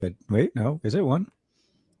but wait, no, is it one?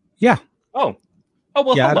 Yeah. Oh,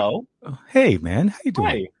 well, Yeah. hello. Hey, man, how you doing?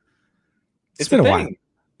 Hi. It's been a while.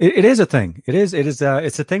 It is a thing.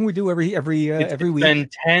 It's a thing we do every week. It's been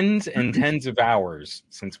tens and tens of hours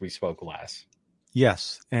since we spoke last.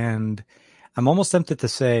 Yes, and I'm almost tempted to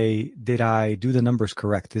say, did I do the numbers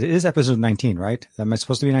correct? It is episode 19, right? Am I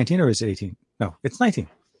supposed to be 19 or is it 18? No, it's 19,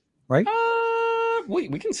 right?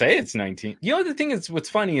 We can say it's 19. You know, the thing is, what's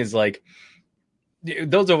funny is like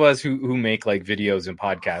those of us who make like videos and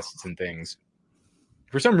podcasts and things,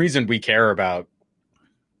 for some reason we care about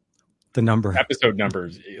the number, episode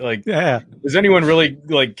numbers. Like, yeah. Is anyone really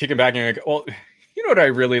like kicking back and like, well, you know what I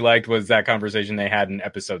really liked was that conversation they had in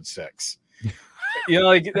episode 6. You know,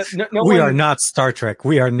 like we are not Star Trek.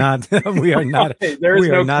 We are not. We are not. There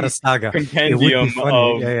is not a saga. Compendium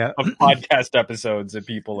of podcast episodes that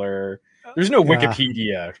people are. There's no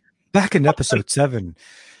Wikipedia. Back in episode 7.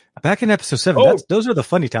 Those are the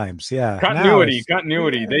funny times. Yeah.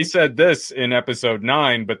 Continuity. They said this in episode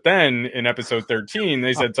 9, but then in episode 13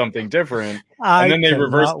 they said something different, and then they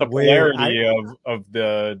reversed the polarity of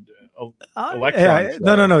the.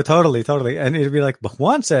 No, totally. And it'd be like, but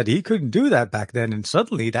Juan said he couldn't do that back then, and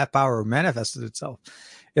suddenly that power manifested itself.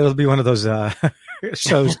 It'll be one of those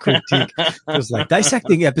shows critique. It was like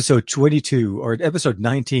dissecting episode 22 or episode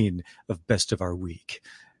 19 of Best of Our Week.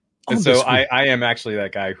 And so I am actually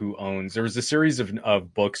that guy who owns. There was a series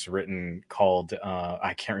of books written called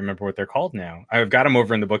I can't remember what they're called now. I've got them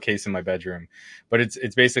over in the bookcase in my bedroom, but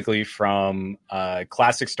it's basically from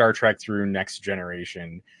classic Star Trek through Next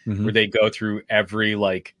Generation, where they go through every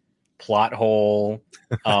like plot hole,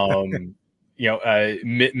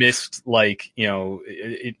 missed like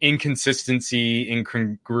inconsistency,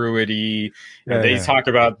 incongruity. They talk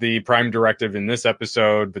about the Prime Directive in this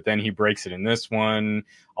episode, but then he breaks it in this one.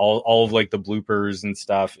 All of like the bloopers and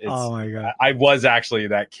stuff. Oh my god! I was actually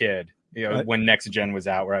that kid. When Next Gen was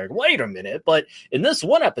out, we're like, wait a minute, but in this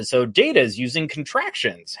one episode, Data is using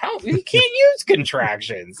contractions. How you can't use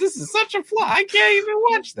contractions? This is such a flaw. I can't even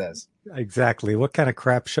watch this. Exactly. What kind of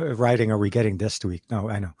crap writing are we getting this week? No,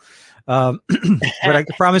 I know. But I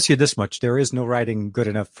can promise you this much: there is no writing good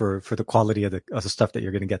enough for the quality of the stuff that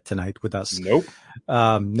you're going to get tonight with us. Nope.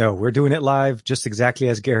 No, we're doing it live, just exactly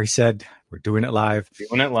as Gary said. We're doing it live.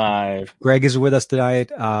 Greg is with us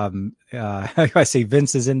tonight. I say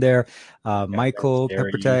Vince is in there. Michael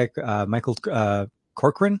Peppertech, Michael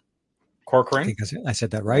Corcoran. I think I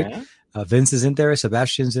said that right. Yeah. Vince is in there.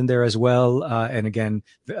 Sebastian's in there as well. And again,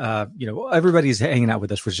 everybody's hanging out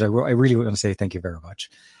with us, which I really want to say thank you very much.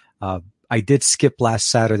 I did skip last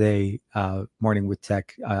Saturday morning with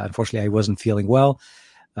tech. Unfortunately, I wasn't feeling well.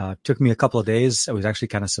 Took me a couple of days. I was actually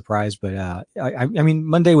kind of surprised, but I mean,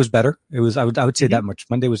 Monday was better. It was I would say that much.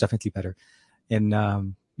 Monday was definitely better. And I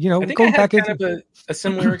think going back kind of a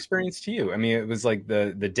similar experience to you. I mean, it was like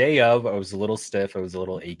the day of, I was a little stiff. I was a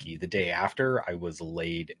little achy. The day after, I was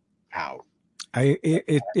laid out.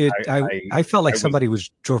 I felt like somebody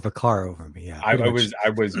drove a car over me. Yeah, I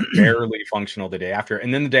was barely functional the day after,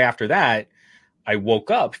 and then the day after that, I woke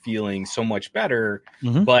up feeling so much better.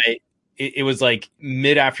 But it was like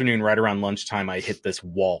mid-afternoon, right around lunchtime, I hit this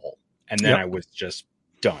wall, and then I was just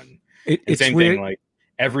done. It's same weird. Thing, like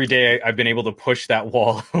every day I've been able to push that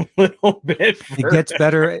wall a little bit further. It gets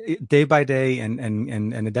better day by day, and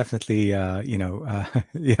it definitely,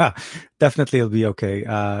 definitely it'll be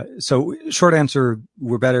okay. So short answer,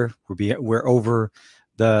 we're better. We're over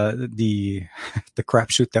the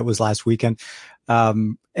crapshoot that was last weekend.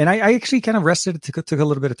 And I actually kind of rested. Took a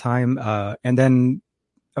little bit of time. And then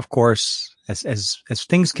of course, as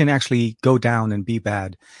things can actually go down and be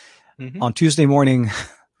bad on Tuesday morning,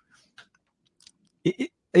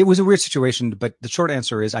 it was a weird situation, but the short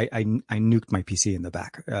answer is I nuked my PC in the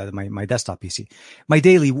back, my desktop PC, my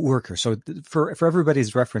daily worker. So for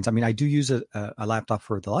everybody's reference, I mean, I do use a laptop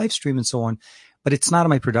for the live stream and so on, but it's not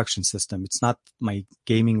my production system. It's not my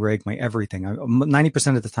gaming rig, my everything.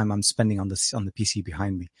 90% of the time I'm spending on the PC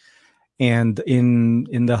behind me. And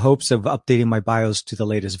in the hopes of updating my BIOS to the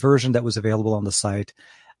latest version that was available on the site,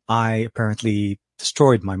 I apparently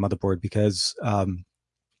destroyed my motherboard because,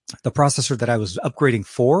 the processor that I was upgrading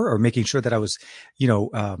for, or making sure that I was,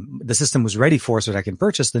 the system was ready for, so that I can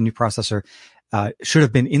purchase the new processor, should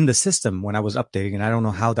have been in the system when I was updating. And I don't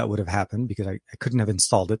know how that would have happened because I couldn't have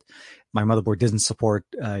installed it. My motherboard doesn't support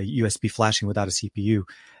USB flashing without a CPU.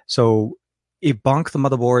 So it bonked the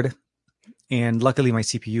motherboard. And luckily my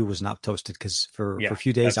CPU was not toasted because for a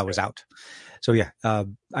few days I was out. So I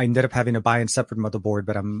ended up having to buy a separate motherboard,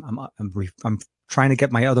 but I'm trying to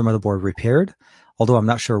get my other motherboard repaired, although I'm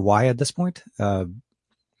not sure why at this point.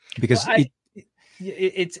 Because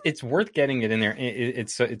it's worth getting it in there.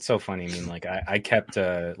 It's so funny. I mean, like I kept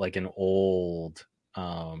like an old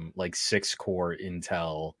like 6-core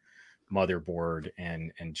Intel motherboard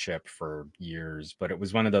and chip for years, but it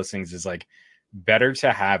was one of those things, is like better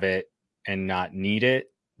to have it and not need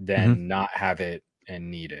it than not have it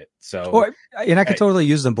and need it. So, and I could totally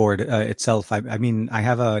use the board itself. I mean, I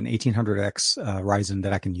have an 1800X Ryzen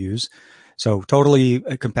that I can use. So totally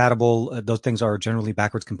compatible. Those things are generally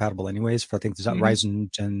backwards compatible anyways for things that Ryzen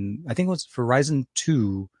I think it was for Ryzen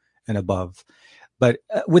 2 and above. But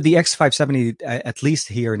with the X570, at least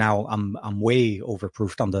here now, I'm way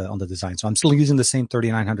overproofed on the design. So I'm still using the same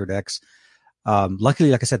 3900X.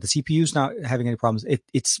 Luckily, like I said, the CPU is not having any problems.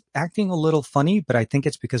 It's acting a little funny, but I think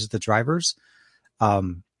it's because of the drivers.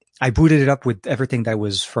 I booted it up with everything that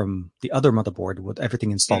was from the other motherboard, with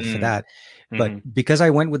everything installed for that. But because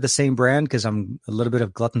I went with the same brand, because I'm a little bit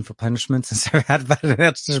of glutton for punishment since I've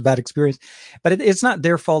had such a bad experience, but it's not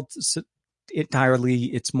their fault entirely.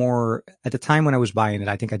 It's more at the time when I was buying it,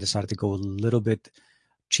 I think I decided to go a little bit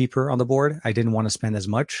cheaper on the board. I didn't want to spend as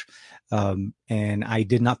much. And I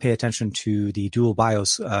did not pay attention to the dual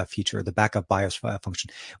BIOS feature, the backup BIOS function,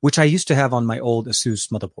 which I used to have on my old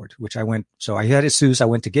Asus motherboard, so I had Asus, I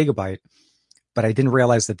went to Gigabyte, but I didn't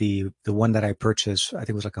realize that the one that I purchased, I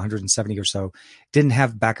think it was like 170 or so, didn't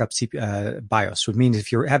have backup BIOS. Which means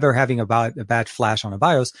if you're ever having a bad flash on a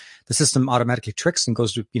BIOS, the system automatically tricks and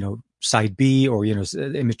goes to, side B or,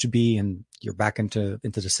 image B, and you're back into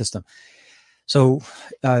the system. So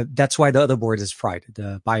that's why the other board is fried.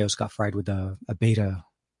 The BIOS got fried with a beta,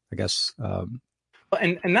 I guess.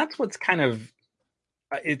 And that's what's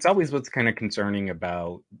it's always what's kind of concerning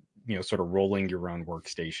about, sort of rolling your own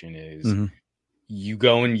workstation is you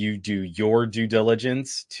go and you do your due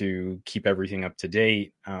diligence to keep everything up to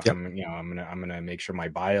date. I'm gonna make sure my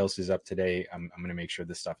BIOS is up to date. I'm gonna make sure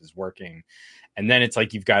this stuff is working, and then it's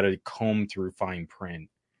like you've got to comb through fine print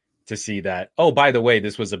to see that, oh, by the way,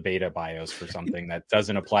 this was a beta BIOS for something that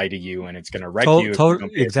doesn't apply to you, and it's going to wreck you.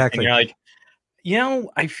 Exactly. And you're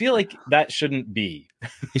like, I feel like that shouldn't be.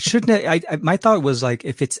 It shouldn't. My thought was like,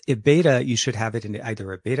 if it's a beta, you should have it in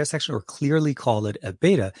either a beta section or clearly call it a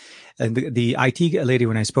beta. And the IT lady,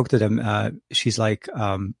 when I spoke to them, she's like,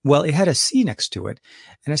 well, it had a C next to it.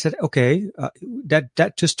 And I said, okay,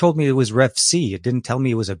 that just told me it was Rev C. It didn't tell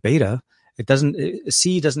me it was a beta.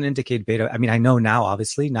 C doesn't indicate beta. I mean, I know now,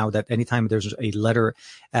 obviously, now that anytime there's a letter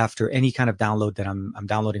after any kind of download that I'm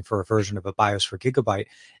downloading for a version of a BIOS for Gigabyte,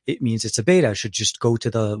 it means it's a beta. I should just go to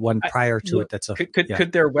the one prior to it. That's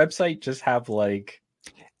could their website just have like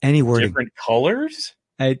any wording, different colors,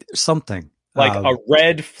 something like a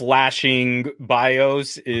red flashing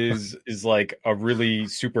BIOS is like a really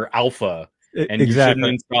super alpha. And you shouldn't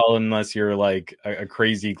install unless you're like a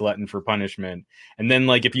crazy glutton for punishment. And then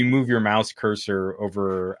like if you move your mouse cursor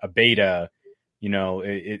over a beta,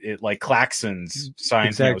 it like klaxons,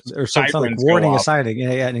 signs, or something like warning is signing,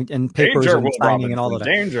 and papers danger, and signing and all of that.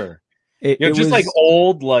 Danger. Just was, like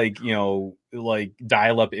old, like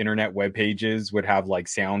dial-up internet web pages would have like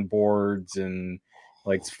soundboards and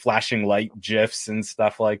like flashing light GIFs and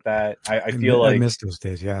stuff like that. I feel like I missed those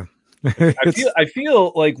days. Yeah. I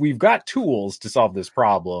feel like we've got tools to solve this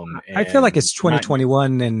problem. I feel like it's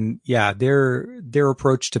 2021, and their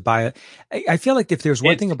approach to buy it. I feel like if there's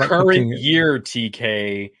one thing about current year,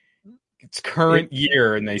 TK, it's current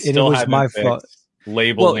year, and they still haven't fixed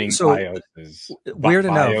labeling BIOSes. Weird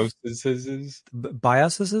enough.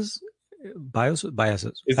 BIOSes.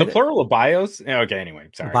 Biases. Is the plural of BIOS? Okay, anyway,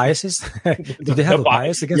 sorry. Biases? Do they have a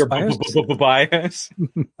bias against BIOS? Bias?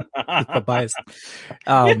 Bias.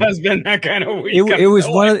 It has been that kind of week. It was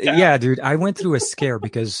yeah, dude. I went through a scare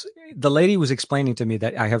because the lady was explaining to me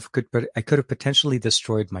that I could have potentially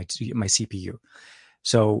destroyed my CPU.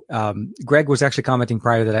 So Greg was actually commenting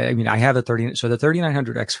prior that I have a 30. So the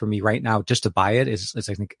 3900X for me right now, just to buy it is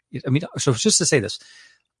I think. So just to say this,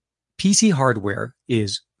 PC hardware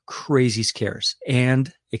is crazy scarce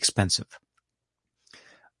and expensive.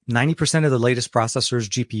 90% of the latest processors,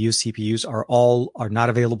 GPUs, CPUs are not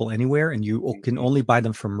available anywhere, and you can only buy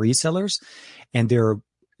them from resellers, and they're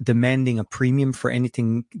demanding a premium for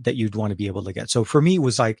anything that you'd want to be able to get. So for me, it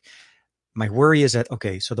was like, my worry is that,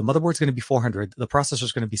 okay, so the motherboard's going to be 400, the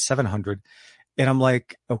processor's going to be 700. And I'm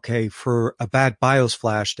like, okay, for a bad BIOS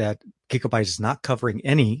flash that Gigabyte is not covering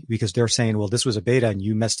any, because they're saying, well, this was a beta and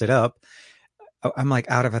you messed it up. I'm like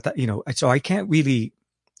out of it, so I can't really,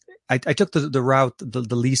 I took the route,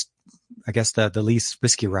 the least, I guess the least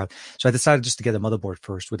risky route. So I decided just to get a motherboard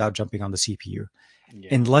first without jumping on the CPU. Yeah.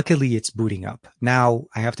 And luckily it's booting up. Now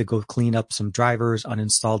I have to go clean up some drivers,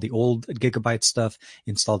 uninstall the old Gigabyte stuff,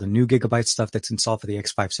 install the new Gigabyte stuff that's installed for the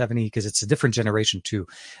X570 because it's a different generation too.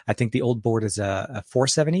 I think the old board is a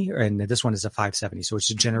 470 and this one is a 570. So it's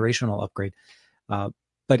a generational upgrade.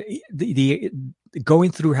 But the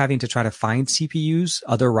going through having to try to find CPUs,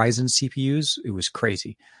 other Ryzen CPUs, it was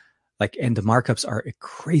crazy. Like, and the markups are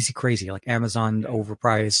crazy, like Amazon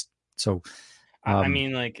overpriced. So, I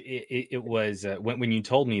mean, like it was when you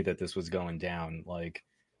told me that this was going down, like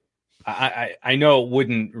I know it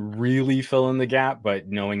wouldn't really fill in the gap, but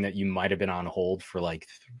knowing that you might have been on hold for like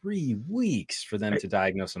 3 weeks for them to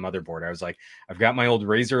diagnose a motherboard, I was like, I've got my old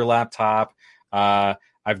Razer laptop.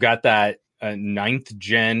 I've got that 9th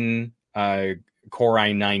gen Core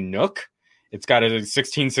i9 Nook. It's got a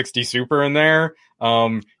 1660 Super in there.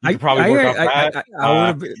 You could probably work off that.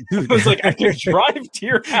 I was like, I could drive to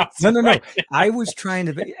your house. No. I was trying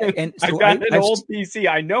to, and so I've got an old PC.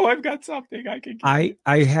 I know I've got something I could. I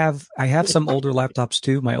have some older laptops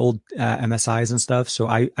too, my old MSIs and stuff. So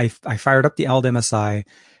I fired up the old MSI,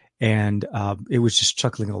 and it was just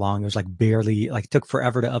chuckling along. It was like barely, like it took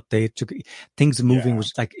forever to update. Things moving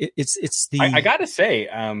was like it's the. I gotta say,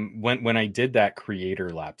 when I did that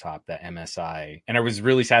creator laptop, that MSI, and I was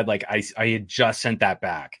really sad. Like I had just sent that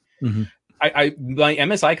back. Mm-hmm. My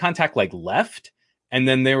MSI contact like left, and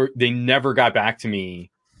then they never got back to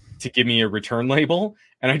me to give me a return label.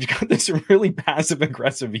 And I just got this really passive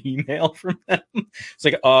aggressive email from them. It's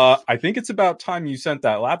like, I think it's about time you sent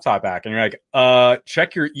that laptop back. And you're like,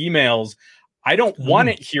 check your emails. I don't want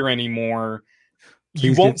it here anymore.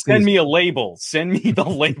 You won't send me a label. Send me the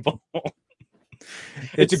label.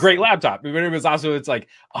 It's a great laptop. But it was also, it's like,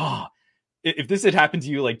 if this had happened to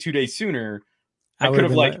you like 2 days sooner, I could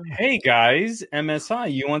have like, hey guys,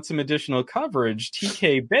 MSI, you want some additional coverage?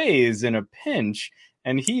 TK Bay is in a pinch.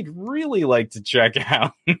 And he'd really like to check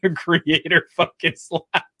out the creator focus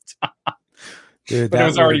laptop. Dude, but it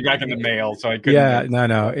was already back in the mail, so I couldn't. Yeah,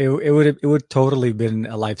 no. It would totally been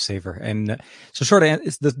a lifesaver. And so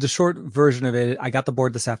the short version of it, I got the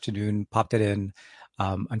board this afternoon, popped it in.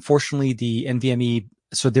 Unfortunately, the NVMe.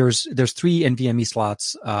 So there's 3 NVMe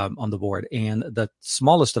slots on the board, and the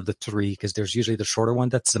smallest of the 3, because there's usually the shorter one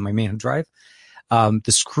that's in my main drive. The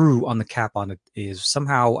screw on the cap on it is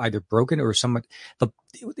somehow either broken or somewhat.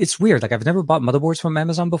 It's weird. Like I've never bought motherboards from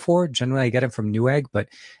Amazon before. Generally, I get them from Newegg, but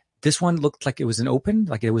this one looked like it was an open,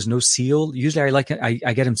 like there was no seal. Usually,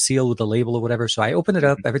 I get them sealed with a label or whatever. So I opened it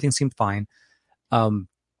up. Everything seemed fine.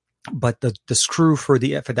 But the screw for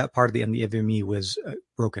that part of the NVMe was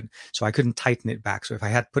broken, so I couldn't tighten it back. So if I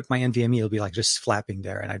had put my NVMe, it'll be like just flapping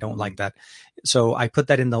there, and I don't like that. So I put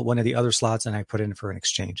that in one of the other slots, and I put it in for an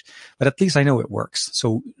exchange. But at least I know it works.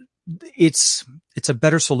 So it's a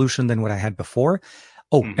better solution than what I had before.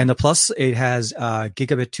 Oh, and the plus, it has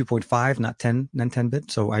gigabit 2.5, not 10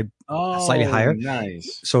 bit. So slightly higher.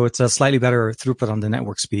 Nice. So it's a slightly better throughput on the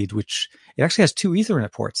network speed, which it actually has 2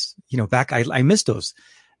 Ethernet ports. I missed those.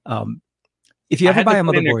 If you ever buy a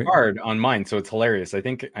motherboard, card on mine, so it's hilarious. I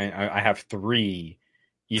think I have 3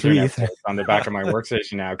 Ethernet ports on the back of my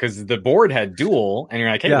workstation now, because the board had dual, and you're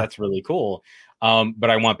like, hey, that's really cool. But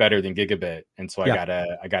I want better than gigabit, and so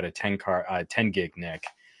I got a 10 gig NIC,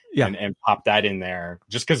 and pop that in there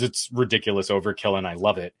just because it's ridiculous overkill, and I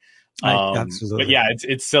love it. Absolutely. But yeah,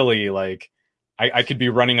 it's silly. Like I could be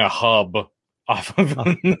running a hub off of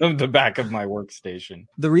the back of my workstation.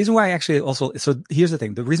 The reason why I actually so here's the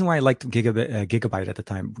thing. The reason why I liked Gigabyte at the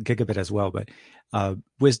time, Gigabit as well, but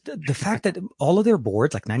was the fact that all of their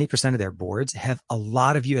boards, like 90% of their boards, have a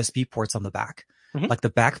lot of USB ports on the back. Mm-hmm. Like the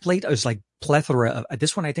back plate is like plethora of,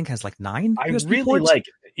 this one I think has like 9 USB really ports. Like,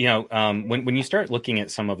 when you start looking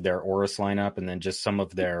at some of their Aorus lineup, and then just some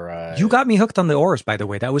of their you got me hooked on the Aorus, by the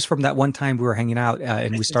way. That was from that one time we were hanging out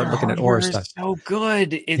and we started looking at Aorus stuff. So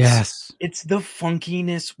good. It's the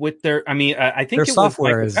funkiness with their, I think their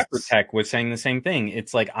software is Peppertech was saying the same thing.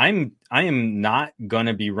 It's like I am not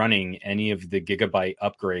gonna be running any of the Gigabyte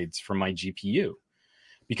upgrades from my GPU.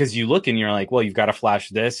 Because you look and you're like, well, you've got to flash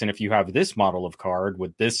this. And if you have this model of card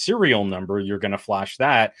with this serial number, you're going to flash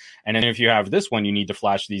that. And then if you have this one, you need to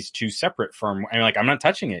flash these 2 separate firmware. I'm like, I'm not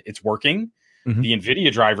touching it. It's working. Mm-hmm. The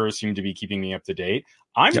NVIDIA drivers seem to be keeping me up to date.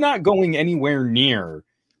 I'm not going anywhere near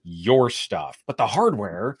your stuff. But the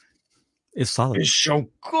hardware is solid. It's so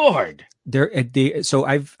good. So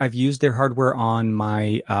I've used their hardware on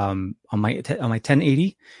my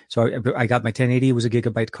 1080. So I got my 1080. It was a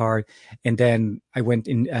Gigabyte card, and then I went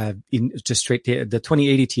in just straight to the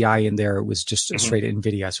 2080 Ti in there. It was just straight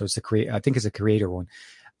NVIDIA. So it's I think it's a Creator one.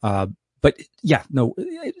 But yeah, no,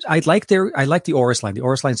 I like the Aorus line. The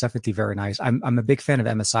Aorus line is definitely very nice. I'm a big fan of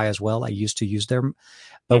MSI as well. I used to use them,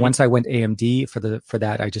 but once I went AMD for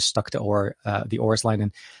that, I just stuck to the Aorus line.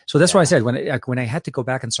 And so that's what I said when I had to go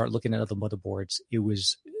back and start looking at other motherboards, it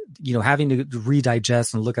was, having to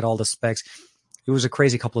redigest and look at all the specs. It was a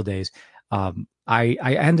crazy couple of days. I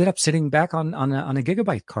ended up sitting back on a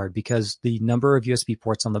Gigabyte card because the number of USB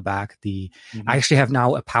ports on the back, I actually have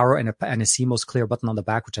now a power and a CMOS clear button on the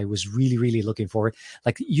back, which I was really, really looking forward.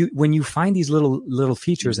 Like when you find these little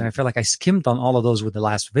features, and I feel like I skimmed on all of those with the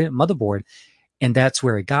last motherboard, and that's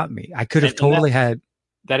where it got me. I could have totally had.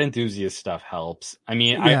 That enthusiast stuff helps. I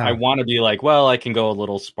mean, I want to be like, well, I can go a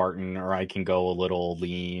little Spartan, or I can go a little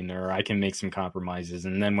lean, or I can make some compromises.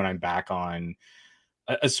 And then when I'm back on,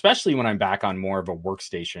 especially when I'm back on more of a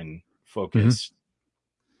workstation focus,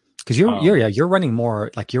 because you're running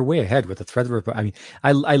more, like you're way ahead with the Threadripper. I mean,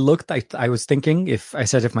 I looked, I was thinking if my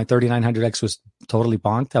 3900X was totally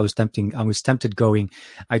bonked, I was tempted going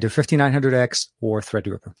either 5900X or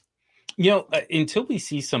Threadripper. Until we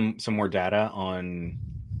see some more data on,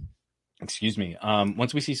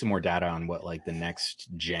 once we see some more data on what like the next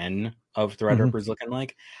gen of Threadripper is looking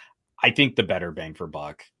like, I think the better bang for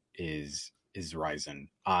buck is Ryzen.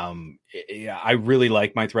 I really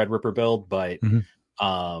like my Threadripper build, but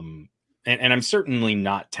and I'm certainly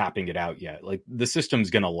not tapping it out yet. Like the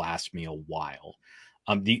system's going to last me a while.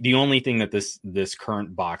 The only thing that this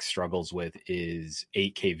current box struggles with is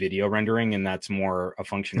 8K video rendering, and that's more a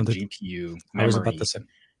function of GPU memory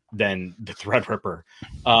than the Threadripper.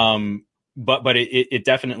 But it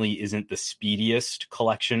definitely isn't the speediest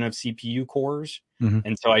collection of CPU cores.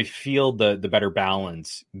 And so I feel the better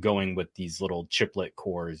balance going with these little chiplet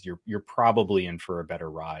cores. You're probably in for a better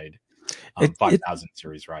ride. 5000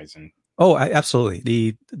 series Ryzen. Oh,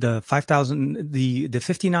 absolutely. The 5000, the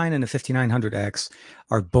 59 and the 5900X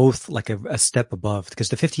are both like a step above, because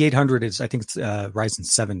the 5800 is, I think it's Ryzen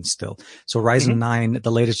 7 still. So Ryzen 9,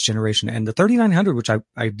 the latest generation, and the 3900, which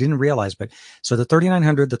I didn't realize, but so the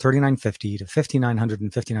 3900, the 3950, the 5900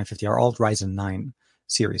 and 5950 are all Ryzen 9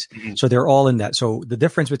 series. So they're all in that. So the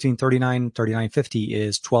difference between 3950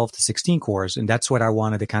 is 12 to 16 cores. And that's what I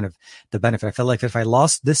wanted to kind of the benefit. I felt like if I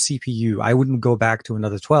lost this CPU, I wouldn't go back to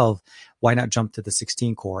another 12. Why not jump to the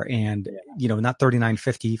 16 core and, not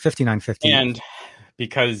 3950, 5950. And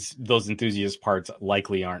because those enthusiast parts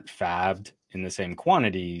likely aren't fabbed in the same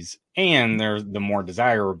quantities, and they're the more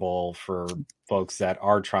desirable for folks that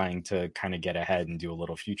are trying to kind of get ahead and do a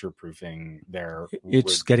little future proofing there.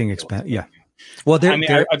 It's getting expensive. Yeah. Well,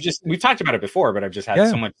 we've talked about it before, but I've just had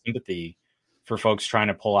so much sympathy for folks trying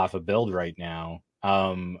to pull off a build right now.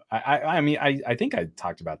 I think I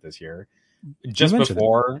talked about this here. Just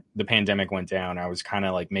before the pandemic went down, I was kind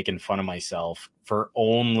of like making fun of myself for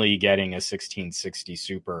only getting a 1660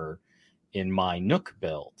 Super in my Nook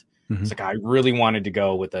build. It's like, I really wanted to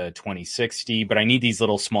go with a 2060, but I need these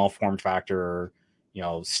little small form factor,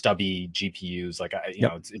 stubby GPUs. Like,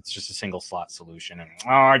 it's just a single slot solution. And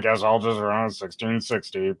I guess I'll just run a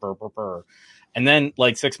 1660. And then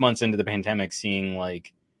like 6 months into the pandemic, seeing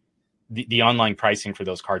like the online pricing for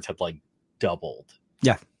those cards had like doubled.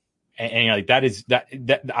 Yeah. And like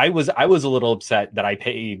that I was a little upset that I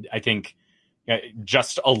paid, I think,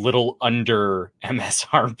 just a little under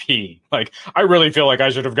MSRP. Like, I really feel like I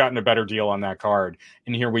should have gotten a better deal on that card.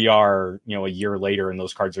 And here we are, a year later, and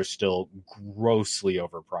those cards are still grossly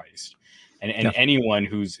overpriced. And anyone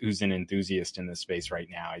who's an enthusiast in this space right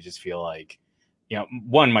now, I just feel like,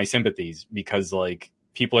 one, my sympathies, because like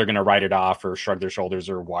people are going to write it off or shrug their shoulders,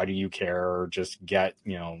 or why do you care, or just get,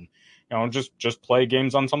 just play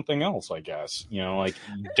games on something else, I guess. Like,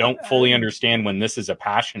 don't fully understand when this is a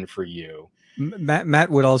passion for you. Matt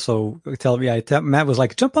would also tell me, Matt was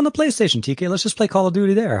like, jump on the PlayStation, TK, let's just play Call of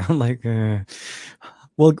Duty there. I'm like,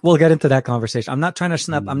 we'll get into that conversation. I'm not trying to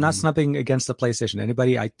snap. I'm not snapping against the PlayStation.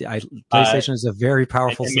 Anybody, PlayStation is a very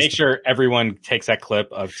powerful system. Make sure everyone takes that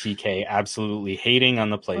clip of TK absolutely hating on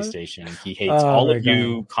the PlayStation. He hates all of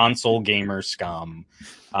you console gamer scum.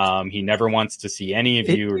 He never wants to see any of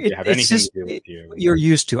you or have anything to do with you. You're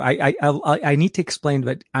used to. I need to explain,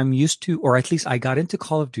 but I'm used to, or at least I got into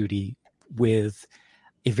Call of Duty with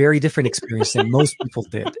a very different experience than most people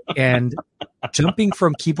did. And jumping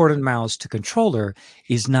from keyboard and mouse to controller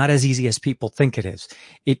is not as easy as people think it is.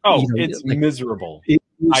 It's miserable.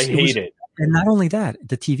 I hate it. And not only that,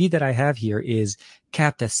 the TV that I have here is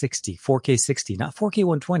capped at 60, 4K 60, not 4K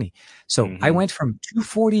 120. So I went from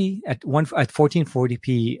 240 at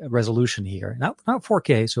 1440p resolution here, not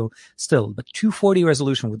 4K, so still, but 240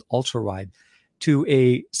 resolution with ultra wide, to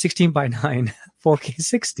a 16 by 9 4K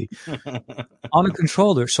 60 on a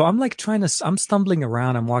controller. So I'm like I'm stumbling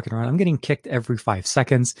around. I'm walking around. I'm getting kicked every 5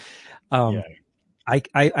 seconds. Yeah.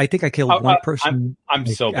 I think I killed one person. I'm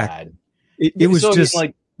so bad. It was so just I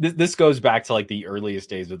mean, like this goes back to like the earliest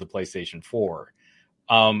days of the PlayStation 4.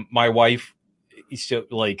 My wife, so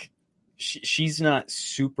like she's not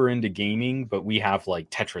super into gaming, but we have like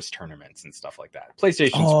Tetris tournaments and stuff like that.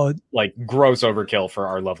 PlayStation's like gross overkill for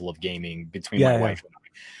our level of gaming between my wife and I.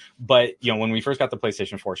 But when we first got the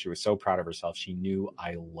PlayStation 4, she was so proud of herself. She knew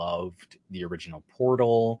I loved the original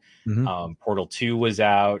Portal. Portal 2 was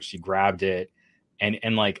out. She grabbed it,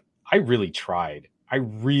 and like I really tried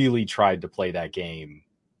to play that game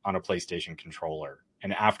on a PlayStation controller.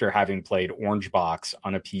 And after having played Orange Box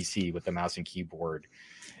on a PC with the mouse and keyboard,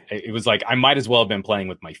 it was like I might as well have been playing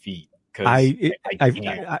with my feet, because I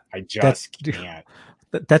just can't.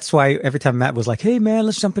 That's why every time Matt was like, "Hey man,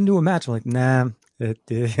 let's jump into a match," I'm like, "Nah,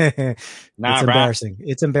 it's embarrassing.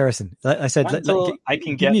 It's embarrassing." I said, I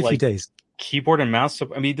can give get me a like few days. Keyboard and mouse.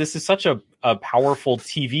 I mean, this is such a powerful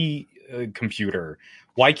TV computer.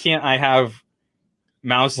 Why can't I have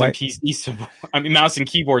mouse and PC support? I mean, mouse and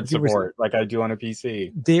keyboard support like I do on a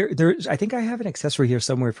PC. There's I think I have an accessory here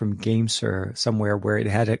somewhere from GameSir somewhere where it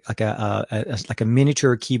had like a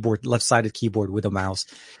miniature keyboard, left-sided keyboard with a mouse,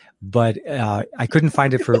 but I couldn't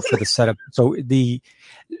find it for the setup. So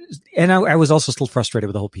I was also still frustrated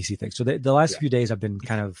with the whole PC thing. So the last few days I've been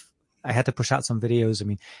I had to push out some videos. I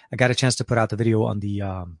mean, I got a chance to put out the video on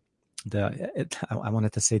I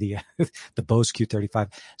wanted to say the BoOW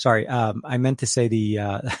Q35. Sorry, I meant to say the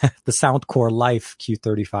Soundcore Life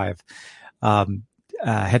Q35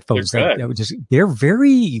 headphones. They're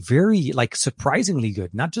very, very like surprisingly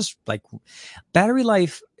good. Not just like battery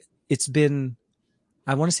life. It's been,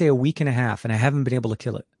 I want to say, a week and a half, and I haven't been able to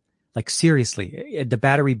kill it. Like seriously, the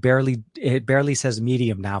battery barely says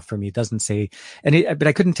medium now for me. It doesn't say, but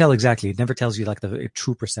I couldn't tell exactly. It never tells you like the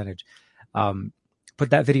true percentage.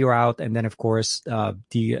 Put that video out, and then of course the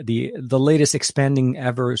latest expanding Mi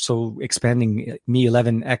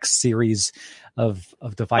 11X series of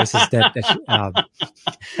devices that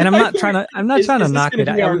and I'm not trying to knock it.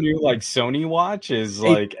 Our new like Sony watch is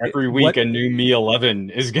like every week a new Mi 11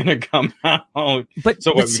 is going to come out. But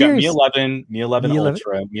so we got Mi 11, Mi 11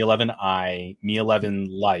 Ultra, Mi 11i, Mi 11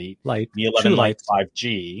 Lite, Mi 11 Lite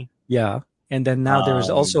 5G. Yeah, and then now there's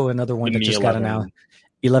also another one that just got announced.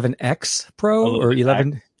 11X Pro or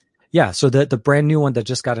 11. X. Yeah. So the brand new one that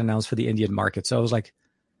just got announced for the Indian market. So I was like,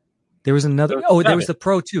 there was another. There was the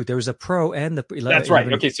Pro too. There was a Pro and the 11. That's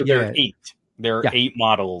right. Okay. So there are 8. There are 8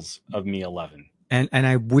 models of Mi 11. And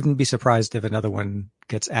I wouldn't be surprised if another one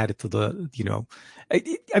gets added to the,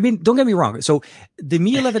 I mean, don't get me wrong. So the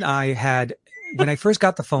Mi 11i had, when I first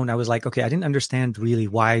got the phone, I was like, okay, I didn't understand really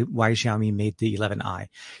why Xiaomi made the 11i.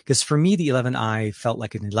 Because for me, the 11i felt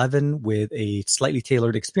like an 11 with a slightly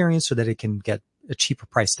tailored experience so that it can get a cheaper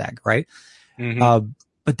price tag, right? Mm-hmm.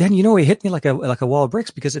 But then, it hit me like a wall of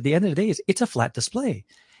bricks, because at the end of the day, it's a flat display.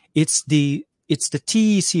 It's the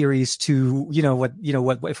T series to, what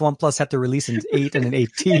if OnePlus had to release an 8 and an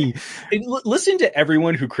 8T. Listen to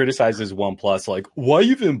everyone who criticizes OnePlus, like, why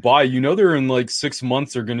even buy? They're in like 6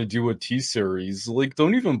 months, they're going to do a T series. Like,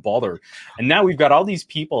 don't even bother. And now we've got all these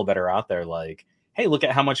people that are out there like, hey, look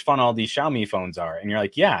at how much fun all these Xiaomi phones are. And you're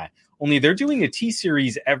like, yeah, only they're doing a T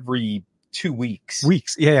series every 2 weeks.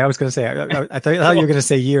 Yeah, I was going to say, I thought you were going to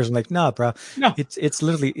say years. I'm like, nah, bro. No, it's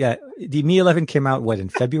literally, the Mi 11 came out, in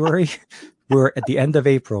February? We're at the end of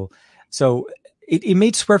April. So it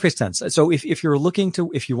made perfect sense. So if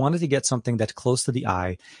you wanted to get something that's close to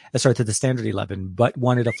the to the standard 11, but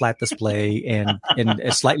wanted a flat display and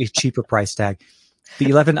a slightly cheaper price tag, the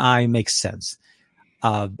 11i makes sense.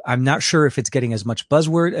 I'm not sure if it's getting as much buzz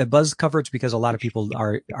coverage, because a lot of people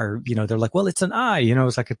are they're like, well, it's an I,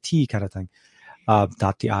 it's like a T kind of thing.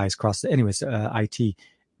 Dot the I's cross. Anyways, IT.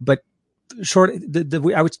 But short,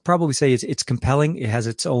 I would probably say it's compelling. It has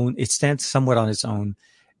its own. It stands somewhat on its own,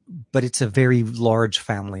 but it's a very large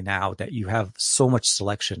family now that you have so much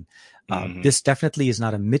selection. This definitely is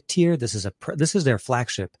not a mid tier. This is their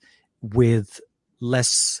flagship with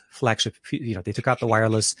less flagship. They took out the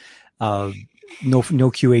wireless, no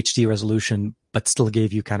QHD resolution, but still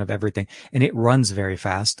gave you kind of everything, and it runs very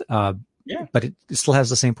fast. But it still has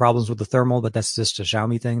the same problems with the thermal, but that's just a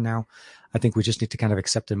Xiaomi thing now. I think we just need to kind of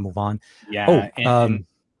accept and move on. Yeah.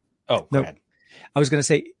 Go ahead. I was going to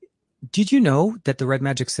say, did you know that the Red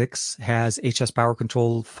Magic 6 has HS power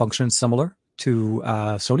control functions similar to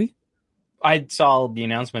Sony? I saw the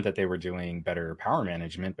announcement that they were doing better power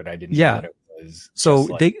management, but I didn't know that it was. So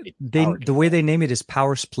the way they name it is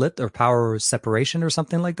power split or power separation or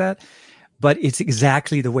something like that. but it's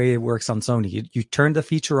exactly the way it works on Sony. You turn the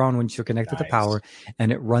feature on when you're connected to Nice. power,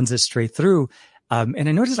 and it runs it straight through. And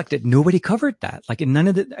I noticed like that nobody covered that. Like in none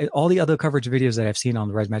of all the other coverage videos that I've seen on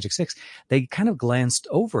the Red Magic 6, they kind of glanced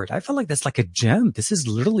over it. I felt like that's like a gem. This is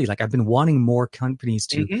literally like I've been wanting more companies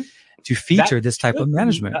to feature this type of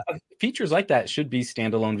management. Features like that should be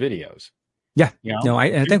standalone videos. Yeah. You know? No,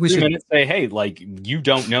 I think we should. Minutes say, hey, like you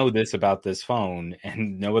don't know this about this phone,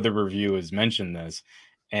 and no other review has mentioned this,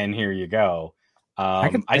 and here you go. I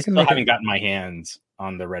still haven't gotten my hands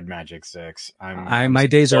on the Red Magic 6. My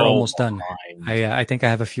days are almost done. I think I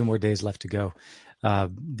have a few more days left to go.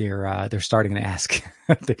 They're starting to ask.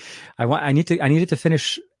 I needed to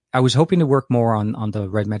finish. I was hoping to work more on the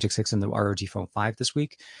Red Magic 6 and the ROG Phone 5 this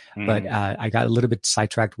week, but I got a little bit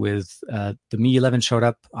sidetracked with the Mi 11 showed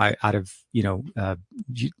up out of,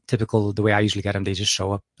 typical the way I usually get them. They just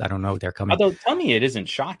show up. I don't know. They're coming. Although tell me it isn't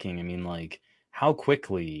shocking. I mean, like how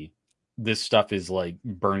quickly this stuff is like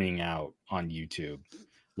burning out on YouTube.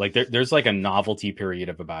 Like there's like a novelty period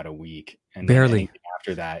of about a week, and barely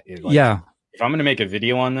after that, if I'm going to make a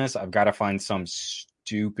video on this, I've got to find some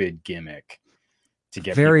stupid gimmick to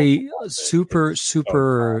get very super.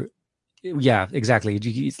 Yeah, exactly.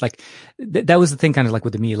 It's like that was the thing, kind of like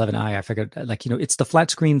with the Mi 11i. I figured, like, it's the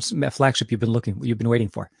flat screen flagship you've been waiting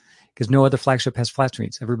for, because no other flagship has flat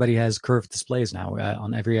screens. Everybody has curved displays now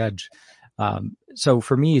on every edge. So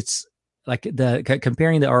for me, it's like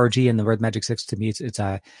comparing the ROG and the Red Magic 6 to me, it's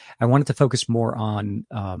I wanted to focus more on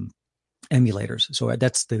emulators. So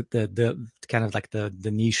that's the kind of like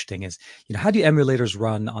the niche thing is, how do emulators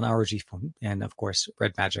run on ROG phone and of course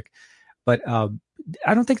Red Magic? But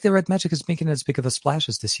I don't think the Red Magic is making as big of a splash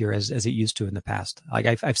this year as it used to in the past. Like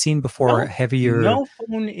I've seen before heavier. No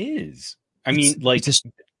phone is. I mean, like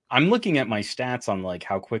I'm looking at my stats on like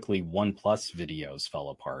how quickly OnePlus videos fell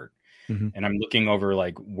apart. And I'm looking over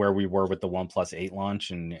like where we were with the OnePlus 8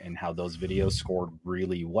 launch and how those videos scored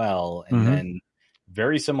really well. And then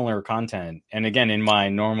very similar content. And again, in my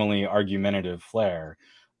normally argumentative flair,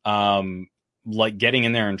 like getting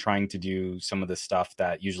in there and trying to do some of the stuff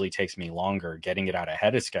that usually takes me longer, getting it out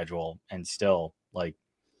ahead of schedule, and still like,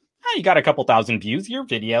 you got a couple thousand views, your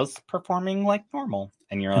video's performing like normal.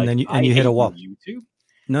 And you're like, and you hit a wall. YouTube.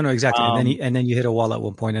 No, exactly. And then you hit a wall at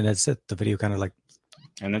one point, and that's it. The video kind of like,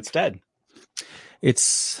 and it's dead.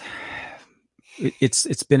 It's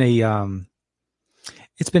been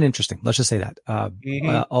interesting. Let's just say that.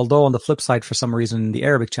 Although on the flip side, for some reason, the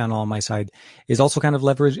Arabic channel on my side is also kind of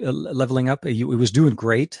leveling up. It was doing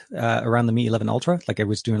great around the Mi 11 Ultra. Like it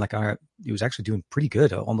was doing it was actually doing pretty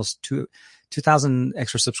good. Almost 2,000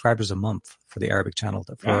 extra subscribers a month for the Arabic channel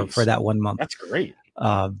for that 1 month. That's great.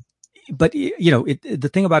 But the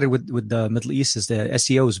thing about it with the Middle East is the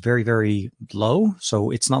SEO is very, very low. So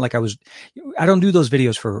it's not like I don't do those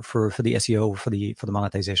videos for the SEO, for the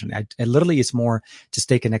monetization. I literally, it's more to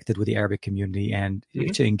stay connected with the Arabic community and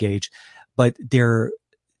to engage. But there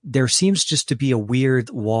seems just to be a weird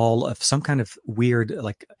wall of some kind of weird,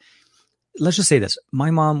 like, let's just say this. My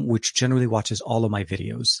mom, which generally watches all of my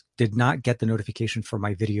videos, did not get the notification for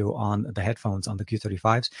my video on the headphones on the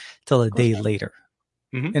Q35s till a day later.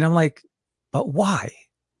 And I'm like, but why?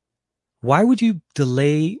 Why would you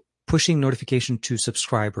delay pushing notification to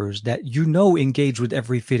subscribers that engage with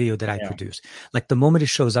every video that I produce? Like the moment it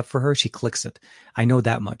shows up for her, she clicks it. I know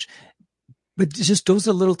that much. But just those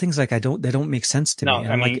are little things like they don't make sense to me.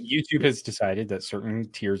 I mean, YouTube has decided that certain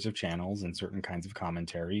tiers of channels and certain kinds of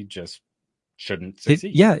commentary just shouldn't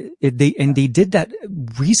succeed. They did that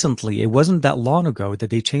recently. It wasn't that long ago that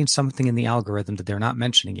they changed something in the algorithm that they're not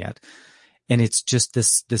mentioning yet. And it's just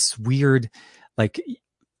this weird, like,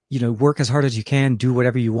 work as hard as you can, do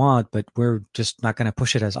whatever you want, but we're just not going to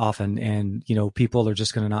push it as often. And, people are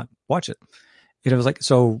just going to not watch it. It was like,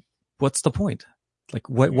 so what's the point? Like,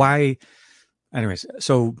 why? Anyways,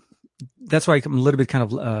 so that's why I'm a little bit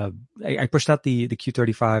kind of, I pushed out the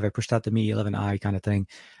Q35, I pushed out the Mi 11i kind of thing.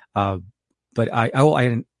 But I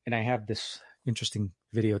have this interesting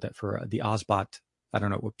video that for the Ozbot, I don't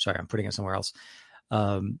know. Whoops, sorry, I'm putting it somewhere else.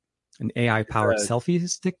 An AI-powered selfie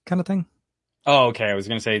stick kind of thing. Oh, okay. I was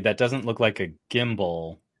going to say that doesn't look like a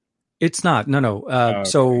gimbal. It's not. No. Okay.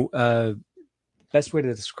 So best way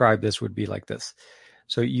to describe this would be like this.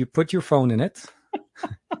 So you put your phone in it.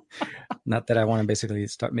 Not that I want to basically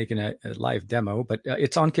start making a live demo, but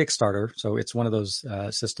it's on Kickstarter. So it's one of those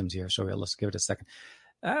systems here. So let's give it a second.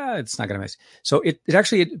 It's not going to miss. So it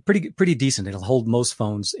actually pretty decent. It'll hold most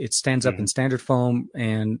phones. It stands up in standard foam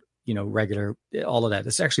and regular, all of that.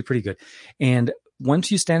 It's actually pretty good. And once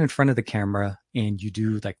you stand in front of the camera and you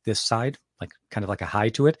do like this side, like kind of like a high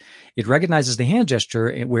to it. It recognizes the hand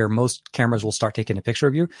gesture where most cameras will start taking a picture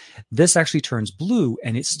of you. This actually turns blue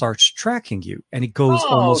and it starts tracking you, and it goes Oh,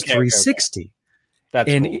 almost okay, okay, okay. 360. That's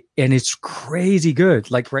And cool. and it's crazy good.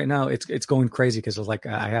 Like right now, it's going crazy because like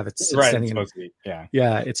I have it Right, it's standing in. supposed to be. Yeah.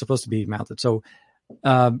 Yeah, it's supposed to be mounted. So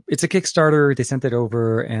it's a Kickstarter. They sent it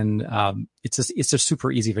over, and it's a super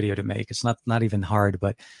easy video to make. It's not even hard,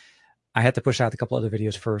 but I had to push out a couple other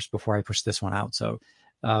videos first before I pushed this one out. So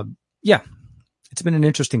yeah, it's been an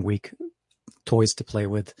interesting week. Toys to play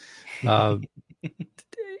with, and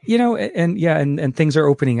things are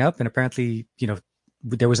opening up, and apparently,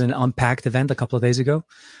 there was an Unpacked event a couple of days ago.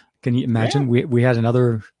 Can you imagine? Yeah. We had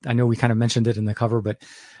another. I know we kind of mentioned it in the cover, but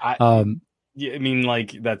Yeah, I mean,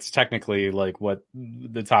 like that's technically like what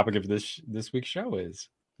the topic of this week's show is.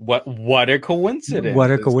 What a coincidence! what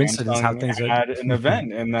a That coincidence how Samsung things are. had an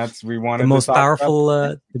event, and that's we The wanted to most talk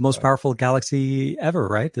about. powerful galaxy ever,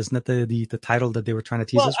 right? Isn't that the title that they were trying to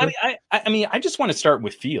tease Well, us with? I mean, I just want to start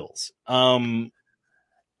with feels. I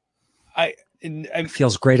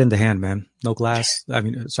Feels great in the hand, man. No glass. I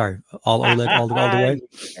mean, sorry, all OLED, all the way.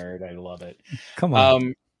 Nerd, I love it. Come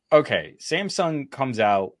on. Okay, Samsung comes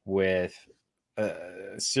out with a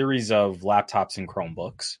series of laptops and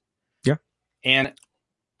Chromebooks. Yeah, and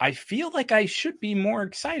I feel like I should be more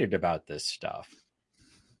excited about this stuff.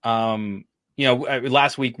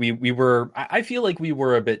 Last week we were. I feel like we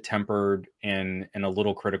were a bit tempered and a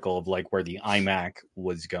little critical of like where the iMac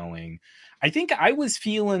was going. I think I was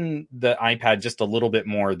feeling the iPad just a little bit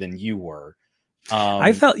more than you were.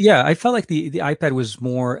 I felt like the iPad was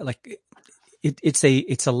more like it's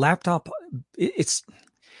a laptop. It's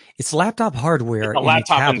laptop hardware It's a in a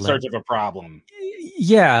laptop in tablet. search of a problem.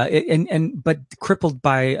 Yeah, but crippled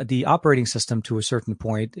by the operating system to a certain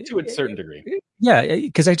point. To a certain degree. Yeah,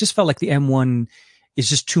 because I just felt like the M1 is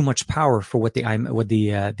just too much power for what the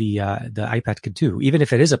iPad could do. Even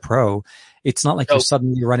if it is a Pro, it's not like you're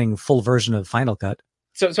suddenly running full version of Final Cut.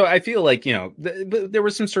 So I feel like there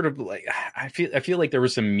was some sort of like I feel like there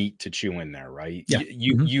was some meat to chew in there, right? Yeah.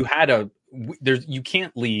 You had you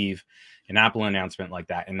can't leave an Apple announcement like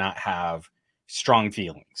that and not have strong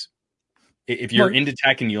feelings. If you're into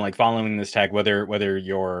tech and you like following this tech, whether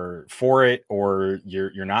you're for it or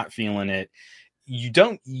you're not feeling it, you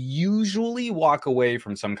don't usually walk away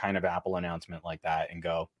from some kind of Apple announcement like that and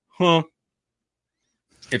go, huh?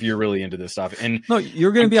 If you're really into this stuff, and no,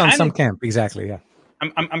 you're going to be on some camp, exactly. Yeah,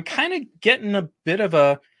 I'm kind of getting a bit of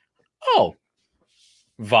a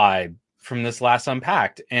vibe from this last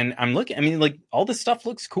Unpacked, and I'm looking. I mean, like all this stuff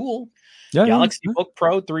looks cool. Yeah, Galaxy Book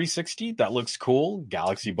Pro 360, that looks cool.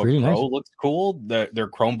 Galaxy Book Pretty Pro nice. looks cool. Their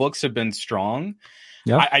Chromebooks have been strong.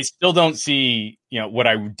 Yeah, I still don't see, what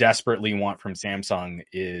I desperately want from Samsung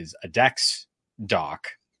is a DeX dock,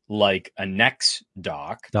 like a Nex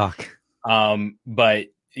dock. But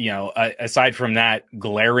aside from that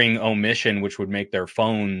glaring omission, which would make their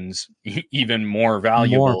phones even more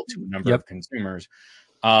valuable to a number of consumers.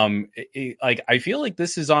 I feel like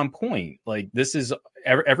this is on point. Like this is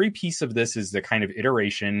every piece of this is the kind of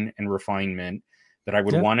iteration and refinement that I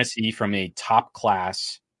would want to see from a top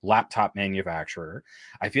class laptop manufacturer.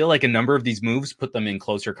 I feel like a number of these moves put them in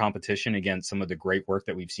closer competition against some of the great work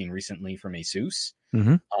that we've seen recently from Asus.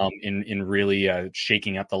 In really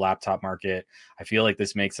shaking up the laptop market. I feel like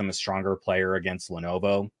this makes them a stronger player against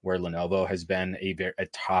Lenovo, where Lenovo has been a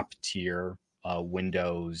top tier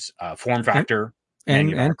Windows form factor.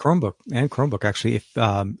 And Chromebook actually, if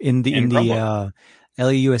in the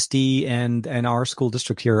LAUSD and our school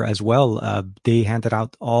district here as well, they handed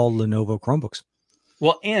out all Lenovo Chromebooks.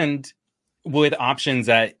 Well, and with options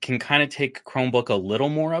that can kind of take Chromebook a little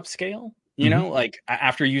more upscale. Like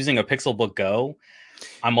after using a Pixelbook Go,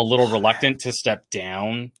 I'm a little reluctant to step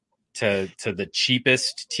down to the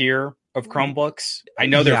cheapest tier of Chromebooks. I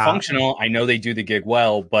know they're functional. I know they do the gig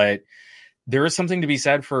well, but there is something to be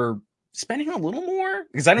said for spending a little more,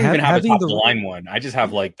 because I don't even have a top of the line one. I just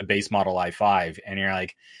have like the base model i5, and you're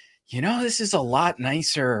like, this is a lot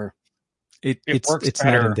nicer. It's works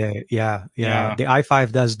better. Night and day. Yeah. The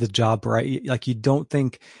i5 does the job right. Like you don't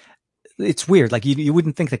think. It's weird. Like you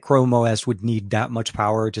wouldn't think that Chrome OS would need that much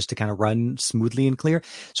power just to kind of run smoothly and clear.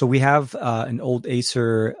 So we have an old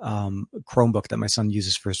Acer Chromebook that my son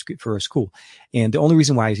uses for school, and the only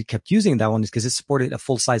reason why I kept using that one is because it supported a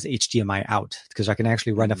full size HDMI out, because I can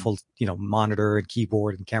actually run a full monitor and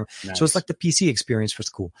keyboard and camera. Nice. So it's like the PC experience for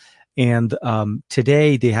school. And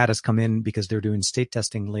today they had us come in because they're doing state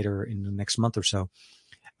testing later in the next month or so.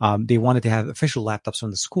 They wanted to have official laptops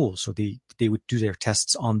from the school, so they would do their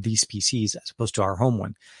tests on these PCs as opposed to our home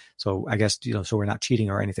one. So I guess so we're not cheating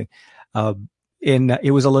or anything.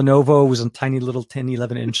 it was a Lenovo. It was a tiny little 10,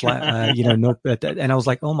 11 inch, notebook. And I was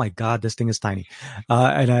like, oh my God, this thing is tiny.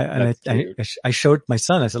 I showed my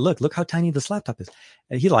son, I said, look how tiny this laptop is.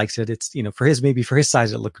 And he likes it. It's, for his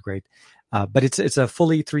size, it looked great. But it's a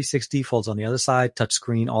fully 360, folds on the other side, touch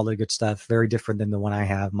screen, all the good stuff. Very different than the one I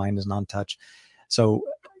have. Mine is non-touch. So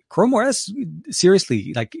Chrome OS,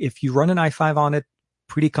 seriously, like if you run an i5 on it,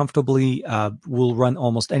 pretty comfortably, will run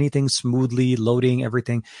almost anything smoothly, loading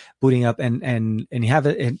everything, booting up, and you have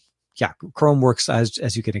it. And yeah, Chrome works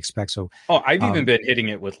as you can expect. So, I've even been hitting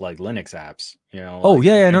it with like Linux apps, no,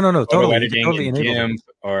 totally, editing totally GIMP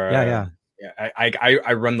or yeah.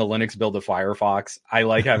 I run the Linux build of Firefox. I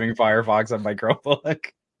like having Firefox on my Chromebook.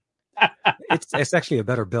 It's actually a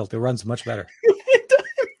better build. It runs much better.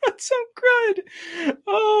 That's so good.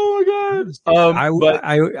 Oh my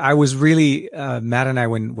God. I was really Matt and I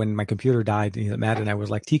when my computer died. Matt and I was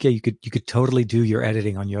like, TK, you could totally do your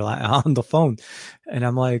editing on on the phone, and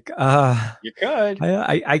I'm like, you could.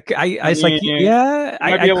 I was like, yeah,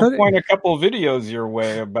 I might be able to point a couple of videos your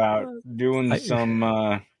way about doing some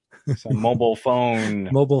mobile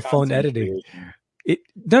phone editing. It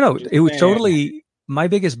was totally. My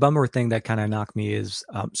biggest bummer thing that kind of knocked me is,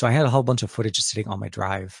 so I had a whole bunch of footage sitting on my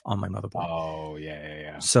drive on my motherboard. Oh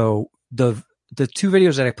yeah. So the 2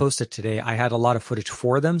 videos that I posted today, I had a lot of footage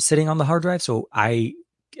for them sitting on the hard drive. So I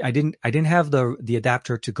didn't have the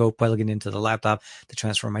adapter to go plug it into the laptop to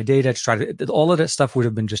transfer my data, to try to, all of that stuff would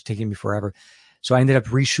have been just taking me forever. So I ended up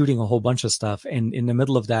reshooting a whole bunch of stuff. And in the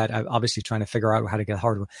middle of that, I'm obviously trying to figure out how to get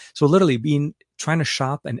hardware. So literally trying to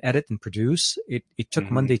shop and edit and produce, it took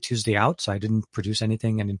Monday, Tuesday out. So I didn't produce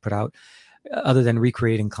anything and didn't put out other than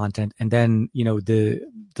recreating content. And then, the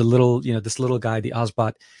little, this little guy, the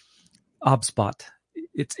OBSBot,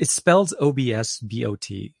 it spells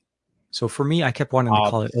OBSBOT. So for me, I kept wanting to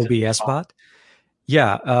call it OBS bot.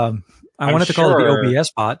 Yeah. I wanted to call it the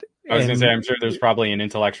OBS bot. I was going to say, I'm sure there's probably an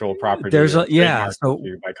intellectual property. So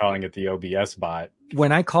by calling it the OBS bot.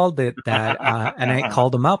 When I called it that, and I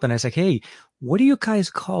called them up and I was like, hey, what do you guys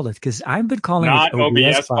call it? Because I've been calling it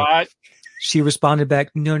OBS bot. She responded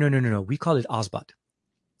back, no. We call it OBSBot.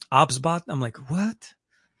 OBSBot. I'm like, what?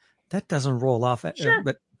 That doesn't roll off. Sure.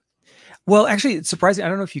 Well, actually, it's surprising. I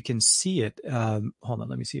don't know if you can see it. Hold on.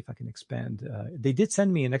 Let me see if I can expand. They did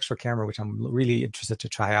send me an extra camera, which I'm really interested to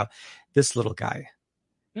try out. This little guy.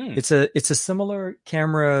 It's a similar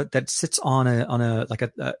camera that sits on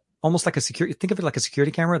a almost like a security. Think of it like a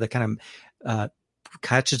security camera that kind of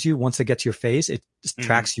catches you once it gets your face. It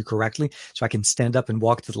tracks you correctly, so I can stand up and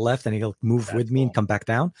walk to the left, and he'll move with me and come back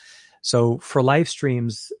down. So for live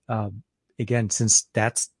streams, again, since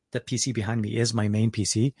that's the PC behind me is my main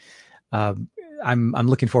PC, I'm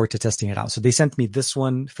looking forward to testing it out. So they sent me this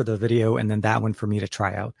one for the video, and then that one for me to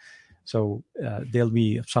try out. So there'll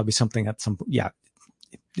be probably something at some point. Yeah.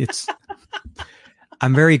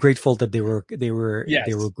 I'm very grateful that they were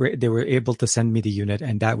great. They were able to send me the unit,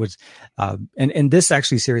 and that was, and this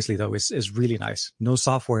actually seriously though is really nice. No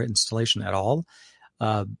software installation at all.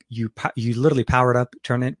 You literally power it up,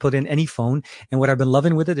 put in any phone. And what I've been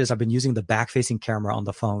loving with it is I've been using the back facing camera on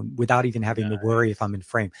the phone without even having to worry if I'm in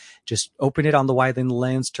frame. Just open it on the wide angle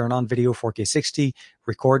lens, turn on video 4K 60,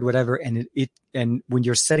 record whatever. And and when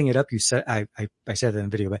you're setting it up, I said it in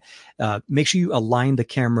the video, but, make sure you align the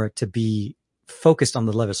camera to be focused on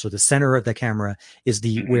the level. So the center of the camera is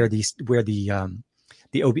where the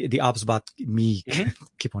OBSBot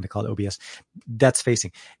keep wanting to call it OBS, that's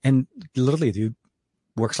facing. And literally, dude,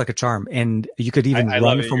 works like a charm. And you could even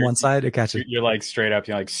run from one side to catch it. You're like straight up,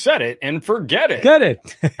 you're like, set it and forget it. Get it.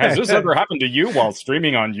 Has this ever happened to you while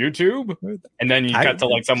streaming on YouTube? And then you cut to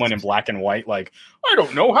like someone in black and white, like, I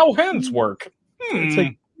don't know how hands work.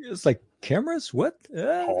 It's like cameras? What?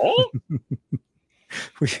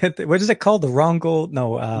 What is it called? The Rongo?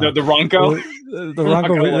 No, the Ronco. The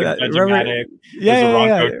Ronco. Like, the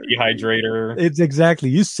Ronco dehydrator. It's exactly.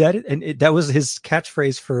 You said it, and that was his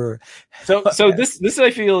catchphrase for. So this I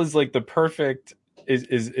feel is like the perfect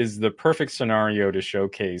is the perfect scenario to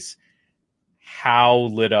showcase how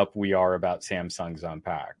lit up we are about Samsung's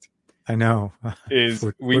Unpacked. I know.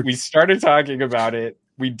 We started talking about it.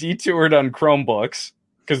 We detoured on Chromebooks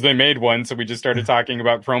because they made one, so we just started talking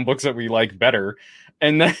about Chromebooks that we like better,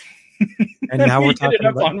 and then now we're talking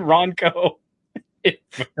about on Ronco.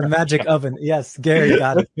 The magic oven. Yes, Gary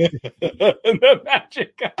got it. The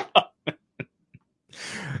magic oven.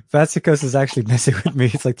 Vatsicos is actually messing with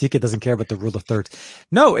me. It's like TK doesn't care about the rule of thirds.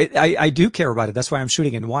 No, I do care about it. That's why I'm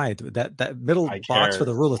shooting in wide. That middle box for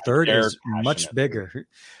the rule of third is much bigger.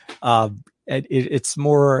 It's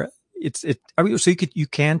more. I mean, so you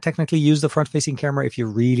can technically use the front facing camera if you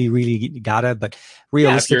really gotta, but Yeah,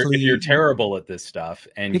 realistically, if you're terrible at this stuff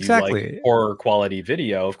and you like exactly. poor quality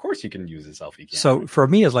video, of course you can use a selfie camera. So for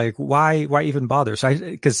me, it's like, why even bother? So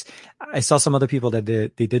because I saw some other people that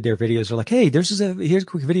they did their videos. They're like, hey, here's a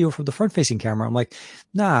quick video from the front facing camera. I'm like,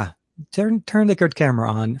 nah, turn the good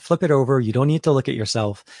camera on, flip it over. You don't need to look at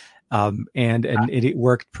yourself. And it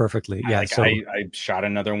worked perfectly. Yeah. So I shot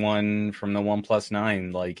another one from the OnePlus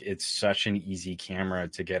 9. Like, it's such an easy camera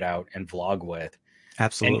to get out and vlog with.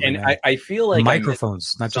 absolutely, And man. I feel The like I missed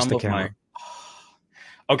microphones, not just some the of my. camera.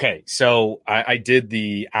 Okay, so I did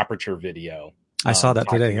the aperture video, I saw that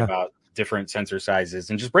today. talking Yeah. about different sensor sizes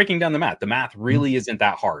and just breaking down the math. The math really isn't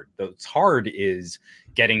that hard. What's hard is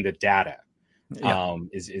getting the data. Yeah.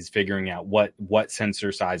 Is figuring out what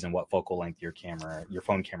sensor size and what focal length your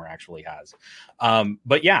phone camera actually has.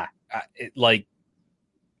 But yeah, like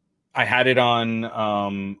I had it on.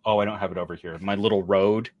 I don't have it over here. My little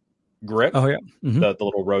Rode grip. Oh yeah. Mm-hmm. The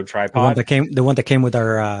little Rode The one tripod. that came with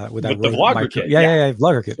our With the Rode vlogger micro. kit. Yeah.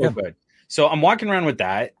 Vlogger kit. So Yeah. good. So I'm walking around with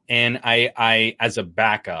that, and I as a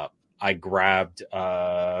backup, I grabbed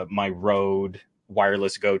my Rode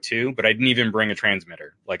wireless Go 2, but I didn't even bring a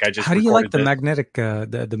transmitter. Like, I just How do you like recorded the this. magnetic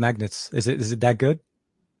the magnets? Is it that good?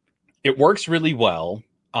 It works really well.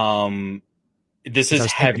 This 'Cause I is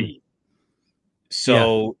was thinking, heavy. yeah.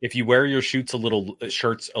 So if you wear your shirts a little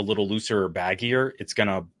looser or baggier, it's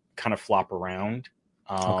gonna kind of flop around.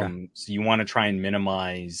 Okay. So you want to try and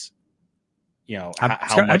minimize, I'm,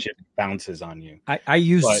 how much it bounces on you. I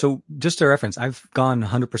use, But so just a reference, I've gone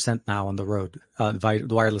 100% now on the road, the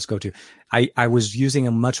wireless Go to. I was using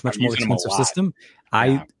a much I'm more using them a expensive lot. system.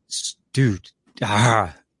 Yeah. Dude,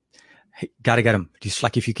 gotta get them. Just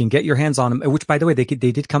like if you can get your hands on them, which by the way, they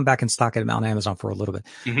did come back in stock on Amazon for a little bit.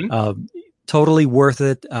 Mm-hmm. Totally worth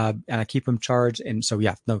it. And I keep them charged. And so,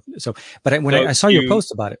 yeah, no. So, but when I saw your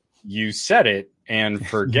post about it, you said it and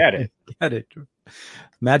forget it. get it.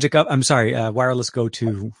 Magic up. I'm sorry. Wireless Go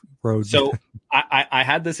to Rode. So I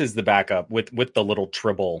had this as the backup with the little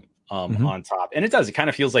tribble on top, and it kind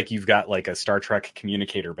of feels like you've got like a Star Trek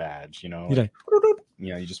communicator badge, like,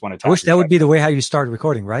 you just want to talk. I wish that would be the way how you start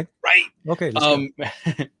recording, right? Right. Okay. Let's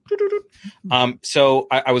go. So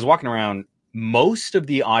I was walking around. Most of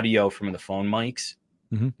the audio from the phone mics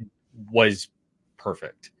was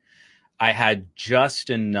perfect. I had just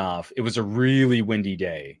enough. It was a really windy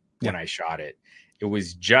day when I shot it. It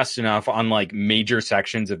was just enough on like major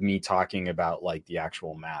sections of me talking about like the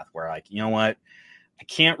actual math where, like, you know what? I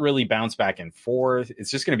can't really bounce back and forth.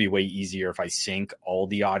 It's just going to be way easier if I sync all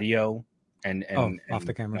the audio and off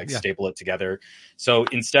the camera, like staple it together. So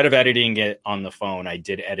instead of editing it on the phone, I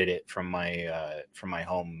did edit it from my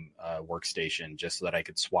home workstation just so that I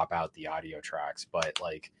could swap out the audio tracks. But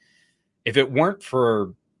like, if it weren't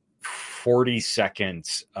for 40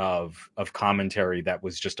 seconds of commentary that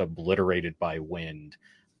was just obliterated by wind,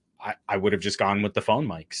 I would have just gone with the phone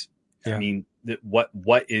mics. I mean, what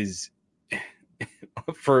is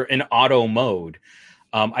for an auto mode?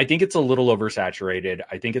 I think it's a little oversaturated.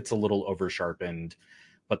 I think it's a little oversharpened,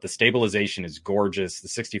 but the stabilization is gorgeous. The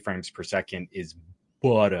 60 frames per second is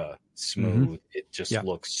butter smooth. It just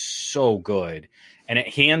looks so good. And it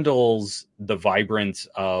handles the vibrance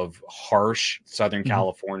of harsh Southern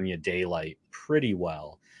California daylight pretty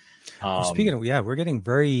well. Speaking of, we're getting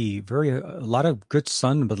a lot of good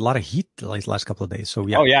sun, but a lot of heat like the last couple of days. So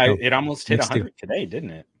it almost hit 100 today,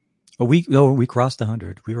 didn't it? We crossed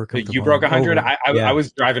 100. We were comfortable. You broke 100. I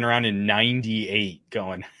was driving around in 98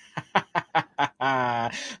 going.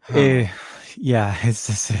 It's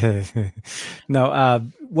just,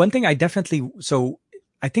 no. One thing I definitely,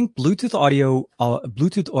 I think Bluetooth audio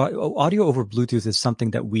over Bluetooth is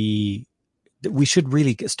something that we should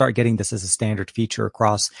really start getting this as a standard feature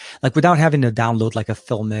across, like without having to download like a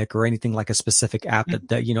Filmic or anything like a specific app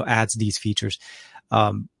that adds these features.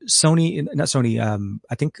 I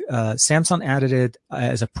think Samsung added it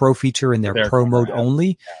as a pro feature in their pro mode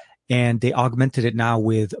only. And they augmented it now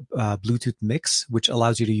with Bluetooth Mix, which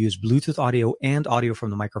allows you to use Bluetooth audio and audio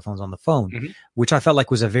from the microphones on the phone, which I felt like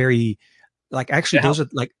was a very, that's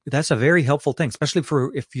a very helpful thing, especially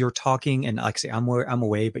for if you're talking and like say I'm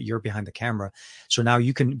away, but you're behind the camera. So now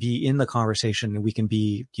you can be in the conversation and we can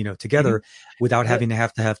be, together without having to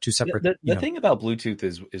have two separate. The thing about Bluetooth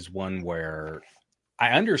is one where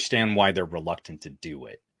I understand why they're reluctant to do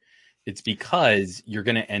it. It's because you're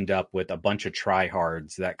going to end up with a bunch of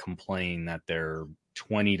tryhards that complain that their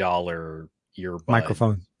 $20 earbuds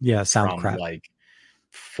microphone, sound crap, like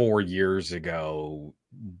 4 years ago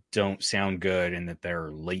don't sound good, and that there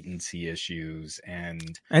are latency issues.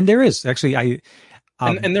 And there is actually,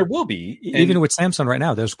 And there will be. Even with Samsung right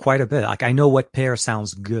now, there's quite a bit. Like I know what pair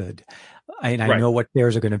sounds good. And I know what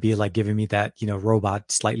pairs are going to be like giving me that,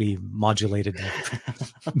 robot slightly modulated.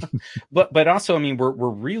 but also, I mean, we're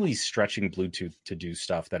really stretching Bluetooth to do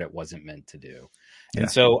stuff that it wasn't meant to do. And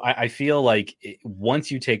so I feel like once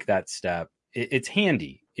you take that step, it's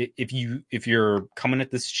handy. If you're coming at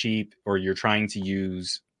this cheap or you're trying to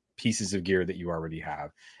use pieces of gear that you already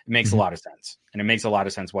have, it makes a lot of sense. And it makes a lot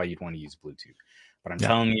of sense why you'd want to use Bluetooth. But I'm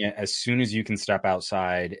telling you, as soon as you can step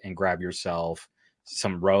outside and grab yourself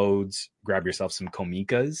some Rhodes, grab yourself some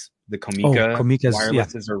Komikas. The Komika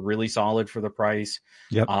wirelesses are really solid for the price.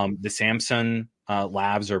 Yep. The Samsung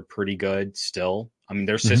labs are pretty good still. I mean,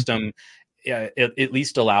 their system it at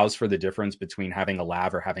least allows for the difference between having a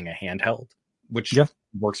lav or having a handheld, which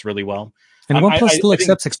works really well. And OnePlus still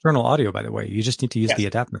accepts external audio, by the way. You just need to use the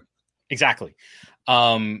adapter. Exactly.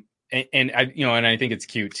 And I think it's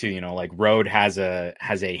cute too. Like Rode has a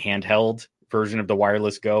handheld version of the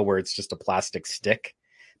Wireless Go where it's just a plastic stick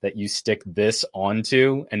that you stick this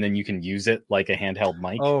onto, and then you can use it like a handheld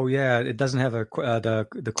mic. Oh yeah, it doesn't have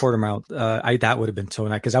the quarter mount. That would have been so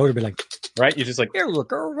nice because I would have been like, right? You're just like, here,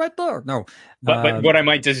 look, right there. No, but what I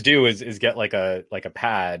might just do is get like a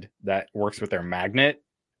pad that works with their magnet.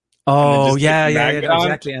 Oh yeah,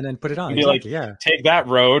 exactly, and then put it on. Exactly, Take that,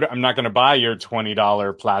 Rode. I'm not going to buy your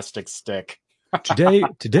 $20 plastic stick.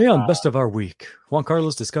 Today on Best of Our Week, Juan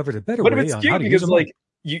Carlos discovered a better way on how to use them.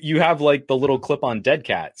 You have like the little clip-on dead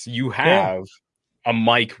cats. You have a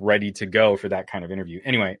mic ready to go for that kind of interview.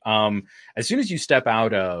 Anyway, as soon as you step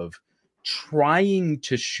out of trying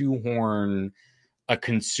to shoehorn a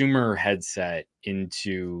consumer headset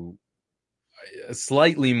into a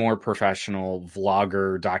slightly more professional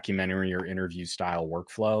vlogger, documentary, or interview style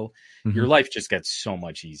workflow, your life just gets so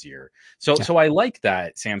much easier. So I like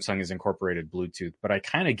that Samsung has incorporated Bluetooth, but I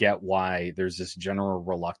kind of get why there's this general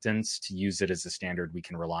reluctance to use it as a standard we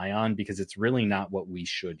can rely on, because it's really not what we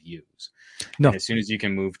should use. No. And as soon as you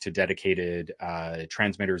can move to dedicated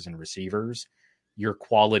transmitters and receivers, your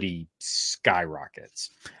quality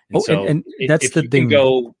skyrockets. And that's the thing. You can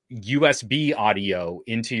go USB audio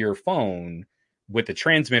into your phone with a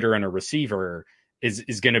transmitter and a receiver is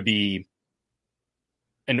going to be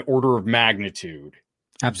an order of magnitude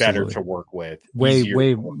better to work with.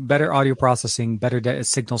 Way better audio processing, better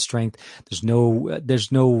signal strength. There's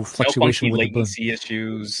no fluctuation with latency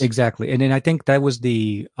issues. Exactly. And then I think that was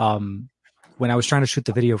the when I was trying to shoot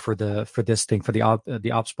the video for this thing, for the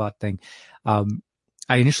OpSpot thing,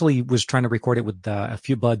 I initially was trying to record it with a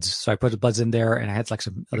few buds. So I put the buds in there and I had like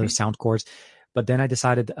some other sound cords. But then I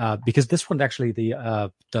decided, because this one actually,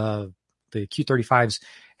 the Q35s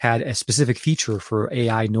had a specific feature for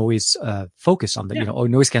AI noise focus on the, or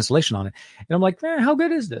noise cancellation on it. And I'm like, how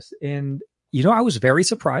good is this? And, I was very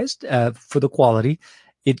surprised for the quality.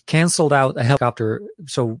 It canceled out a helicopter.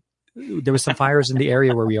 So there was some fires in the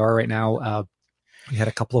area where we are right now. We had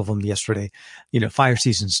a couple of them yesterday, fire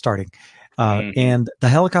season starting. And the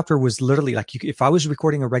helicopter was literally like, if I was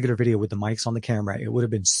recording a regular video with the mics on the camera, it would have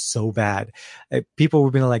been so bad. People would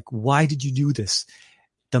have been like, why did you do this?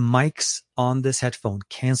 The mics on this headphone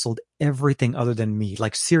canceled everything other than me.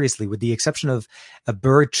 Like seriously, with the exception of a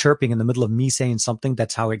bird chirping in the middle of me saying something,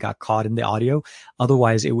 that's how it got caught in the audio.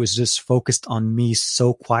 Otherwise, it was just focused on me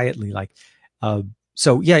so quietly.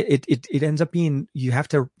 So yeah, it ends up being, you have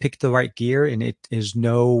to pick the right gear, and it is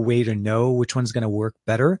no way to know which one's going to work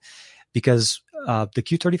better. Because the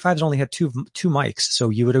Q35s only had two mics, so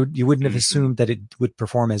you wouldn't have assumed that it would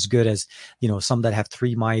perform as good as some that have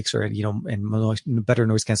three mics, or and better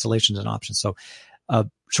noise cancellation and options. So,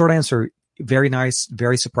 short answer, very nice,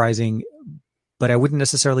 very surprising, but I wouldn't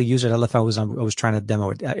necessarily use it if I was trying to demo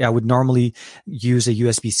it. I would normally use a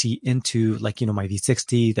USB-C into my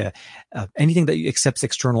V60, anything that accepts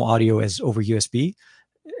external audio as over USB.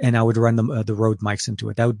 And I would run the Rode mics into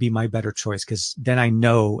it. That would be my better choice, because then I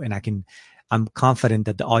know and I'm confident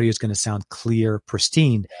that the audio is going to sound clear,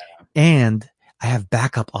 pristine, and I have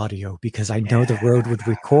backup audio because I know the Rode would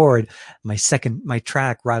record my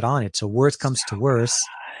track right on it. So worst comes to worst.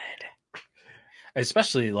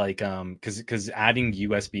 Especially because adding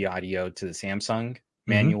USB audio to the Samsung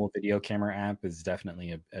manual video camera app is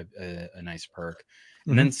definitely a nice perk.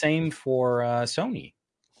 And then same for Sony.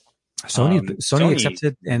 Sony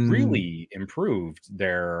accepted and really improved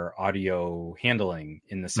their audio handling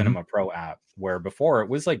in the Cinema Pro app, where before it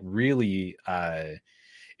was really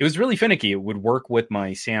finicky. It would work with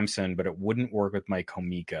my Samsung, but it wouldn't work with my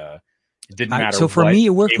Komika. It didn't matter. So for me,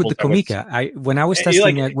 it worked with the Komika. When I was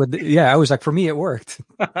testing it I was like, for me, it worked.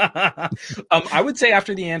 I would say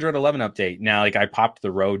after the Android 11 update, now I popped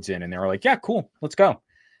the Rhodes in, and they were like, yeah, cool, let's go.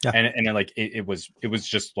 Yeah. And then, like, it was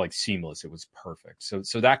just like seamless. It was perfect.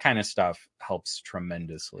 So that kind of stuff helps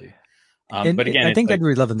tremendously. And But again, I it's think like,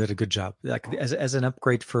 Android 11 did a good job. Like as an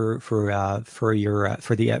upgrade for your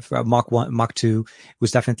for the for Mach 1 Mach 2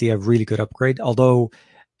 was definitely a really good upgrade. Although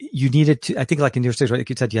you needed to, I think, like in your stage, right? Like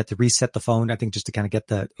you said, you had to reset the phone. I think just to kind of get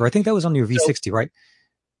that, or I think that was on your V60, right?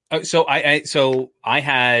 so I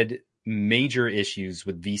had major issues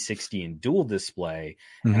with V60 and dual display,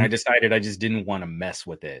 and I decided I just didn't want to mess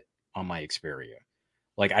with it on my Xperia.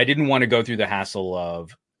 Like, I didn't want to go through the hassle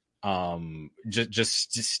of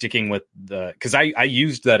just sticking with because I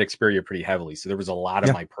used that Xperia pretty heavily, so there was a lot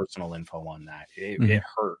of my personal info on that. It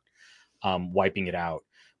hurt wiping it out.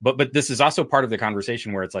 But this is also part of the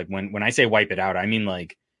conversation where it's like, when I say wipe it out, I mean,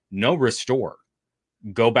 like, no restore.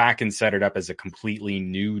 Go back and set it up as a completely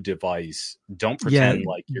new device. Don't pretend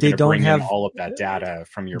like you're going to bring in all of that data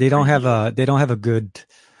from your previous. They don't have a good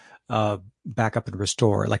backup and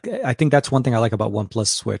restore. Like, I think that's one thing I like about OnePlus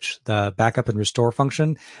Switch. The backup and restore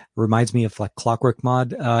function reminds me of like Clockwork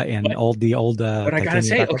Mod and But I gotta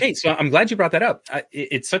say, backup. Okay, so I'm glad you brought that up.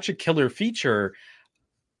 It's such a killer feature.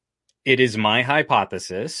 It is my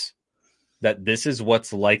hypothesis that this is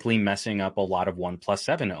what's likely messing up a lot of OnePlus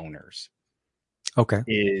 7 owners. Okay.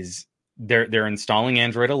 Is they're installing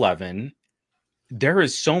Android 11. There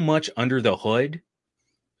is so much under the hood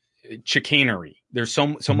chicanery. There's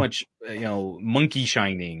so much, monkey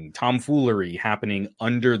shining, tomfoolery happening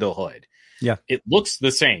under the hood. Yeah. It looks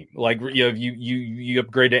the same. Like, you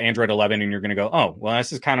upgrade to Android 11 and you're going to go, oh, well,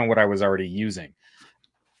 this is kind of what I was already using.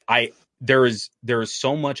 There is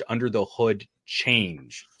so much under the hood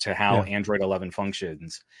change to how Android 11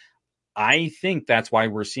 functions. I think that's why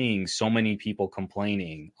we're seeing so many people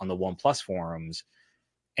complaining on the OnePlus forums.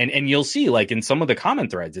 And you'll see, like, in some of the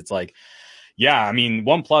comment threads, it's like, yeah, I mean,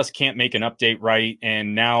 OnePlus can't make an update right,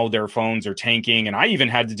 and now their phones are tanking, and I even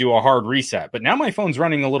had to do a hard reset, but now my phone's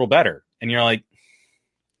running a little better. And you're like,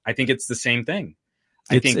 I think it's the same thing.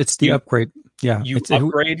 I think it's the upgrade. Yeah. You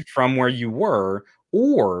upgrade from where you were,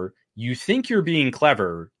 or you think you're being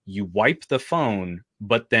clever, you wipe the phone,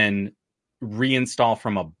 but then reinstall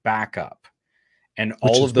from a backup, and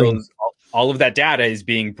all of that data is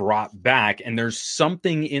being brought back, and there's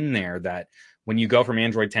something in there that when you go from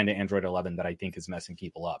Android 10 to Android 11 that I think is messing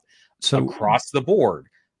people up. So across the board,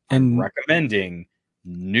 I'm recommending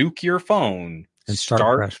nuke your phone and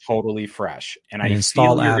start totally fresh. And I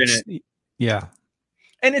install feel you're apps.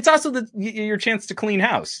 And it's also your chance to clean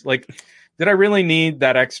house. Like, did I really need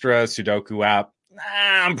that extra Sudoku app?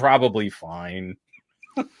 I'm probably fine.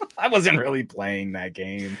 I wasn't really playing that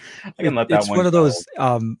game. I can let that one. It's one of those.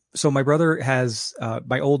 So my brother has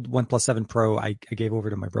my old OnePlus 7 Pro. I gave over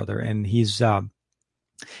to my brother, and he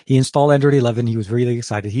installed Android 11. He was really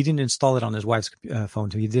excited. He didn't install it on his wife's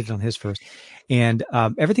phone, so he did it on his first, and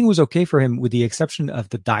everything was okay for him with the exception of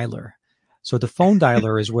the dialer. So the phone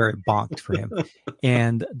dialer is where it bonked for him,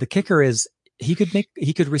 and the kicker is he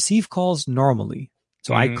could receive calls normally.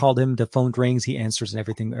 So I called him. The phone rings. He answers,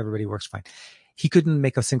 and everybody works fine. He couldn't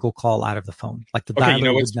make a single call out of the phone. Like the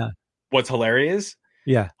dialer would not. What's hilarious?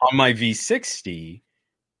 Yeah. On my V60,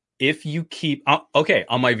 if you keep on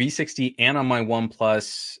my V60 and on my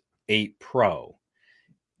OnePlus 8 Pro,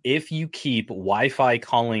 if you keep Wi-Fi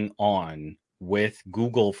calling on with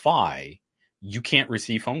Google Fi, you can't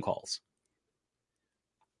receive phone calls.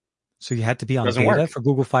 So you had to be on data for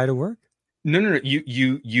Google Fi to work? No.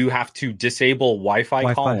 You have to disable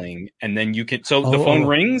Wi-Fi calling, and then you can. So the phone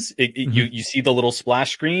rings. You see the little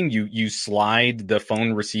splash screen. You slide the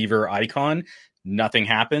phone receiver icon. Nothing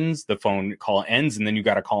happens. The phone call ends, and then you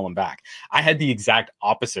got to call them back. I had the exact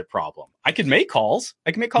opposite problem. I could make calls.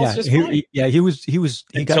 I can make calls just fine. He was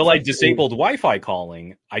until I disabled Wi-Fi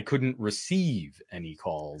calling. I couldn't receive any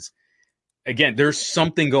calls. Again, there's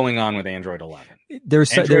something going on with Android 11.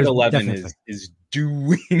 Android 11 is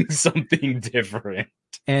doing something different.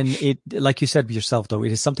 And it, like you said yourself, though,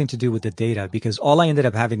 it is something to do with the data, because all I ended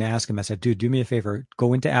up having to ask him, I said, dude, do me a favor,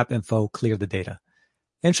 go into app info, clear the data.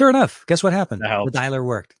 And sure enough, guess what happened? The dialer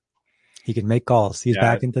worked. He can make calls. He's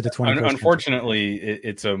back into the 21st. Unfortunately,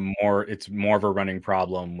 it's more of a running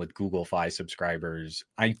problem with Google Fi subscribers.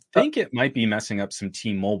 I think it might be messing up some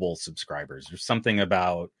T-Mobile subscribers. There's something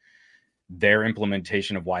about their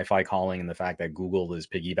implementation of Wi-Fi calling and the fact that Google is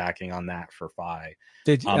piggybacking on that for Fi.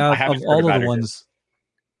 I haven't heard about it.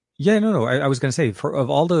 Yeah, no. I was going to say, of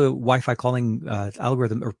all the Wi-Fi calling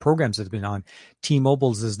algorithm or programs that have been on,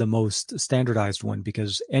 T-Mobile's is the most standardized one,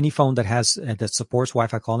 because any phone that supports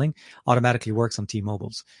Wi-Fi calling automatically works on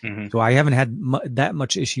T-Mobile's. So I haven't had that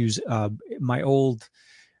much issues. My old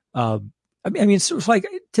I mean, it's like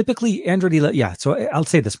typically Android 11. Yeah. So I'll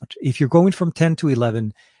say this much: if you're going from 10 to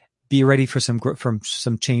 11, be ready for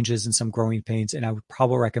some changes and some growing pains. And I would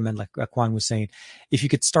probably recommend, like Kwan was saying, if you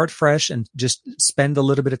could start fresh and just spend a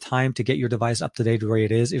little bit of time to get your device up to date where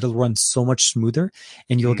it is, it'll run so much smoother,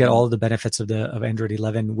 and you'll get all of the benefits of Android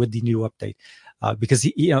 11 with the new update. Because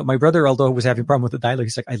my brother, although was having a problem with the dialogue,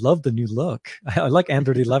 he's like, I love the new look. I like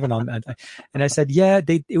Android 11 on that. And I said, yeah,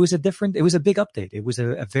 it was a big update. It was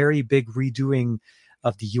a very big redoing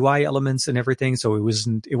of the UI elements and everything. So it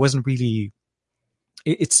wasn't really,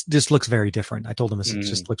 it's just looks very different. I told him it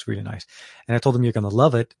just looks really nice, and I told him you're going to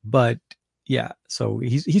love it. But yeah, so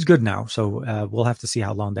he's good now. So we'll have to see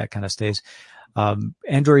how long that kind of stays.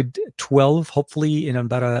 Android 12, hopefully in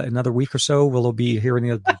about another week or so, we'll be hearing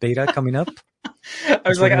the beta coming up. I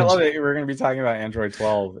was like, I love it. We're going to be talking about Android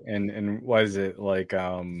 12, and what is it like?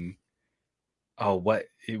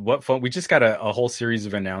 What phone? We just got a whole series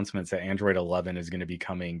of announcements that Android 11 is going to be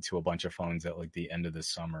coming to a bunch of phones at like the end of the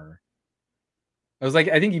summer. I was like,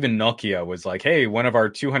 I think even Nokia was like, hey, one of our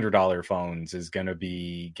 $200 phones is going to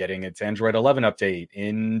be getting its Android 11 update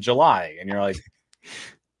in July. And you're like,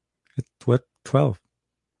 what, 12?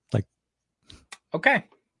 Like, okay.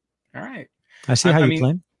 All right. I see how you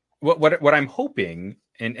plan. What I'm hoping,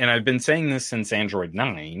 and I've been saying this since Android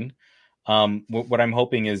 9, what I'm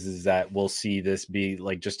hoping is that we'll see this be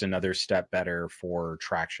like just another step better for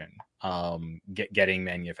traction, getting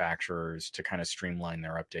manufacturers to kind of streamline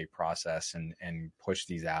their update process and push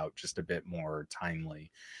these out just a bit more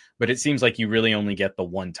timely. But it seems like you really only get the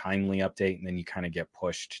one timely update, and then you kind of get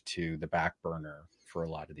pushed to the back burner for a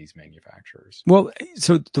lot of these manufacturers. Well,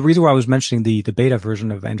 so the reason why I was mentioning the beta version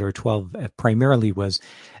of Android 12 primarily was,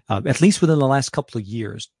 at least within the last couple of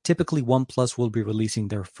years, typically OnePlus will be releasing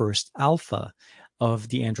their first alpha of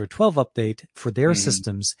the Android 12 update for their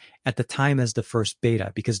systems at the time as the first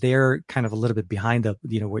beta, because they're kind of a little bit behind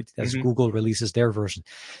as Google releases their version.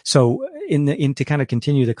 So to kind of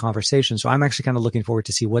continue the conversation. So I'm actually kind of looking forward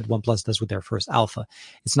to see what OnePlus does with their first alpha.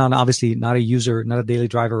 It's obviously not a user, not a daily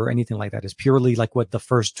driver or anything like that. It's purely like what the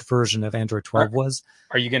first version of Android 12 was.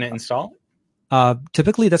 Are you going to install?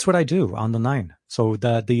 Typically that's what I do on the 9. So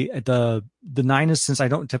the 9 is, since I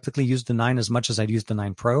don't typically use the 9 as much as I'd use the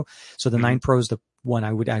 9 Pro. So the 9 Pro is the one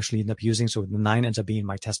I would actually end up using. So the 9 ends up being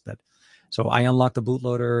my test bed. So I unlock the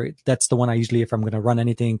bootloader. That's the one I usually, if I'm going to run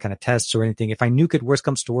anything, kind of tests or anything. If I nuke it, worst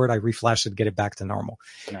comes to word, I reflash it, get it back to normal.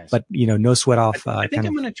 Nice. But, no sweat off. I think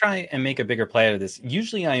I'm going to try and make a bigger play out of this.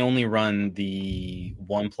 Usually I only run the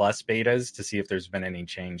OnePlus betas to see if there's been any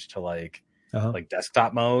change to like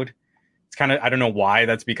desktop mode. It's kind of, I don't know why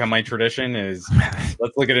that's become my tradition, is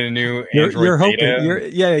let's look at a new Android you're hoping,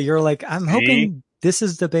 beta. You're like, I'm hoping this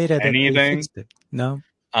is the beta that they fixed it. No.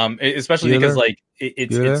 Especially because like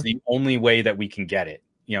it's the only way that we can get it.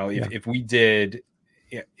 If we did,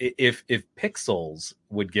 if Pixels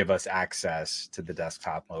would give us access to the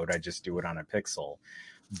desktop mode, I'd just do it on a Pixel.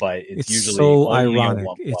 But it's usually so ironic.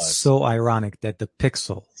 It's so ironic that the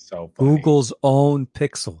Pixel, Google's own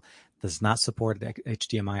Pixel, does not support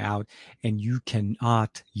HDMI out, and you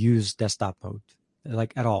cannot use desktop mode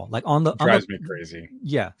like at all. Like it drives me crazy.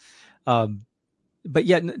 Yeah. But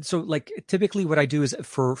yeah, so like typically what I do is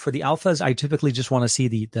for the alphas, I typically just want to see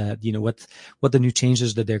what the new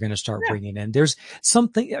changes that they're going to start bringing in. There's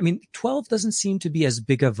something, 12 doesn't seem to be as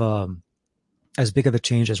big of a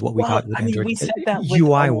change as what we got with Android. We said that with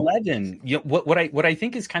UI 11. What I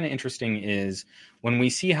think is kind of interesting is when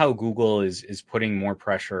we see how Google is putting more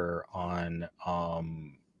pressure on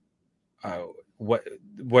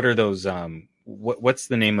what are those what's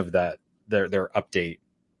the name of that their update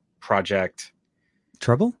project?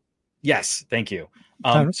 Treble? Yes, thank you.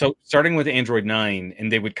 So starting with Android 9,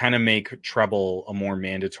 and they would kind of make Treble a more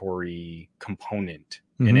mandatory component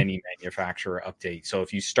in any manufacturer update. So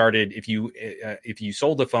if you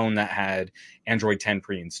sold a phone that had Android 10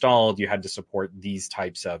 pre-installed, you had to support these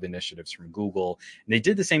types of initiatives from Google. And they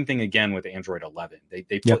did the same thing again with Android 11.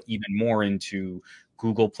 They put even more into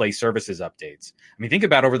Google Play Services updates. Think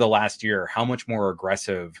about over the last year how much more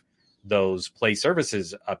aggressive those Play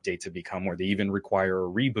Services updates have become, where they even require a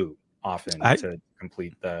reboot often to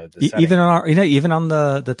complete the even on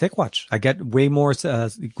the TicWatch. I get way more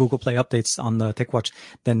Google Play updates on the TicWatch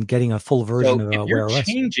than getting a full version of Wear OS. If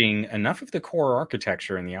you're changing enough of the core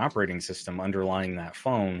architecture and the operating system underlying that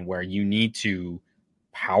phone, where you need to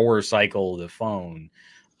power cycle the phone,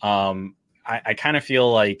 I kind of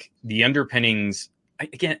feel like the underpinnings.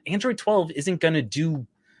 Again, Android 12 isn't going to do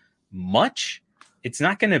much. It's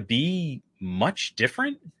not going to be much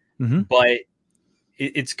different, but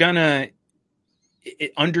it's going to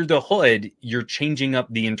under the hood, you're changing up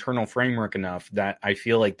the internal framework enough that I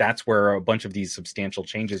feel like that's where a bunch of these substantial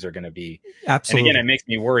changes are going to be. And again, Absolutely. it makes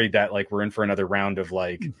me worried that like we're in for another round of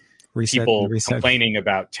like Reset and people reset. complaining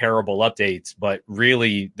about terrible updates, but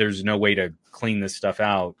really there's no way to clean this stuff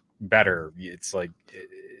out better. It's like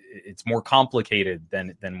it's more complicated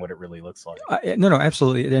than what it really looks like. No,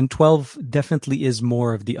 absolutely. And 12 definitely is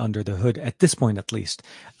more of the under the hood at this point, at least.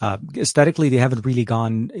 Aesthetically, they haven't really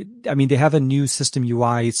gone. I mean, they have a new system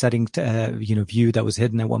UI setting, view that was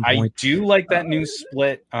hidden at one I point. do like that new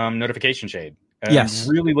split notification shade. I'm Yes.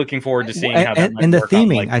 really looking forward to seeing how that might And the work on like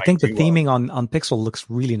theming, I my think the Duo. theming on Pixel looks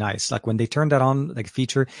really nice. Like when they turn that on, like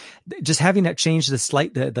feature, just having that change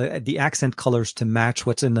the accent colors to match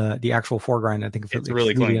what's in the actual foreground. I think It's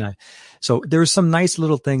really clean. nice. So there's some nice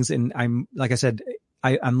little things, and like I said,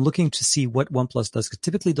 I'm looking to see what OnePlus does, because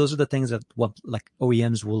typically those are the things that like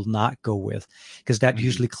OEMs will not go with, because that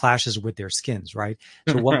usually clashes with their skins, right?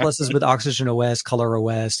 So OnePlus is with Oxygen OS, Color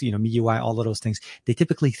OS, MIUI, all of those things. They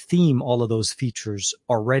typically theme all of those features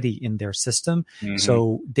already in their system.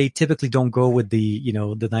 So they typically don't go with the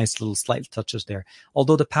nice little slight touches there.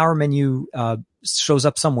 Although the power menu shows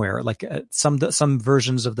up somewhere, like some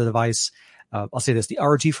versions of the device. I'll say this, the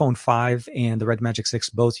ROG Phone 5 and the Red Magic 6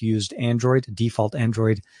 both used default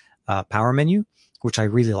Android power menu, which I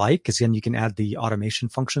really like, because then you can add the automation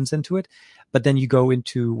functions into it. But then you go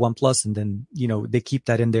into OnePlus and then, they keep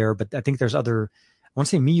that in there. But I think there's other, I want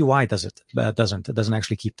to say MIUI does it, but it doesn't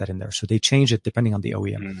actually keep that in there. So they change it depending on the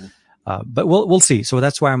OEM. But we'll see. So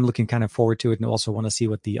that's why I'm looking kind of forward to it, and also want to see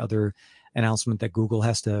what the other announcement that Google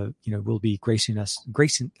has to, will be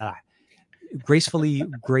gracefully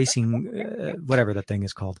gracing whatever that thing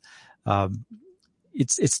is called.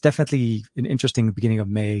 It's definitely an interesting beginning of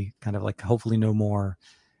May, kind of like hopefully no more.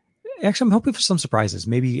 Actually, I'm hoping for some surprises.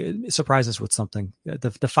 Maybe surprise us with something. The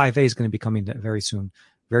 5A is going to be coming very soon,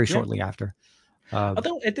 very shortly after.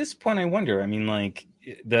 Although at this point, I wonder. I mean, like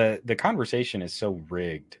the conversation is so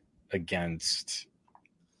rigged against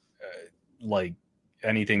like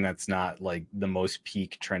anything that's not like the most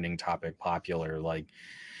peak trending topic popular. Like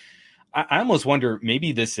I almost wonder,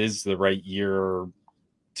 maybe this is the right year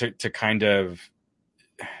to kind of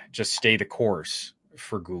just stay the course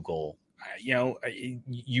for Google.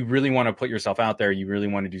 You really want to put yourself out there. You really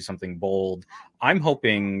want to do something bold. I'm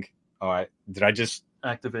hoping. Did I just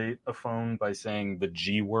activate a phone by saying the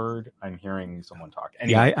G word? I'm hearing someone talk.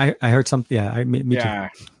 Anyway, yeah, I heard something. Yeah, me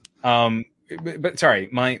too. But sorry,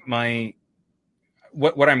 my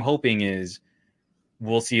what I'm hoping is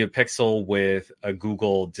we'll see a Pixel with a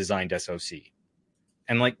Google designed SoC,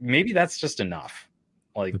 and like maybe that's just enough.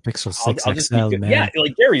 Like the Pixel 6 I'll just XL, man. Yeah,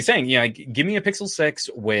 like Gary's saying, give me a Pixel 6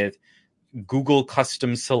 with Google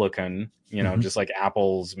custom silicon. Just like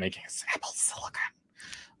Apple's making Apple silicon.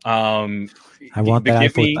 I want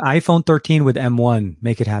that iPhone 13 with M1.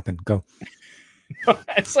 Make it happen. Go.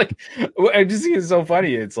 It's like, I just think it's so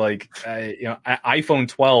funny. It's like, iPhone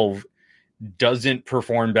 12 doesn't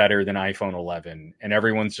perform better than iPhone 11, and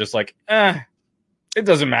everyone's just like, it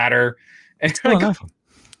doesn't matter. And it's like,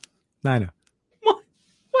 I know.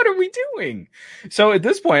 What are we doing? So at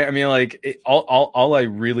this point, I mean, like, all I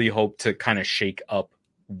really hope to kind of shake up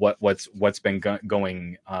what's been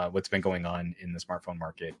going on in the smartphone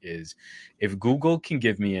market is if Google can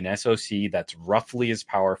give me an SoC that's roughly as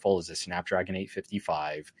powerful as a Snapdragon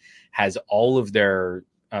 855, has all of their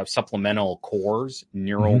supplemental cores,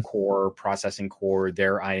 neural core, processing core,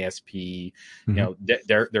 their ISP,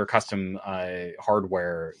 their custom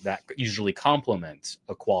hardware that usually complements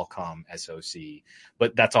a Qualcomm SoC,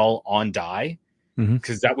 but that's all on die,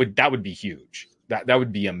 because that would be huge. That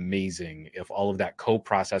would be amazing if all of that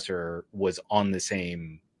co-processor was on the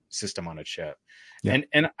same system on a chip. Yeah.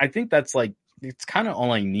 And I think that's like, it's kind of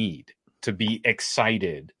all I need to be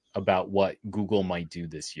excited about what Google might do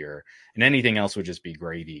this year, and anything else would just be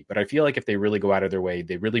gravy. But I feel like if they really go out of their way,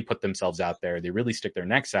 they really put themselves out there, they really stick their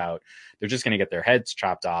necks out, they're just going to get their heads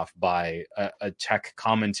chopped off by a tech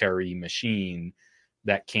commentary machine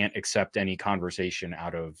that can't accept any conversation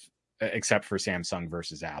except for Samsung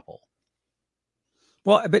versus Apple.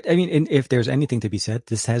 Well, but I mean, if there's anything to be said,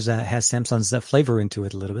 this has Samsung's flavor into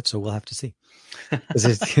it a little bit, so we'll have to see.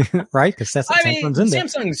 Right? Because Samsung's in there.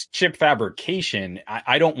 Samsung's chip fabrication,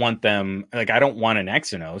 I don't want them, like, I don't want an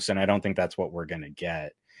Exynos, and I don't think that's what we're going to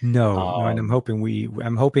get. No, and I'm hoping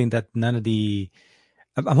that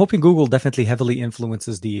I'm hoping Google definitely heavily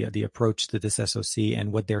influences the approach to this SoC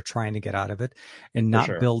and what they're trying to get out of it, and not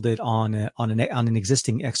build it on an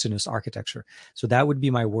existing Exynos architecture. So that would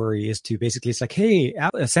be my worry, is to basically, it's like, hey,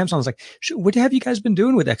 Samsung's like, what have you guys been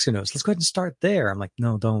doing with Exynos? Let's go ahead and start there. I'm like,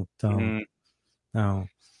 no, don't. No.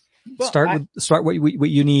 Well, start what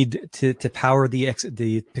you need to power the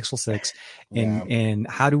Pixel 6, yeah. and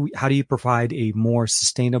how do you provide a more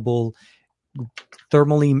sustainable,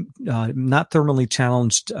 thermally not thermally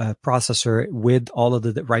challenged processor with all of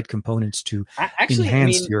the right components to actually, I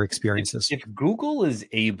enhance mean, your experiences. if Google is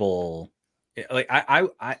able, like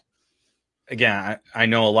again, I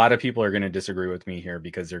know a lot of people are going to disagree with me here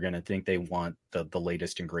because they're going to think they want the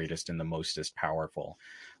latest and greatest and the mostest powerful.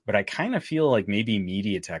 But I kind of feel like maybe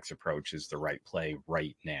MediaTek's approach is the right play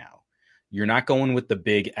right now. You're not going with the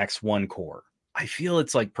big X1 core. I feel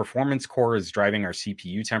it's like performance core is driving our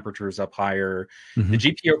CPU temperatures up higher. Mm-hmm.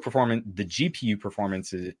 The GPU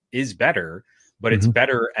performance is better, but it's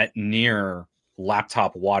better at near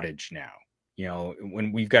laptop wattage now. You know,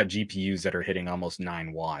 when we've got GPUs that are hitting almost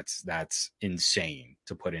 9 watts, that's insane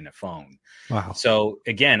to put in a phone. Wow. So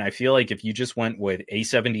again, I feel like if you just went with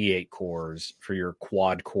A78 cores for your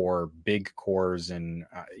quad core, big cores, and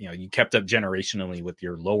you kept up generationally with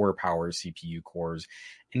your lower power CPU cores,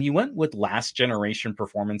 and you went with last generation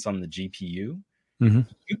performance on the GPU,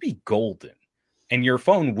 you'd be golden. And your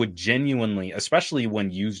phone would genuinely, especially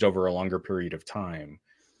when used over a longer period of time,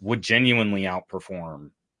 would genuinely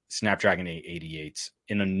outperform Snapdragon 888s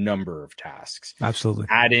in a number of tasks. Absolutely.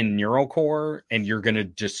 Add in Neural Core, and you're going to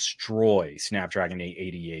destroy Snapdragon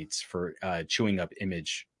 888s for chewing up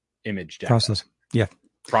image data. Process. Yeah.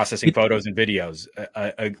 Processing photos and videos.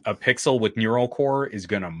 A Pixel with Neural Core is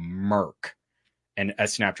going to murk a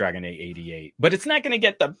Snapdragon 888, but it's not going to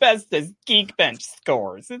get the best as Geekbench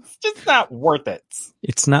scores. It's just not worth it.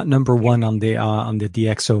 It's not number one on the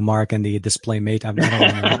DxO Mark and the Display Mate. I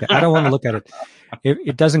don't want to look at it.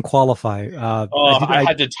 It doesn't qualify. I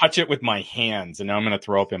had to touch it with my hands, and now I'm going to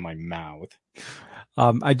throw up in my mouth.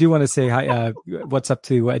 I do want to say hi. What's up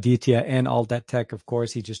to Aditya and All That Tech? Of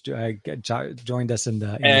course, he just joined us in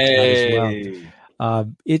the chat as well.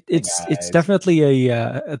 It's definitely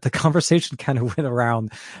the conversation kind of went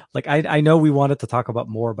around. Like I know we wanted to talk about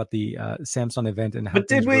more about the Samsung event and how. But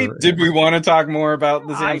did we want to talk more about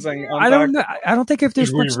the Samsung? I don't know. I don't think if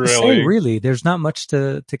there's much to say. Really, there's not much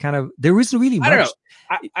to kind of. There isn't really much. I don't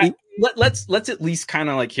know. Let's at least kind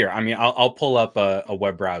of like here. I mean, I'll pull up a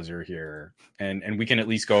web browser here, and we can at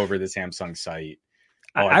least go over the Samsung site.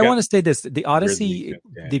 I want to say this: the Odyssey,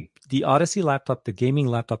 the Odyssey laptop, the gaming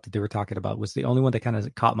laptop that they were talking about, was the only one that kind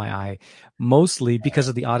of caught my eye, mostly because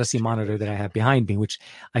of the Odyssey monitor that I have behind me, which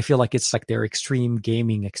I feel like it's like their extreme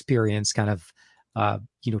gaming experience, kind of,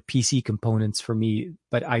 PC components for me.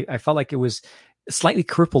 But I felt like it was slightly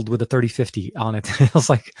crippled with a 3050 on it. I was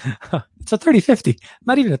like, it's a 3050,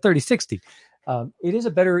 not even a 3060. It is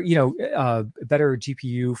a better, better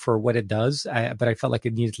GPU for what it does, but I felt like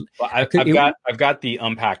it needed. Well, I've got the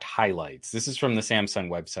Unpacked highlights. This is from the Samsung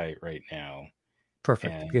website right now.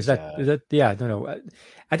 Perfect, and, because I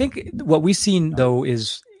think what we've seen though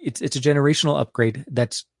is it's a generational upgrade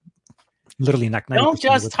that's literally not. Don't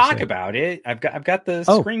just talk about it. I've got the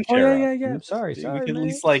screen share. Yeah. Sorry. We can at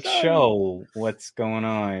least show what's going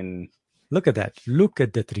on. Look at that. Look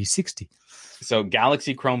at the 360. So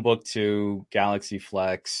Galaxy Chromebook 2, Galaxy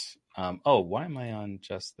Flex. Why am I on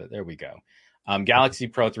just that? There we go. Galaxy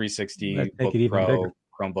Pro 360, Book Pro,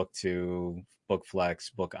 Chromebook 2, Book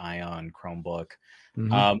Flex, Book Ion, Chromebook.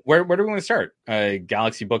 Where do we want to start?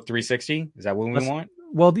 Galaxy Book 360? Is that what we want?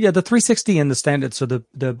 Well, yeah, the 360 and the standard. So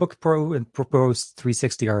the Book Pro and Pro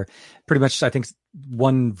 360 are pretty much, I think,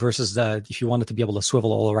 one versus if you wanted to be able to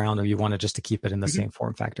swivel all around, or you wanted just to keep it in the same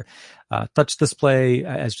form factor. Touch display,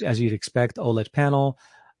 as you'd expect, OLED panel.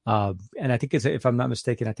 And I think if I'm not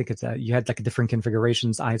mistaken, I think you had like different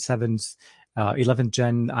configurations, i7s, 11th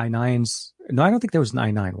gen i9s. No, I don't think there was an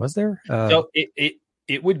i9, was there? So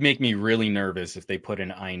it would make me really nervous if they put an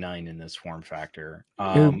i9 in this form factor.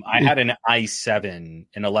 I had an i7,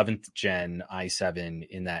 an 11th gen i7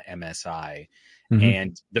 in that MSI,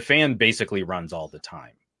 and the fan basically runs all the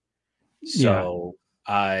time. So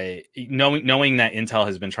knowing that Intel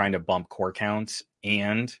has been trying to bump core counts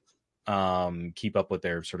and keep up with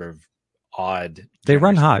their sort of odd. They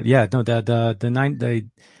run hot. Yeah, no, the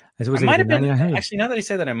 9 it might have been actually, now that I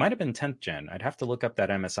say that, it might have been 10th gen. I'd have to look up that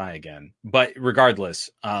MSI again. But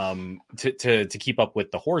regardless, to keep up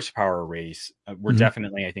with the horsepower race, we're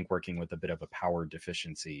definitely, I think, working with a bit of a power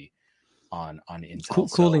deficient on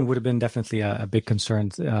Intel. Cooling would have been definitely a big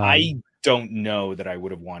concern. I don't know that I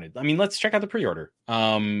would have wanted. I mean, let's check out the pre-order.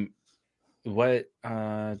 It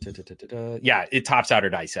tops out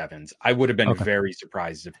at i7s. I would have been very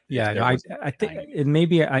surprised if I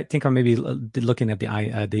think I'm maybe looking at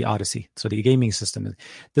the Odyssey, so the gaming system.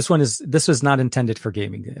 This was not intended for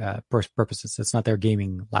gaming purposes. It's not their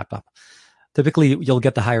gaming laptop. Typically, you'll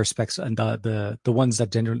get the higher specs, and the ones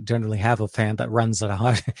that generally have a fan that runs at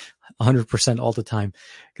 100% all the time.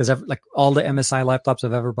 Because like all the MSI laptops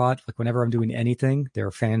I've ever bought, like whenever I'm doing anything,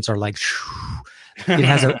 their fans are like. It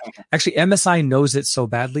has actually MSI knows it so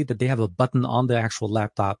badly that they have a button on the actual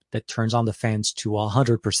laptop that turns on the fans to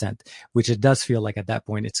 100%, which it does feel like at that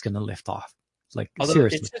point it's going to lift off. Like Although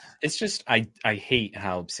seriously, it's just I hate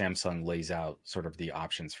how Samsung lays out sort of the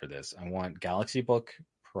options for this. I want Galaxy Book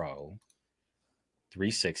Pro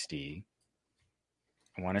 360.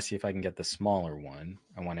 I want to see if I can get the smaller one.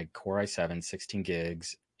 I want a Core i7 16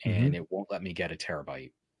 gigs, and it won't let me get a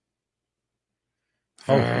terabyte.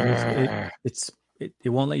 Oh, it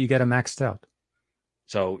won't let you get a maxed out.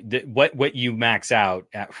 So what you max out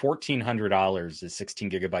at $1,400 is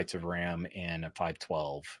 16 gigabytes of RAM and a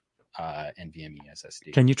 512 NVMe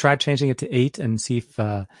SSD. Can you try changing it to 8 and see if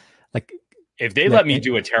they let me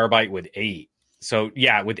do a terabyte with 8? So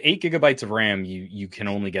yeah, with 8 gigabytes of RAM, you can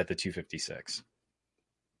only get the 256.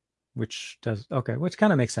 Which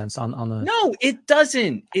kind of makes sense on the. No, it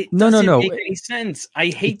doesn't. It doesn't make any sense. I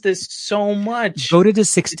hate this so much. Go to the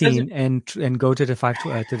 16 and go to the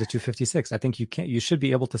 256. I think you should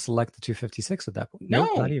be able to select the 256 at that point. No,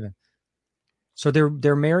 nope, not even. So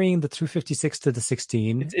they're marrying the 256 to the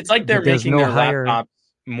 16. It's like they're making their laptops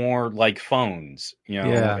more like phones. You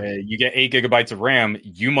know, you get 8 gigabytes of RAM.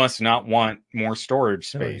 You must not want more storage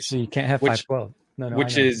space. So you can't have 512. No,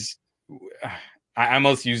 which is. I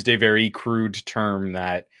almost used a very crude term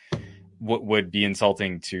that would be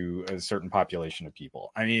insulting to a certain population of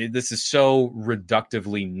people. I mean, this is so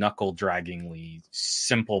reductively, knuckle-draggingly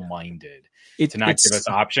simple-minded to not give us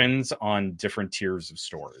options on different tiers of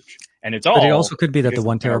storage. And it's all. But it also could be that the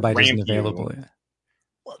 1 terabyte isn't available.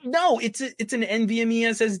 Well, no, it's an NVMe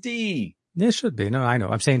SSD. It should be. No, I know.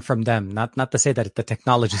 I'm saying from them, not to say that the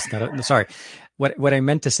technology is not. Sorry, what I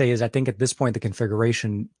meant to say is I think at this point the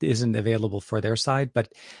configuration isn't available for their side, but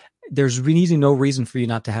there's really no reason for you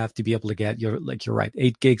not to have to be able to get you're right,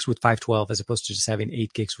 8 gigs with 512 as opposed to just having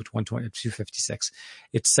 8 gigs with 256.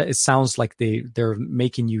 It sounds like they're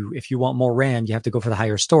making you, if you want more RAM, you have to go for the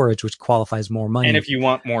higher storage, which qualifies more money. And if you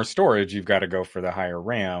want more storage, you've got to go for the higher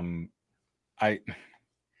RAM.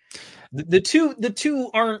 The two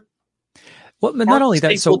aren't. Well, not only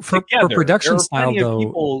that, so for production style, though,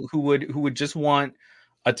 people who would just want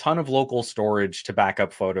a ton of local storage to back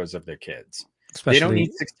up photos of their kids. They don't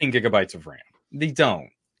need 16 gigabytes of RAM. They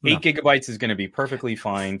don't. 8 gigabytes is going to be perfectly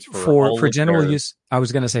fine for general use. I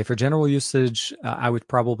was going to say for general usage, I would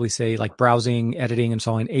probably say like browsing, editing, and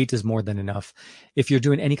so on. 8 is more than enough. If you're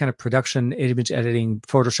doing any kind of production, image editing,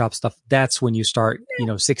 Photoshop stuff, that's when you start.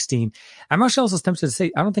 16. I'm actually also tempted to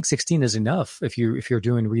say I don't think 16 is enough if you're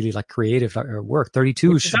doing really like creative work.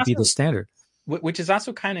 32 should be the standard. Which is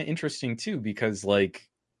also kind of interesting too, because like.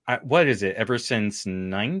 What is it? Ever since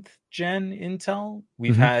 9th gen Intel,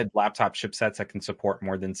 we've had laptop chipsets that can support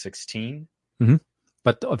more than 16.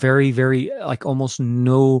 But a very, very like almost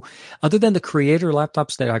no, other than the creator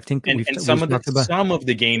laptops that I think some of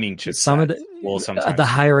the gaming chipsets. Some of the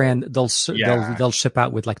higher end they'll ship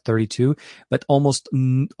out with like 32, but almost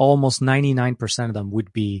 99% of them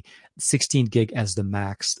would be 16 gig as the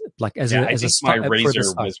max. Like I think my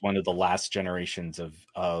Razer was one of the last generations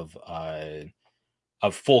of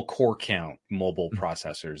full core count mobile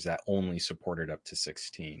processors that only supported up to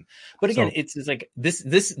 16. But again, it's like this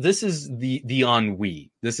is the ennui.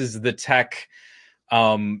 This is the tech.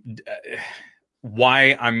 Why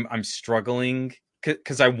I'm struggling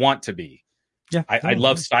because I want to be. Yeah, I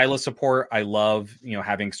love stylus support. I love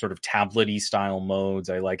having sort of tablet-y style modes.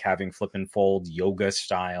 I like having flip and fold yoga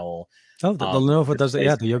style. Oh, the Lenovo does it.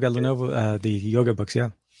 Yeah, the Lenovo, the yoga books. Yeah.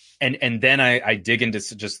 And then I dig into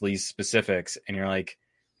just these specifics, and you're like,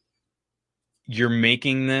 you're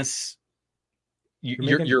making this,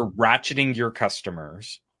 you're ratcheting your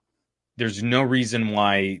customers. There's no reason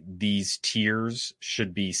why these tiers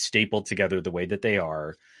should be stapled together the way that they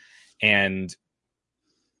are. And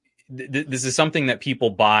this is something that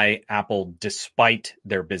people buy Apple despite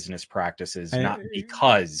their business practices, not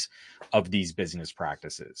because of these business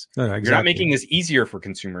practices. No, exactly. You're not making this easier for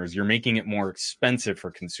consumers. You're making it more expensive for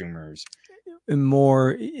consumers. It's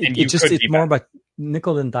more about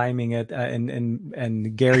nickel and diming it.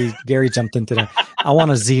 And Gary jumped into that. I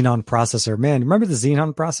want a Xenon processor. Man, remember the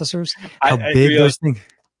Xenon processors? How big those things?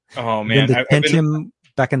 Oh man, the Pentium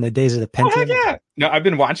back in the days of the Pentium. Oh, yeah. No, I've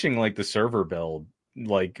been watching like the server build.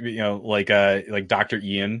 Like Dr.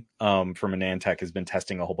 Ian from AnandTech has been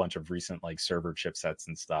testing a whole bunch of recent like server chipsets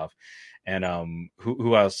and stuff. And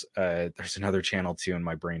who else? There's another channel too, and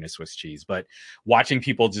my brain is Swiss cheese. But watching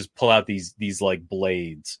people just pull out these like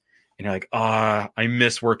blades and you're like, I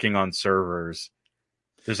miss working on servers.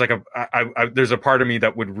 There's like there's a part of me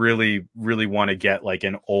that would really, really want to get like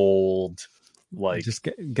an old, like, just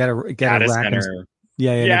get a data rack and center.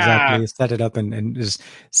 yeah, and Yeah. exactly set it up and just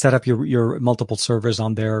set up your multiple servers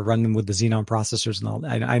on there, run them with the Xenon processors and all.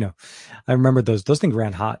 I know, I remember those things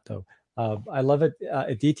ran hot though. I love it.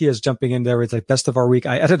 Aditya is jumping in there. It's like best of our week.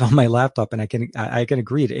 I edit on my laptop, and I can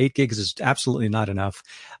agree that 8 gigs is absolutely not enough.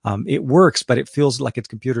 It works, but it feels like its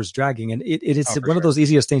computer's dragging, and it is one of those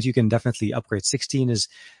easiest things you can definitely upgrade. 16 is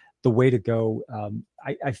the way to go.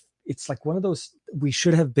 It's like one of those, we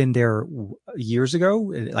should have been there years ago.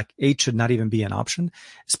 Like 8 should not even be an option,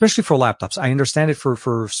 especially for laptops. I understand it for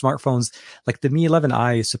smartphones. Like the Mi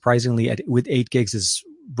 11i, surprisingly, with 8 gigs is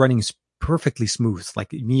running perfectly smooth.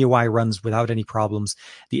 Like MIUI runs without any problems.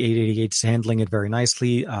 The 888 is handling it very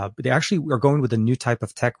nicely. They actually are going with a new type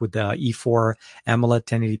of tech with the E4 AMOLED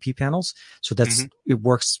 1080p panels. So it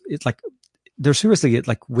works. It's like, they're seriously,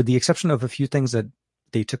 like, with the exception of a few things that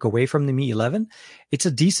they took away from the Mi 11, it's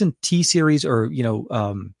a decent T series, or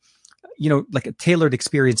like a tailored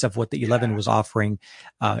experience of what the 11 was offering,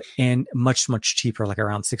 and much cheaper, like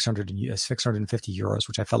around 650 euros,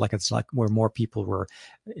 which I felt like it's like where more people were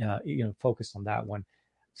focused on that one.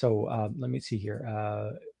 So let me see here.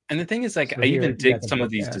 And the thing is, like, I even dig some of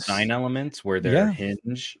these design elements where their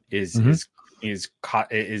hinge is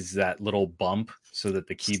that little bump so that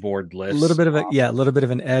the keyboard lifts. A little bit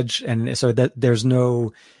of an edge, and so that there's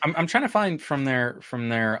no. I'm trying to find from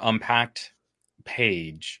their Unpacked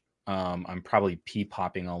page. I'm probably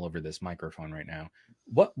popping all over this microphone right now.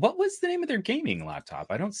 What was the name of their gaming laptop?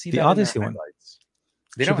 I don't see the that Odyssey in their one.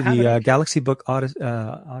 They don't have the Galaxy Book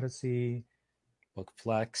Odyssey Book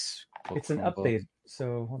Flex. It's an update.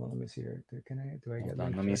 So hold on, let me see here. Do I get?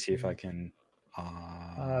 Let me see if I can.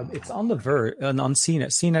 It's on the on CNET.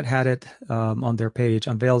 CNET had it on their page.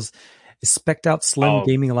 Unveils a spec'd out slim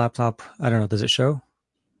gaming laptop. I don't know. Does it show?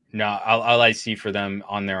 No, all I see for them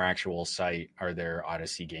on their actual site are their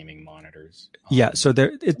Odyssey gaming monitors. Yeah, so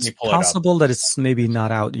it's possible that it's maybe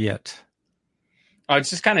not out yet. Oh, it's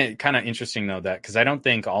just kind of interesting though, that because I don't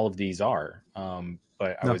think all of these are,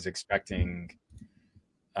 but I was expecting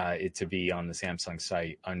it to be on the Samsung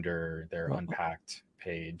site under their Unpacked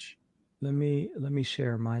page. Let me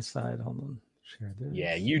share my side. Hold on, share this.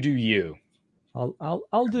 Yeah, you do you.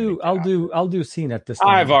 I'll do CNET this time.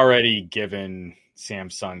 I've already given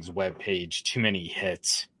Samsung's webpage too many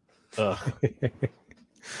hits. Ugh.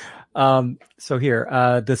 So here,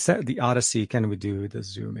 the Odyssey, can we do the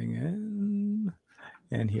zooming in?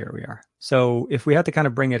 And here we are. So if we had to kind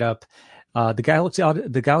of bring it up, the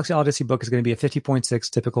Galaxy Odyssey Book is going to be a 50.6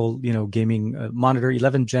 typical, gaming monitor,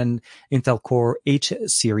 11 gen Intel Core H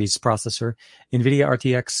series processor, NVIDIA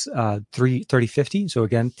RTX 3050. So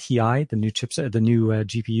again, TI, the new chipset, the new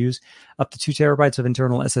GPUs, up to 2 terabytes of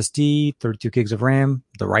internal SSD, 32 gigs of RAM,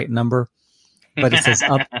 the right number. But it says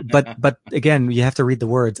up, but again, you have to read the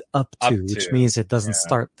words up to, which means it doesn't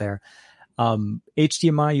start there.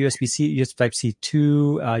 HDMI, USB-C, USB Type-C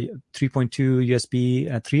 2, 3.2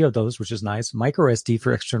 USB, 3 of those, which is nice. Micro SD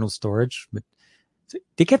for external storage. But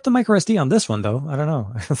they kept the micro SD on this one though. I don't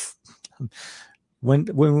know.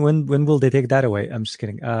 When will they take that away? I'm just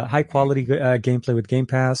kidding. High quality gameplay with Game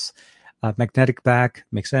Pass. Magnetic back,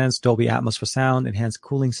 makes sense. Dolby Atmos for sound. Enhanced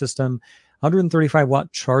cooling system. 135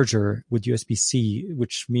 watt charger with USB-C,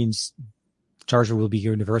 which means charger will be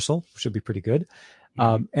universal, which should be pretty good.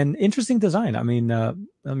 And interesting design. I mean,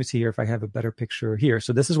 let me see here if I have a better picture here.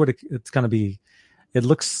 So this is what it's going to be. It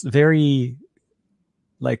looks very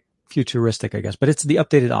like futuristic, I guess, but it's the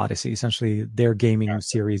updated Odyssey, essentially their gaming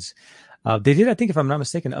series. They did, I think, if I'm not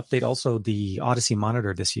mistaken, update also the Odyssey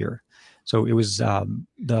monitor this year. So it was the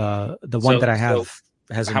one that I have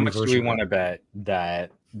has a how new much version. Do we want to bet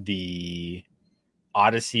that the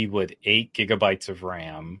Odyssey with 8 gigabytes of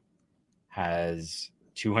RAM has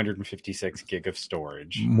 256 gig of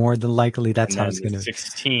storage? More than likely, that's how it's going to.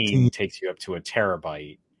 16 takes you up to a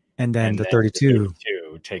terabyte, and then the 32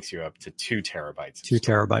 takes you up to 2 terabytes. 2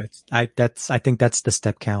 terabytes. I think that's the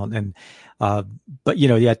step count. And but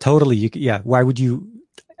totally. Why would you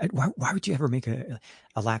ever make a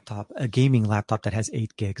laptop, a gaming laptop that has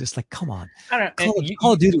 8 gigs? It's like, come on. I don't know.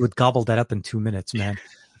 Call of Duty would gobble that up in 2 minutes, man.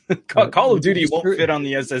 Call of Duty won't fit on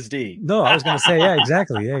the SSD. No, I was going to say, yeah,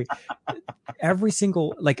 exactly. Yeah. Every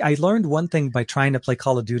single, like, I learned one thing by trying to play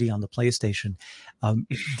Call of Duty on the PlayStation.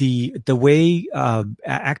 The way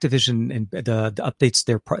Activision and the updates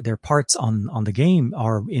their parts on the game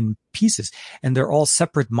are in pieces, and they're all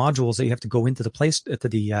separate modules that you have to go into the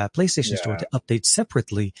PlayStation store to update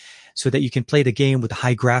separately, so that you can play the game with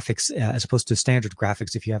high graphics as opposed to standard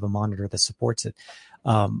graphics if you have a monitor that supports it.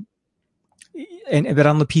 And but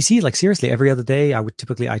on the PC, like seriously, every other day I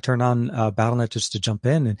turn on BattleNet just to jump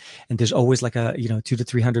in, and there's always like a 200 to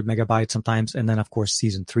 300 megabytes sometimes, and then of course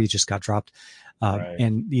season 3 just got dropped, Right.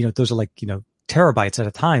 and those are like terabytes at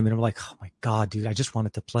a time, and I'm like, oh my god, dude, I just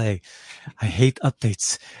wanted to play. I hate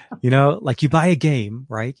updates. Like you buy a game,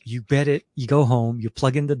 right? You bet it, you go home, you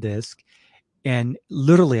plug in the disc, and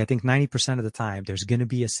literally, I think 90% of the time, there's going to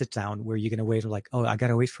be a sit down where you're going to wait, like, oh, I got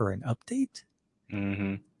to wait for an update.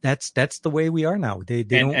 Mm-hmm. That's the way we are now. They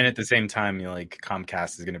don't. And at the same time, like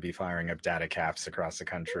Comcast is going to be firing up data caps across the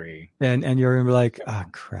country, And you're like, oh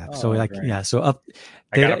crap. So like, right. yeah. So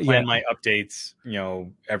I got to plan my updates,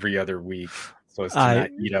 every other week, so as to not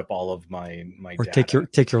eat up all of my or data.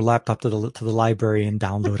 take your laptop to the library and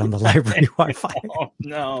download on the library Wi-Fi. Oh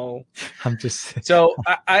no, I'm just so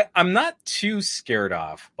I'm not too scared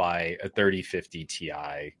off by a 3050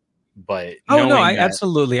 Ti. But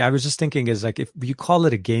absolutely. I was just thinking is like, if you call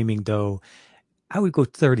it a gaming though, I would go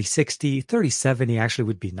 3060, 3070 actually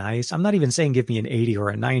would be nice. I'm not even saying give me an 80 or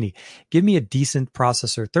a 90. Give me a decent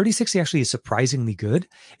processor. 3060 actually is surprisingly good.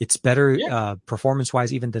 It's better performance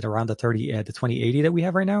wise even than around the 2080 that we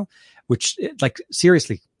have right now, which like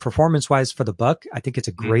seriously, performance wise for the buck, I think it's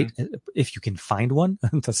a great if you can find one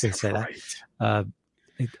to say right. that.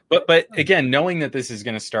 But again, knowing that this is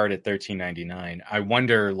going to start at $13.99, I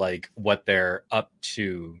wonder like what their up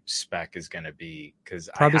to spec is going to be, because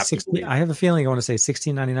probably 60. I have a feeling I want to say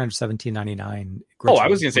 $16.99 or $17.99. Oh, I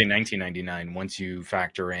was going to say $19.99 once you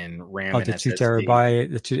factor in RAM and the SSD. 2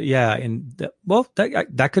 terabyte, and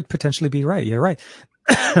that could potentially be right. You're right.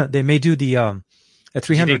 They may do the 300.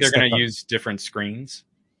 Do you think they're going to use different screens?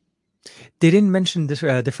 They didn't mention this,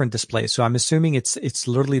 different displays, so I'm assuming it's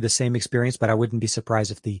literally the same experience. But I wouldn't be surprised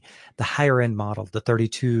if the higher end model, the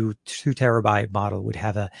 2 terabyte model, would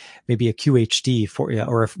have maybe a QHD a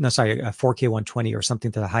 4K 120 or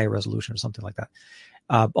something to the higher resolution or something like that.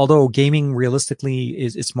 Although gaming realistically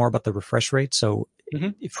it's more about the refresh rate. So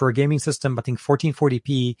for a gaming system, I think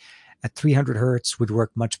 1440p at 300 hertz would work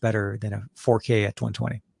much better than a 4K at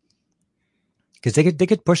 120. Because they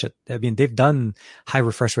could push it. I mean, they've done high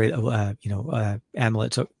refresh rate,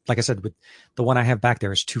 AMOLED. So, like I said, with the one I have back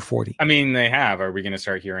there is 240. I mean, they have. Are we going to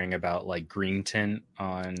start hearing about like green tint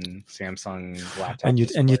on Samsung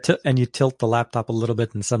laptops? And you tilt the laptop a little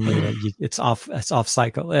bit, and suddenly it's off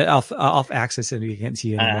cycle, off axis, and you can't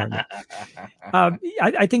see anymore.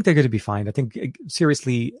 I think they're going to be fine. I think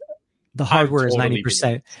seriously. The hardware is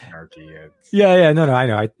 90%. Yeah, no, I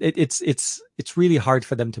know. It's really hard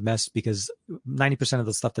for them to mess because 90% of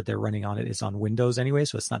the stuff that they're running on it is on Windows anyway,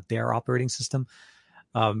 so it's not their operating system.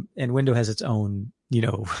 And Windows has its own,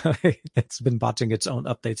 it's been botching its own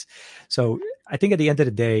updates. So I think at the end of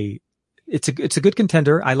the day, it's a good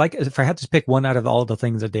contender. I like, if I had to pick one out of all the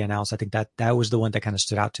things that they announced, I think that was the one that kind of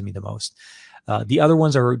stood out to me the most. The other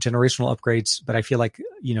ones are generational upgrades, but I feel like,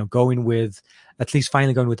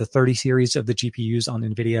 finally going with the 30 series of the GPUs on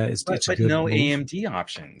NVIDIA is but a good no move. AMD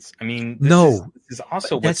options. I mean, this is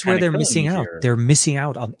also that's where they're missing out. They're missing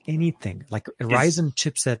out on anything. Like Ryzen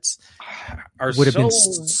chipsets would have been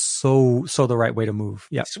so the right way to move.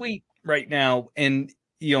 Yeah, sweet right now, and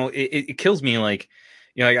it kills me. Like,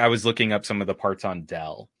 I was looking up some of the parts on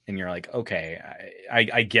Dell, and you're like, okay,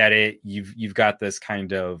 I get it. You've got this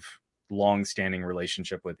kind of long-standing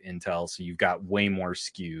relationship with Intel, so you've got way more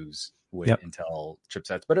SKUs with Intel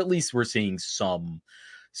chipsets, but at least we're seeing some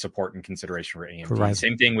support and consideration for AMD.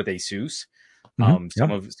 Same thing with ASUS.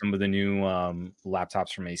 Some of the new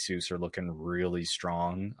laptops from ASUS are looking really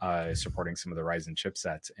strong, supporting some of the Ryzen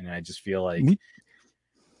chipsets, and I just feel like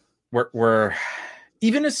we're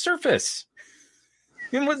even a Surface.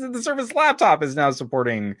 Even the Surface laptop is now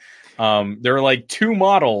supporting. There are like 2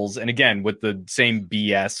 models, and again with the same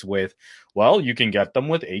BS with, well, you can get them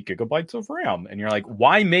with 8 gigabytes of RAM, and you're like,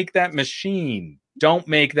 why make that machine? Don't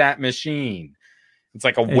make that machine. It's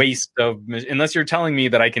like a waste of, unless you're telling me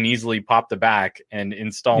that I can easily pop the back and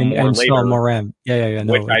install more RAM. Yeah.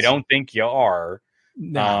 No, which I don't think you are.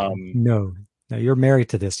 No, you're married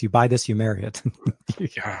to this. You buy this, you marry it.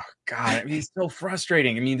 Oh, God, I mean, it's so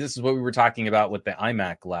frustrating. I mean, this is what we were talking about with the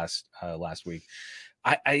iMac last week.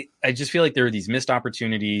 I just feel like there are these missed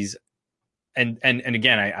opportunities, and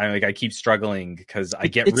again, I keep struggling because I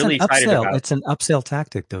get really excited about. It's an upsell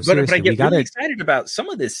tactic, though. But I get really excited about some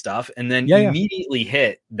of this stuff, and then immediately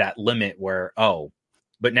hit that limit where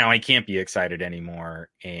but now I can't be excited anymore,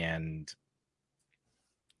 and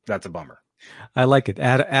that's a bummer. I like it.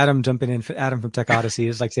 Adam jumping in. Adam from Tech Odyssey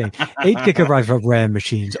is like saying 8 gigabytes of RAM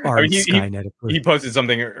machines I mean, aren't Skynet he approved. posted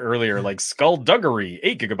something earlier like skullduggery,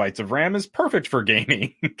 8 gigabytes of RAM is perfect for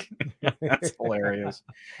gaming. That's hilarious.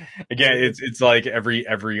 Again, it's like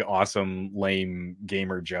every awesome lame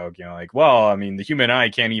gamer joke, you know, like, well, I mean, the human eye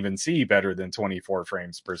can't even see better than 24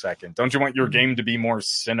 frames per second. Don't you want your game to be more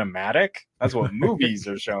cinematic? That's what movies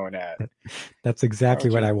are showing at. That's exactly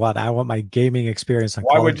what I want. I want my gaming experience on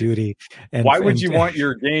Why Call of would you Duty, why would and you want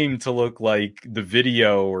your game to look like the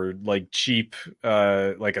video or like cheap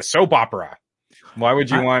like a soap opera? Why would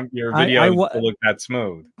you I, want your I, video to I, look that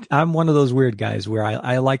smooth? I'm one of those weird guys where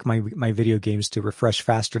I like my video games to refresh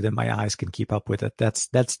faster than my eyes can keep up with it. That's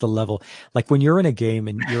the level. Like when you're in a game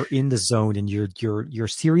and you're in the zone and you're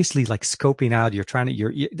seriously like scoping out, you're trying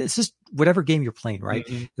to, this is whatever game you're playing, right?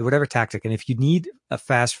 Mm-hmm. Whatever tactic. And if you need a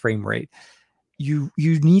fast frame rate, you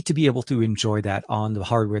need to be able to enjoy that on the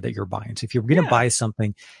hardware that you're buying. So if you're going to Yeah. buy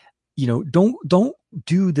something, don't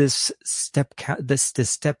do this this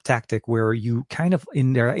step tactic where you kind of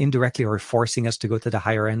indirectly are forcing us to go to the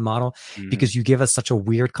higher end model Mm-hmm. because you give us such a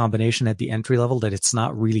weird combination at the entry level that it's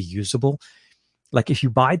not really usable. Like if you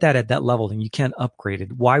buy that at that level and you can't upgrade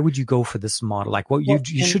it, why would you go for this model? Like, well, Well,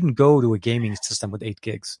 you shouldn't go to a gaming system with 8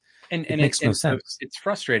 gigs. It makes no sense. it's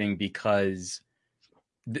frustrating because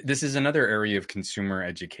this is another area of consumer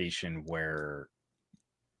education where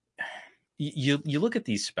you look at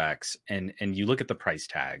these specs and you look at the price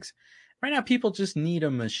tags. Right now, people just need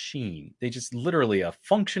a machine. They just literally a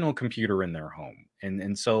functional computer in their home,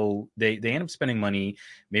 and so they end up spending money.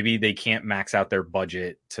 Maybe they can't max out their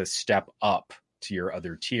budget to step up to your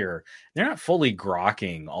other tier. They're not fully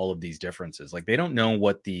grokking all of these differences. Like they don't know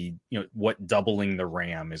what what doubling the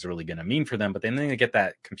RAM is really going to mean for them. But then they get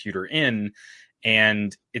that computer in,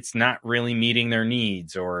 and it's not really meeting their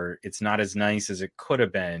needs, or it's not as nice as it could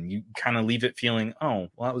have been. You kind of leave it feeling, oh,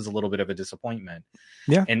 well, that was a little bit of a disappointment.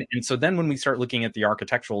 Yeah. And so then when we start looking at the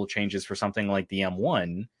architectural changes for something like the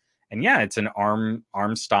M1, and yeah, it's an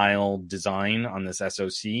ARM style design on this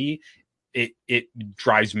SoC. It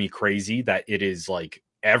drives me crazy that it is like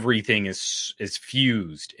everything is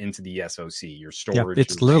fused into the SoC. Your Yeah. storage,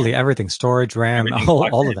 It's your literally RAM, everything, storage, RAM, everything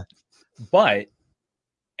all of that. But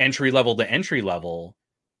entry level to entry level,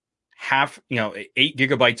 8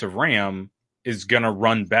 gigabytes of RAM is going to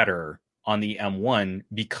run better on the M1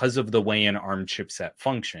 because of the way an ARM chipset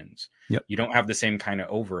functions. Yep. You don't have the same kind of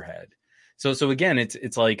overhead. So again,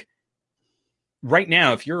 it's like right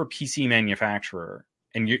now, if you're a PC manufacturer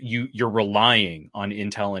and you're relying on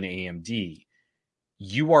Intel and AMD,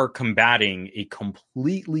 you are combating a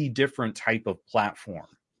completely different type of platform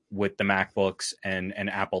with the MacBooks and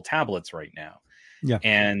Apple tablets right now. Yeah.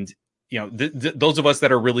 And those of us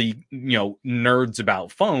that are really nerds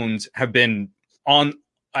about phones have been on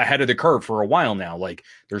ahead of the curve for a while now. Like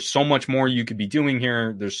there's so much more you could be doing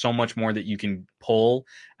here. There's so much more that you can pull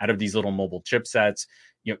out of these little mobile chipsets.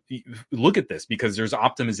 Look at this, because there's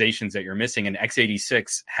optimizations that you're missing, and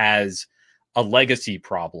x86 has a legacy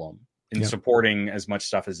problem in supporting as much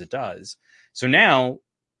stuff as it does. So now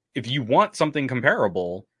if you want something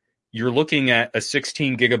comparable, you're looking at a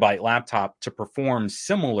 16 gigabyte laptop to perform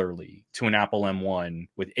similarly to an Apple M1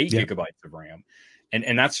 with 8 gigabytes of RAM.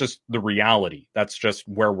 And that's just the reality. That's just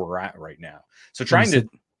where we're at right now. So trying to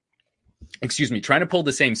pull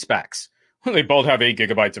the same specs. They both have 8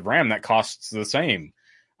 gigabytes of RAM. That costs the same.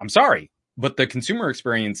 I'm sorry, but the consumer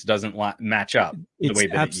experience doesn't match up the way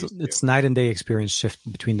that it used to. It's night and day experience shift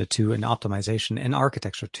between the two, and optimization and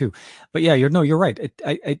architecture too. But yeah, you're right.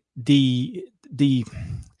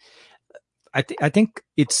 I think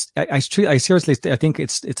I seriously I think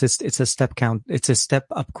it's a step count. It's a step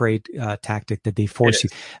upgrade tactic that they force you.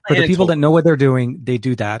 For the people that know what they're doing, they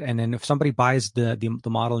do that. And then if somebody buys the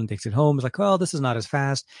model and takes it home, it's like, well, this is not as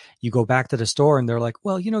fast. You go back to the store and they're like,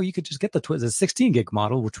 well, you could just get the 16 gig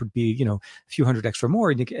model, which would be, a few hundred extra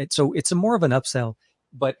more. So it's more of an upsell,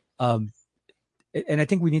 but, and I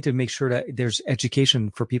think we need to make sure that there's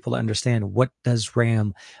education for people to understand what does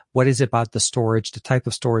RAM, what is it about the storage, the type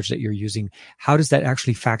of storage that you're using, how does that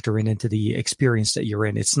actually factor into the experience that you're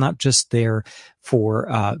in? It's not just there for,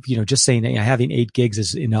 just saying that having 8 gigs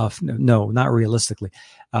is enough. No, not realistically.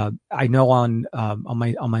 I know on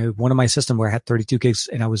my one of my system where I had 32 gigs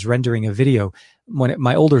and I was rendering a video when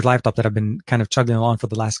my older laptop that I've been kind of chugging along for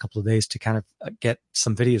the last couple of days to kind of get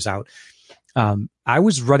some videos out. I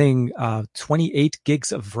was running 28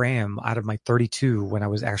 gigs of RAM out of my 32 when I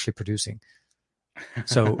was actually producing.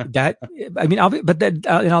 So that, I mean, but then,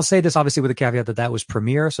 and I'll say this obviously with a caveat that that was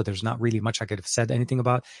Premiere, so there's not really much I could have said anything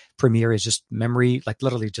about. Premiere is just memory, like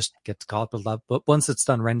literally just gets coupled up. But once it's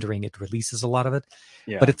done rendering, it releases a lot of it.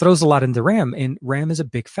 Yeah. But it throws a lot into RAM, and RAM is a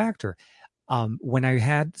big factor. When I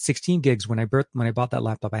had 16 gigs, when I bought that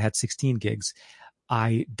laptop, I had 16 gigs.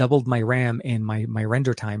 I doubled my RAM and my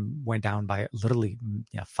render time went down by literally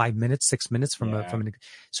 5 minutes, 6 minutes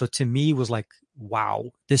so to me was like,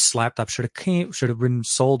 wow, this laptop should have been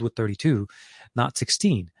sold with 32, not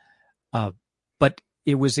 16. But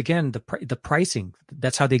it was again the pricing.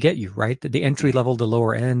 That's how they get you, right? The entry level, the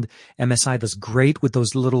lower end. MSI does great with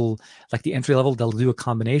those little, like the entry level. They'll do a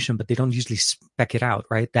combination, but they don't usually spec it out,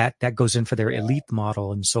 right? That goes in for their elite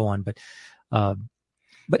model and so on. But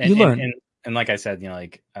you learn. And like I said,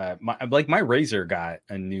 my Razer got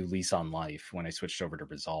a new lease on life when I switched over to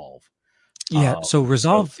Resolve. Yeah. So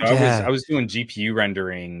Resolve, I was doing GPU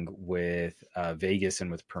rendering with Vegas and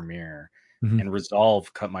with Premiere, and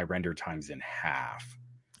Resolve cut my render times in half.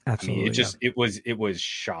 Absolutely. I mean, it was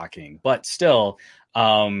shocking, but still,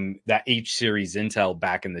 that H series Intel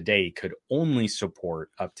back in the day could only support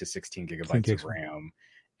up to 16 gigabytes of RAM.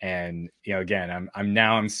 And, again,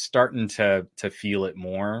 I'm starting to feel it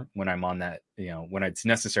more when I'm on that, when it's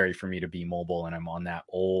necessary for me to be mobile and I'm on that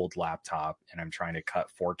old laptop and I'm trying to cut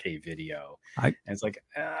 4K video. And it's like,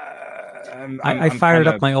 I fired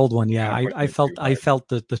up my old one. Yeah. I felt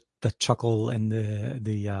the chuckle and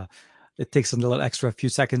the it takes a little extra few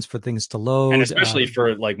seconds for things to load. And especially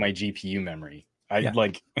for like my GPU memory. I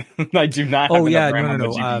do not have enough RAM on the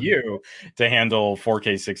GPU to handle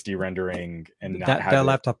 4K 60 rendering, and not have that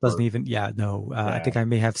laptop doesn't even. I think I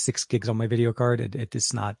may have 6 gigs on my video card. It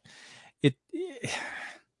is not.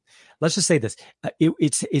 Let's just say this: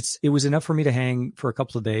 it was enough for me to hang for a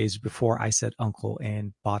couple of days before I said uncle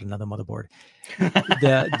and bought another motherboard.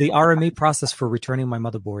 the RMA process for returning my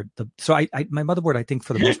motherboard. My motherboard, I think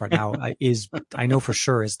for the most part now I know for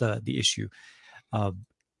sure is the issue.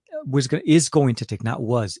 Is going to take,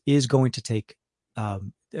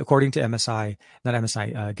 according to MSI, not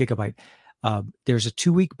MSI, Gigabyte, there's a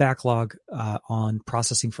 2-week backlog on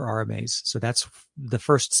processing for RMAs. So that's the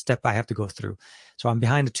first step I have to go through. So I'm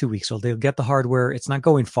behind the 2 weeks. So they'll get the hardware. It's not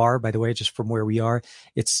going far, by the way, just from where we are.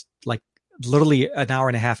 It's like literally an hour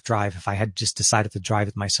and a half drive if I had just decided to drive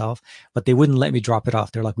it myself, but they wouldn't let me drop it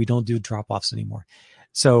off. They're like, we don't do drop-offs anymore.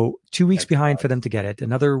 So 2 weeks behind for them to get it,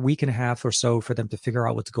 another week and a half or so for them to figure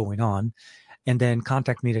out what's going on, and then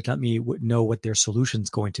contact me to let me know what their solution's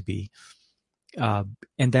going to be. And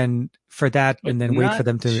then for that, and then wait for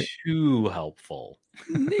them to. Too helpful.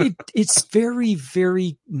 It's very,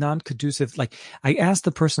 very non-conducive. Like I asked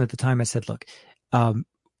the person at the time, I said, look,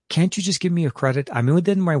 can't you just give me a credit? I'm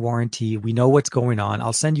within my warranty. We know what's going on.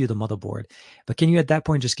 I'll send you the motherboard. But can you at that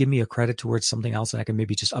point just give me a credit towards something else and I can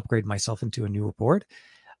maybe just upgrade myself into a newer board?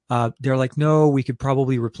 They're like, no, we could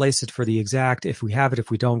probably replace it for the exact. If we have it,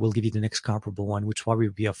 if we don't, we'll give you the next comparable one, which probably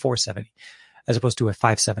would be a 470 as opposed to a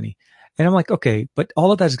 570. And I'm like, okay, but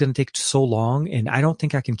all of that is going to take so long. And I don't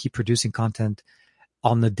think I can keep producing content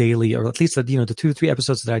on the daily, or at least the 2 to 3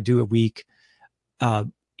 episodes that I do a week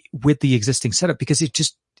with the existing setup, because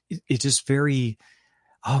it's just very,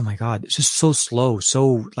 oh my God, it's just so slow,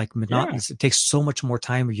 so like monotonous. Yeah. It takes so much more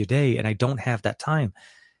time of your day, and I don't have that time.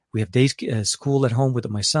 We have day school at home with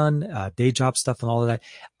my son, day job stuff, and all of that.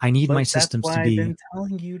 I need my systems to be. I've been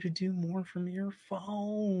telling you to do more from your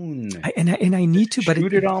phone. I need to, but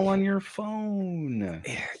shoot it all on your phone.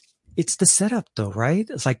 It's the setup, though, right?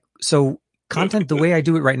 It's like so. Content the way I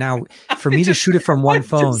do it right now, for me to shoot it from one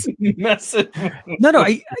phone. No,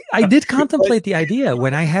 I did contemplate the idea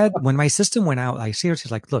when my system went out. I seriously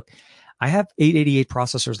like, look, I have 888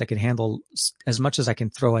 processors that can handle as much as I can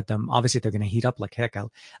throw at them. Obviously, they're going to heat up like heck.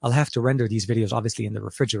 I'll have to render these videos obviously in the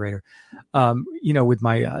refrigerator, with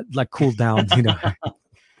my cooled down,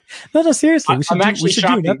 No, seriously. We should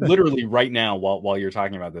shopping literally right now while you're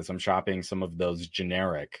talking about this. I'm shopping some of those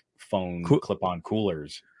generic phone clip-on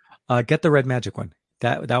coolers. Get the Red Magic one.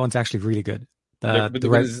 That one's actually really good.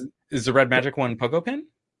 Is the Red Magic one Poco Pin?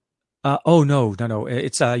 No.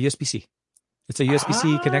 It's a USB-C. It's a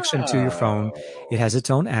USB-C connection to your phone. It has its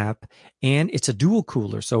own app, and it's a dual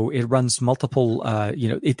cooler, so it runs multiple.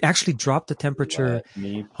 It actually dropped the temperature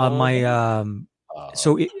on my.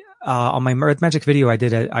 On my Red Magic video, I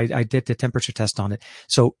did the temperature test on it.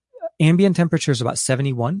 So ambient temperature is about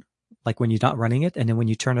 71, like when you're not running it, and then when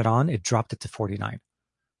you turn it on, it dropped it to 49.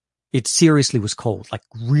 It seriously was cold, like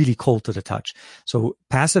really cold to the touch. So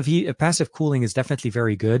passive cooling is definitely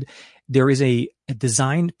very good. There is a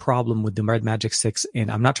design problem with the Red Magic 6, and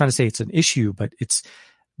I'm not trying to say it's an issue, but it's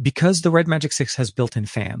because the Red Magic 6 has built-in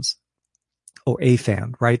fans. or a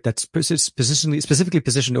fan, right? That's specifically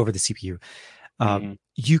positioned over the CPU.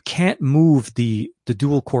 You can't move the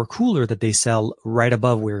dual core cooler that they sell right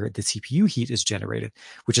above where the CPU heat is generated,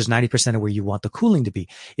 which is 90% of where you want the cooling to be.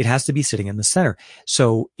 It has to be sitting in the center.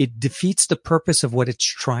 So it defeats the purpose of what it's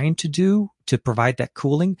trying to do to provide that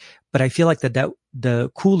cooling. But I feel like that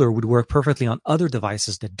the cooler would work perfectly on other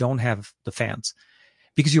devices that don't have the fans.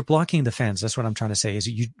 Because you're blocking the fans. That's what I'm trying to say. Is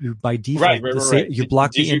you by default, right. You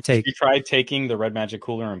block the intake. Did you try taking the Red Magic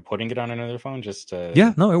Cooler and putting it on another phone just to?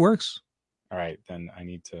 Yeah, no, it works. All right, then I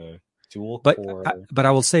need to dual core. But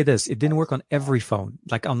I will say this: it didn't work on every phone.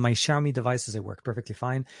 Like on my Xiaomi devices, it worked perfectly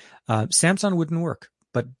fine. Samsung wouldn't work,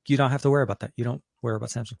 but you don't have to worry about that. You don't worry about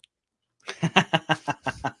Samsung.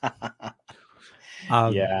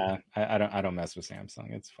 Yeah, I don't mess with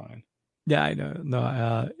Samsung. It's fine. Yeah, I know.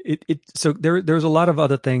 No, so there's a lot of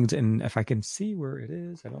other things, and if I can see where it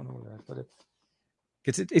is, I don't know where I put it.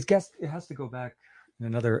 It has to go back in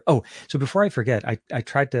another. Oh, so before I forget, I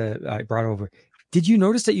brought over. Did you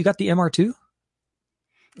notice that you got the MR2?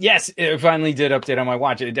 Yes, it finally did update on my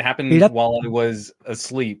watch. It happened while I was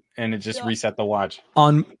asleep, and it just reset the watch.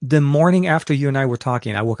 On the morning after you and I were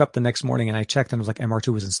talking, I woke up the next morning and I checked, and it was like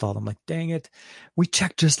MR2 was installed. I'm like, dang it, we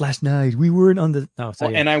checked just last night. We weren't on the. No,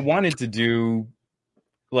 and I wanted to do,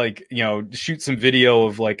 like, shoot some video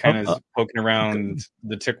of like kind of poking around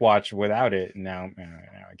the TicWatch without it. And now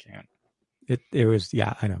I can't. It was,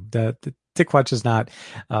 yeah, I know the TicWatch is not.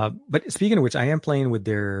 But speaking of which, I am playing with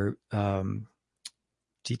their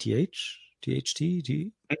THT,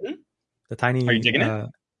 the tiny. Are you digging it?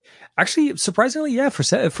 Actually, surprisingly, yeah. For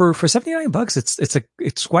 $79,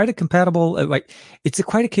 it's quite a compatible.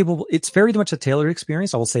 Quite a capable. It's very much a tailored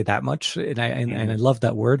experience. I will say that much, and I love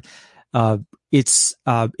that word. It's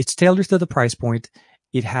tailored to the price point.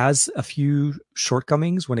 It has a few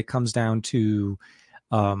shortcomings when it comes down to,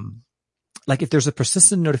 like if there's a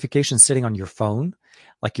persistent notification sitting on your phone,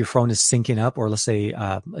 like your phone is syncing up, or let's say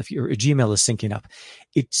if your Gmail is syncing up,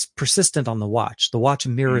 it's persistent on the watch. The watch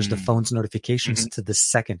mirrors the phone's notifications to the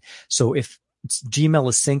second. So if Gmail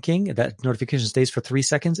is syncing, that notification stays for 3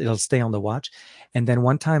 seconds, it'll stay on the watch. And then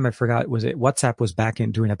one time I forgot, WhatsApp was back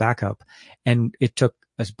in doing a backup, and it took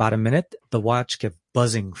about a minute. The watch kept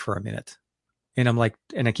buzzing for a minute. And I'm like,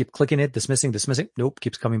 and I keep clicking it, dismissing. Nope,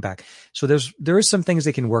 keeps coming back. So there is some things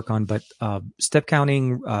they can work on, but step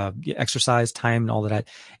counting, exercise, time, and all of that.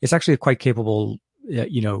 It's actually a quite capable,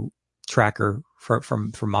 tracker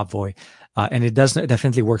from Mobvoi, and it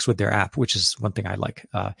definitely works with their app, which is one thing I like.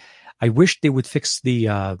 I wish they would fix the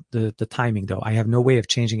timing though. I have no way of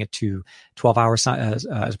changing it to 12 hours as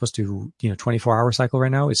opposed to 24-hour cycle right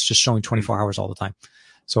now. It's just showing 24 hours all the time.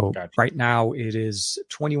 So gotcha. Right now it is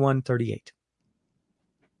 21:38.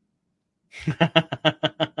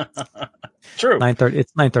 True. 9:30.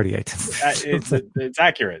 It's 9:38. It's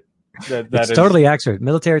accurate. It's totally accurate.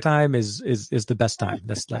 Military time is the best time.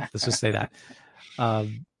 Let's just say that,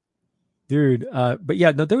 dude. But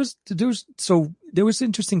yeah, no, there was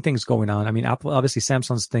interesting things going on. I mean, Apple, obviously,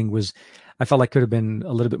 Samsung's thing was, I felt like could have been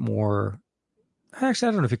a little bit more. Actually,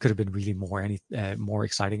 I don't know if it could have been really more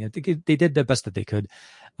exciting. I think they did the best that they could.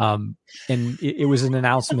 And it was an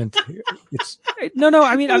announcement. No.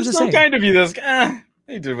 I mean, I'm just saying. Kind of you.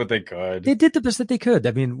 They did what they could. They did the best that they could.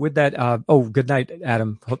 I mean, with that. Good night,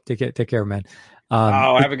 Adam. Hope take care, man.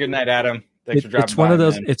 Have a good night, Adam. Thanks for dropping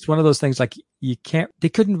by. It's one of those things like they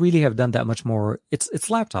couldn't really have done that much more. It's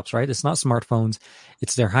laptops, right? It's not smartphones.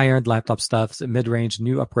 It's their higher end laptop stuff. It's mid-range,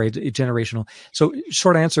 new upgrade, generational. So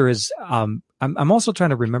short answer is, I'm also trying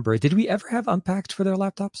to remember, did we ever have Unpacked for their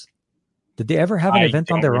laptops? Did they ever have an event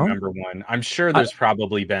on their own? I remember one. I'm sure there's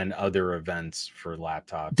probably been other events for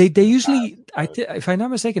laptops. They usually, if I'm not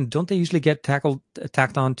mistaken, don't they usually get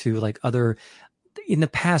tacked on to like other? In the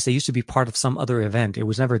past, they used to be part of some other event. It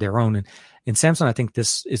was never their own. And in Samsung, I think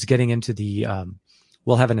this is getting into the,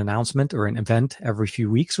 we'll have an announcement or an event every few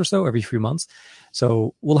weeks or so, every few months.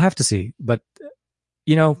 So we'll have to see. But,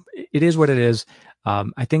 it is what it is.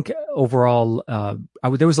 I think overall,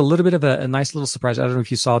 there was a little bit of a nice little surprise. I don't know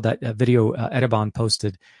if you saw that video Edibon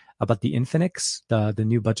posted about the Infinix, the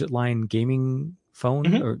new budget line gaming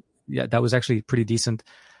phone. That was actually pretty decent.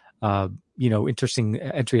 Interesting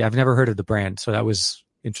entry. I've never heard of the brand, so that was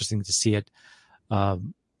interesting to see it.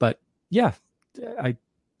 But yeah,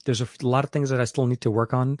 there's a lot of things that I still need to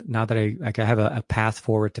work on now that I have a path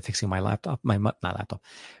forward to fixing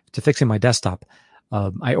to fixing my desktop.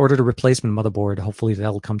 I ordered a replacement motherboard. Hopefully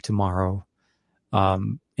that'll come tomorrow.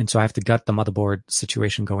 And so I have to gut the motherboard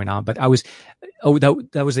situation going on. But that was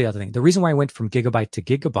the other thing. The reason why I went from gigabyte to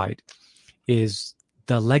gigabyte is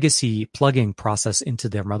the legacy plugging process into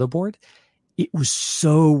their motherboard it was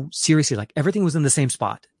so seriously like everything was in the same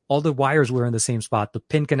spot. All the wires were in the same spot. The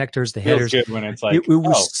pin connectors, the Feels headers. good when it's It like,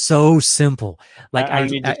 was oh, so simple. Like I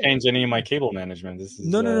don't need to change any of my cable management. This is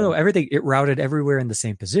no. Everything it routed everywhere in the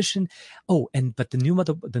same position. Oh, but the new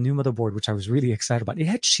motherboard, which I was really excited about, it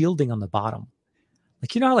had shielding on the bottom.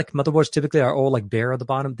 Like, you know how like motherboards typically are all like bare at the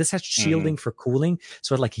bottom? This has shielding for cooling.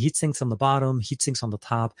 So it like heat sinks on the bottom, heat sinks on the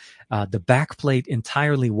top. The back plate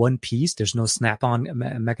entirely one piece. There's no snap-on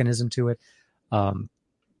mechanism to it.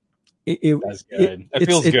 That's good. It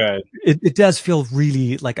feels good. It does feel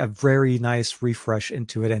really like a very nice refresh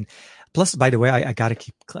into it. And plus, by the way, I gotta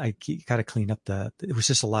gotta clean up it was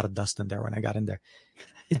just a lot of dust in there when I got in there.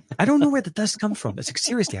 I don't know where the dust comes from. It's like,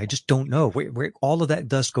 seriously, I just don't know where all of that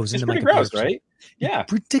dust goes into my computer. It's pretty gross, right? Yeah.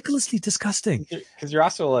 Ridiculously disgusting. Because you're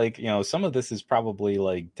also like, some of this is probably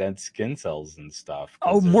like dead skin cells and stuff.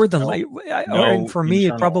 Oh, more than and for me,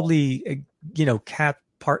 it probably, cat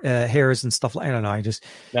hairs and stuff. I don't know.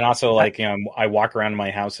 Then also I walk around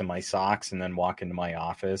my house in my socks and then walk into my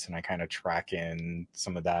office and I kind of track in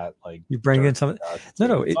some of that. Like you bring in some.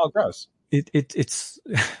 No, it's all gross. It's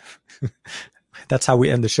that's how we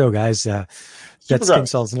end the show, guys. That's skin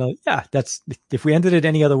cells. No, yeah, that's if we ended it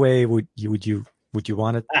any other way, would you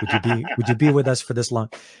want it? Would you be with us for this long?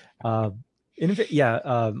 Michael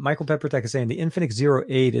Peppertech is saying the Infinix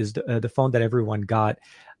 08 is the phone that everyone got.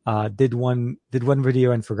 Did one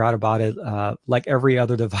video and forgot about it. Like every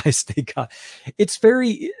other device they got. It's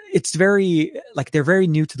very like they're very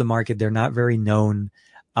new to the market. They're not very known.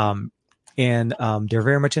 And they're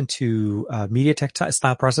very much into MediaTek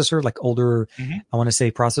style processor, like older, I want to say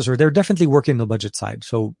processor. They're definitely working the budget side.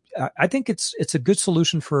 So I think it's a good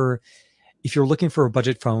solution for if you're looking for a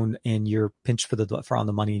budget phone and you're pinched for on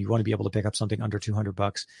the money and you want to be able to pick up something under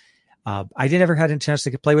 $200. I never had a chance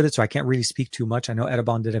to play with it, so I can't really speak too much. I know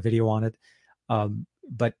Edabon did a video on it,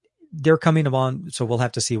 but they're coming on, so we'll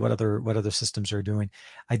have to see what other systems are doing.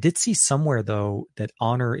 I did see somewhere though that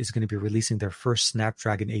Honor is going to be releasing their first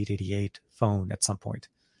Snapdragon 888 phone at some point.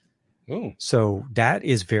 Ooh. So that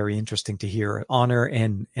is very interesting to hear Honor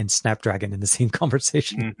and Snapdragon in the same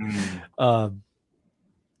conversation. I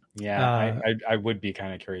would be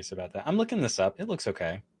kind of curious about that. I'm looking this up. It looks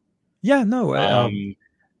okay. Yeah, no.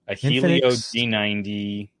 A Helio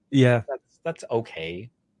D90. Yeah, that's okay.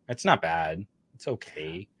 It's not bad. It's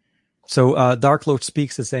okay. So Dark Lord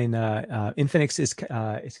Speaks is saying Infinix is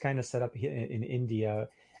kind of set up in India,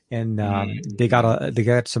 and they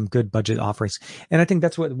got some good budget offerings, and I think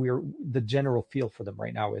that's what the general feel for them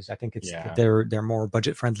right now is. I think they're more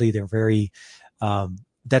budget friendly. They're very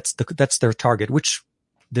that's their target, which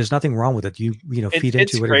there's nothing wrong with it. Feed into it.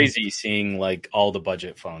 It's crazy seeing like all the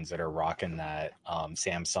budget phones that are rocking that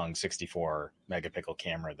Samsung 64 megapixel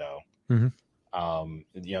camera though.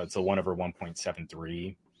 It's a 1 over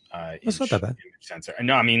 1.73. That's not that bad. Image sensor.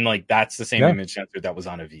 No, I mean like that's the same image sensor that was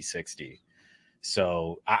on a V60.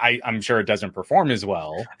 So I'm sure it doesn't perform as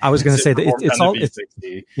well. I was going to say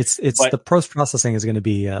that it's the post processing is going to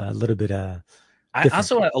be a little bit.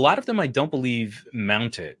 Also, a lot of them I don't believe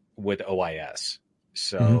mount it with OIS.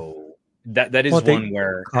 So that is one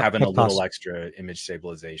where having a little extra image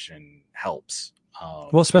stabilization helps.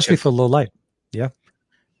 Especially for low light. Yeah.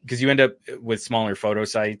 Because you end up with smaller photo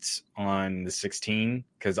sites on the 16,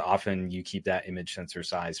 because often you keep that image sensor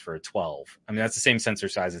size for a 12. I mean, that's the same sensor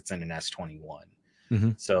size that's in an S21.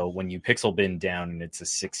 So when you pixel bin down and it's a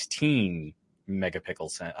 16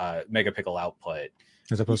 megapixel output,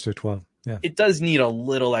 as opposed to a 12, it does need a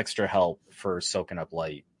little extra help for soaking up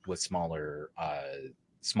light with smaller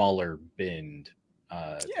binned.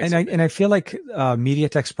 And I feel like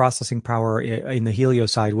MediaTek's processing power in the Helio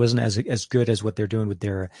side wasn't as good as what they're doing with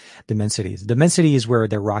their Dimensity. The Dimensity is where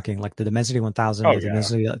they're rocking, like the Dimensity 1000, the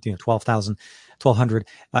Dimensity 12,000, 1200.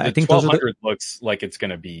 I think 1200 looks like it's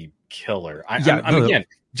going to be killer. Again,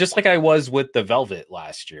 just like I was with the Velvet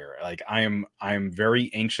last year. Like I'm very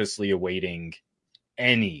anxiously awaiting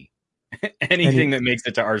anything that makes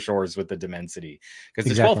it to our shores with the Dimensity, because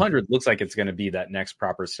the 1200 looks like it's going to be that next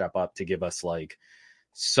proper step up to give us like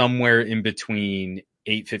somewhere in between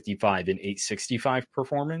 855 and 865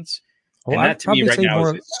 performance. And that to me right now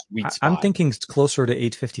is a sweet spot. I'm thinking it's closer to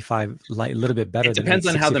 855, like a little bit better. It depends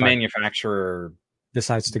on how the manufacturer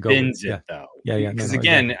decides to go bins it though. Because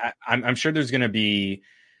again, I'm sure there's going to be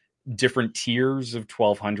different tiers of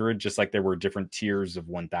 1200, just like there were different tiers of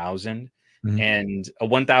 1000. And a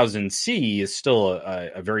 1000C is still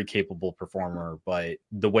a very capable performer, but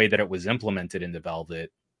the way that it was implemented in the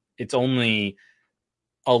Velvet, it's only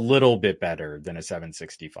a little bit better than a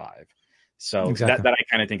 765. So that I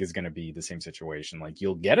kind of think is going to be the same situation. Like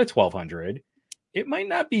you'll get a 1200, it might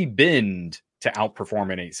not be binned to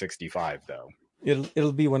outperform an 865 though.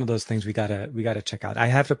 It'll be one of those things we gotta check out. I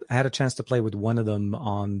had a chance to play with one of them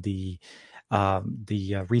on the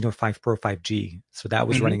Reno 5 Pro 5G, so that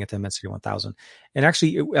was running at the Dimensity 1000, and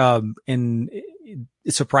actually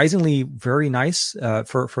it's surprisingly very nice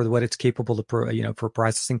for what it's capable of, for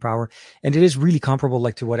processing power, and it is really comparable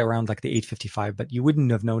like to what around like the 855, but you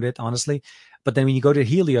wouldn't have known it honestly. But then when you go to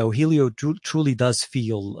Helio truly does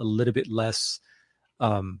feel a little bit less.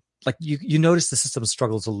 Like you notice the system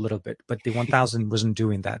struggles a little bit, but the 1000 wasn't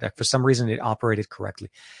doing that. For some reason, it operated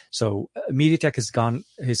correctly. So MediaTek has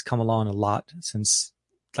come along a lot since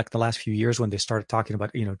like the last few years when they started talking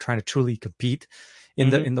about, trying to truly compete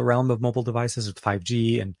in the realm of mobile devices with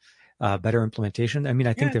 5G and better implementation. I mean,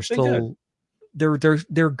 I think they're still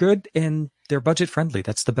they're good and they're budget friendly.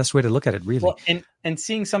 That's the best way to look at it, really. Well, and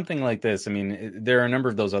seeing something like this, I mean, there are a number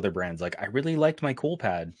of those other brands. Like I really liked my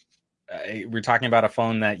CoolPad. We're talking about a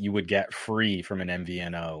phone that you would get free from an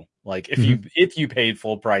MVNO. Like if you paid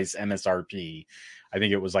full price MSRP, I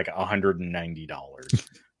think it was like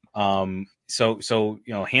 $190. So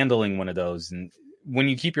handling one of those, and when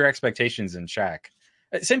you keep your expectations in check,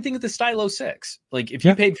 same thing with the Stylo 6. Like if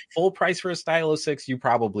you paid full price for a Stylo 6, you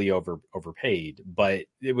probably overpaid. But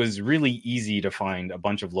it was really easy to find a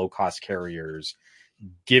bunch of low cost carriers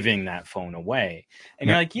giving that phone away, and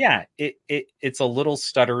you're like, it's a little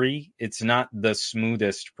stuttery, it's not the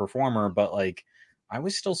smoothest performer, but like I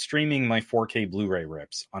was still streaming my 4K Blu-ray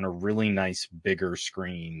rips on a really nice bigger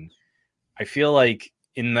screen. I feel like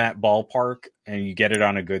in that ballpark, and you get it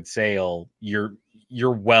on a good sale, you're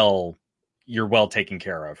well taken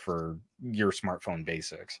care of for your smartphone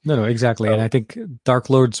basics. No, exactly. So, and I think Dark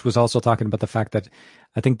Lords was also talking about the fact that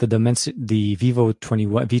I think the Vivo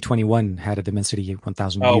V21 had a Dimensity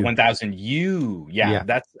 1000U. Oh, 1000U. Yeah.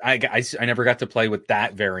 That's I never got to play with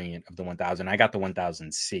that variant of the 1000. I got the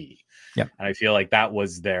 1000C. Yeah. And I feel like that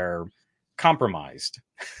was their compromised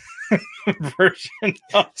version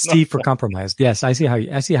of Steve for compromised. Yes, I see how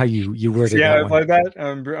you worded that. Yeah, like that.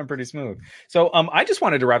 I'm pretty smooth. So I just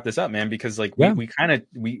wanted to wrap this up, man, because like we kind of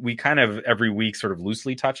every week sort of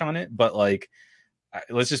loosely touch on it, but like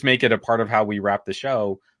let's just make it a part of how we wrap the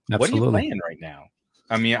show. Absolutely. What are you playing right now?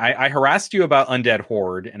 I mean, I harassed you about Undead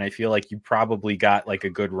Horde, and I feel like you probably got like a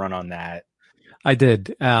good run on that. I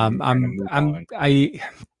did. I've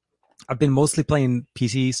been mostly playing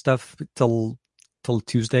PC stuff till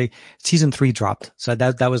Tuesday. Season 3 dropped, so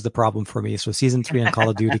that was the problem for me. So Season 3 on Call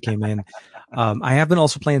of Duty came in. I have been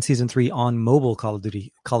also playing Season 3 on mobile Call of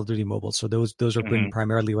Duty Mobile. So those have been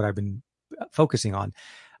primarily what I've been focusing on.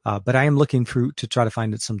 But I am looking to try to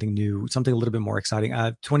find something new, something a little bit more exciting.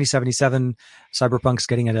 2077 Cyberpunk's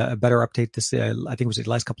getting a better update this. I think it was the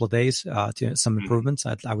last couple of days. To some improvements.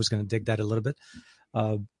 I was going to dig that a little bit,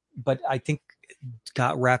 but I think it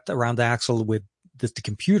got wrapped around the axle with the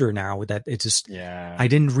computer now. That it just I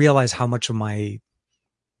didn't realize how much of my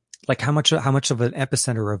how much of an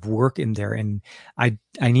epicenter of work in there, and I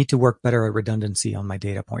need to work better at redundancy on my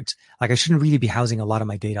data points. Like I shouldn't really be housing a lot of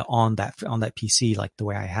my data on that PC like the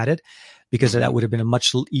way I had it, because that would have been a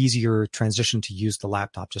much easier transition to use the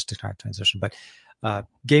laptop just to try to transition. But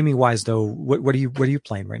gaming wise though, what are you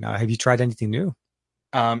playing right now? Have you tried anything new?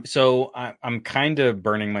 So I'm kind of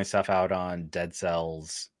burning myself out on Dead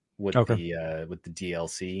Cells with the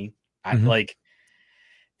DLC.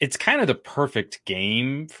 It's kind of the perfect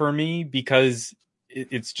game for me because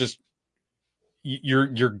it's just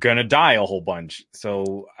you're gonna die a whole bunch.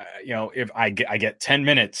 So if I get 10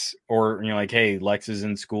 minutes, or like, hey, Lex is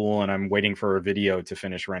in school and I'm waiting for a video to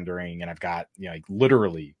finish rendering, and I've got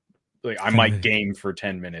literally I might game for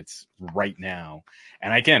 10 minutes right now,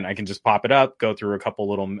 and I can just pop it up, go through a couple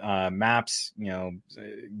little maps,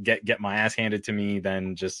 get my ass handed to me,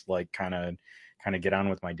 then just like kind of get on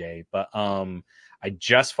with my day. But I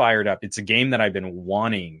just fired up. It's a game that I've been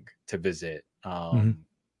wanting to visit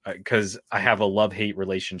because I have a love-hate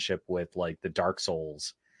relationship with like the Dark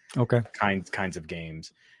Souls kinds of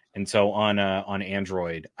games. And so on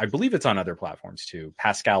Android, I believe it's on other platforms too,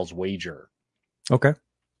 Pascal's Wager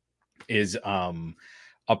is a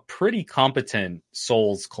pretty competent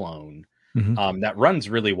Souls clone that runs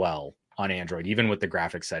really well on Android, even with the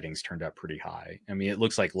graphics settings turned up pretty high. I mean, it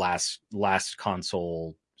looks like last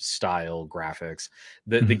console style graphics.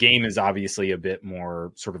 The game is obviously a bit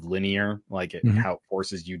more sort of linear, like how it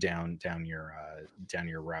forces you down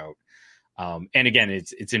your route. And again,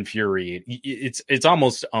 it's infuriating. It's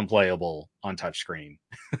almost unplayable on touchscreen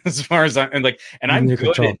as far as I'm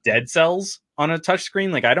good at Dead Cells on a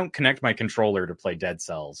touchscreen. Like I don't connect my controller to play Dead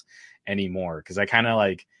Cells anymore because I kind of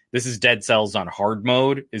like, this is Dead Cells on hard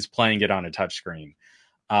mode is playing it on a touchscreen.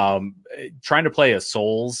 Trying to play a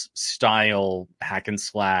Souls style hack and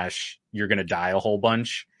slash, you're gonna die a whole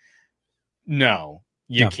bunch. No,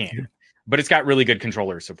 you can't. But it's got really good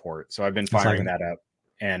controller support, so I've been firing that up,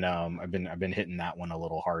 and I've been hitting that one a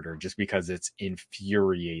little harder just because it's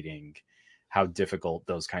infuriating how difficult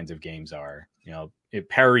those kinds of games are. You know,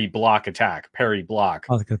 parry, block, attack, parry, block,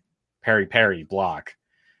 parry, parry, block.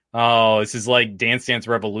 Oh, this is like Dance Dance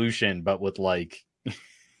Revolution, but with like.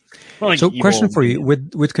 So, question for you: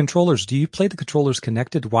 with controllers, do you play the controllers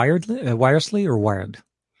connected wirelessly or wired?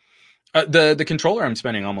 The controller I'm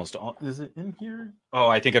spending almost all. Is it in here? Oh,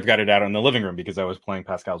 I think I've got it out in the living room because I was playing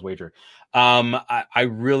Pascal's Wager. I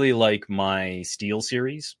really like my Steel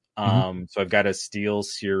series. So I've got a Steel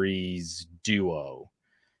series Duo,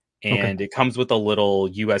 and it comes with a little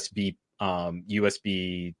USB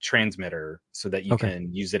transmitter so that you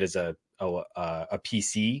can use it as a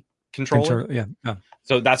PC controller.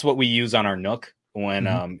 So that's what we use on our Nook when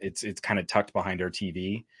it's kind of tucked behind our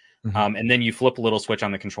TV. And then you flip a little switch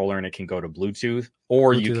on the controller and it can go to Bluetooth,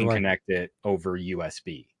 or you can connect it over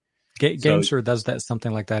USB. GameSir does that,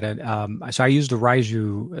 something like that. So I use the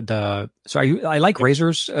Raiju. I like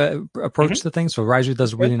Razer's approach to things. So Raiju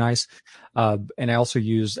does really nice. And I also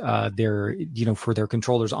use their, for their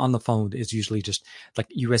controllers on the phone is usually just like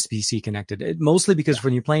USB-C connected. Mostly because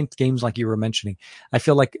when you're playing games like you were mentioning, I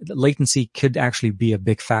feel like latency could actually be a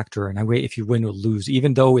big factor. And if you win or lose,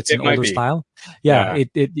 even though it's an older style,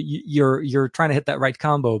 you're trying to hit that right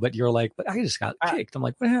combo, but you're like, but I just got kicked. I'm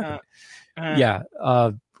like, what happened?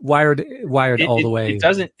 Wired all the way.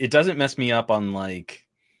 It doesn't mess me up on like,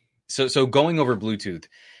 so going over Bluetooth,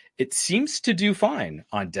 it seems to do fine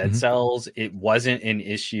on Dead Cells. It wasn't an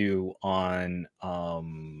issue on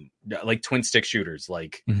like twin stick shooters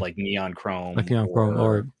like Neon Chrome,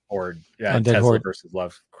 or Tesla Horde versus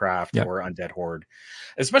Lovecraft or Undead Horde,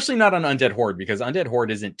 especially not on Undead Horde because Undead Horde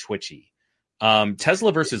isn't twitchy.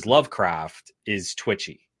 Tesla versus Lovecraft is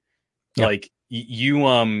twitchy. Like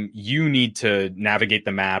you need to navigate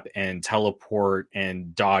the map and teleport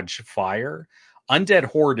and dodge fire. Undead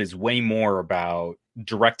Horde is way more about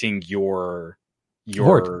directing your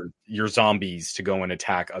zombies to go and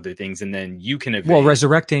attack other things, and then you can evade. Well,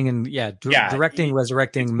 resurrecting and directing,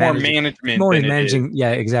 resurrecting, more management, more managing.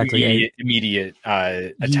 Yeah, exactly. Immediate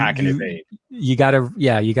attack and evade. You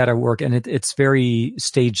gotta work, and it's very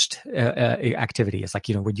staged activity. It's like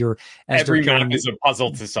when you're every map is a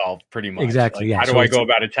puzzle to solve, pretty much. Exactly. Like, how do I go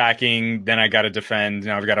about attacking? Then I got to defend.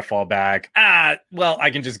 Now I've got to fall back. Well, I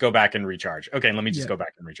can just go back and recharge. Okay, let me just go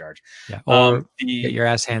back and recharge. Yeah, or get your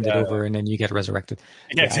ass handed over, and then you get resurrected.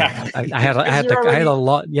 Yeah, exactly. I had a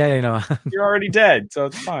lot. Yeah, you're already dead, so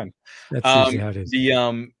it's fine. That's usually how it is.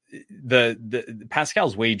 The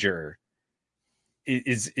Pascal's Wager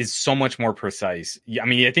is so much more precise. I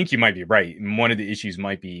mean, I think you might be right. One of the issues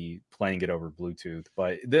might be playing it over Bluetooth,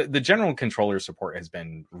 but the general controller support has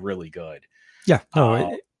been really good. Yeah,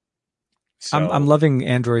 no. I'm loving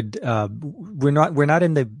Android. We're not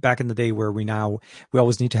in the back in the day where we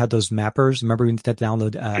always need to have those mappers. Remember, we need to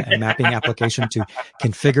download a mapping application to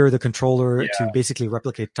configure the controller to basically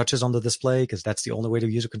replicate touches on the display, because that's the only way to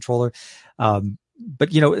use a controller.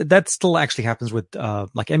 But that still actually happens with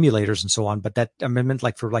like emulators and so on. But that amendment,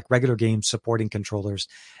 like for like regular games supporting controllers,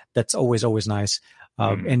 that's always nice.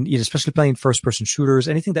 And especially playing first-person shooters,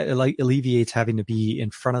 anything that alleviates having to be in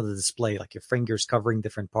front of the display, like your fingers covering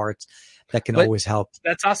different parts, that can always help.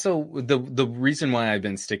 That's also the reason why I've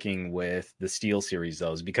been sticking with the Steel series,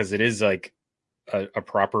 though, is because it is like a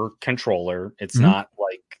proper controller. It's not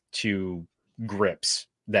like two grips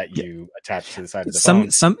that you attach to the side of the phone.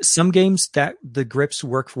 Some games that the grips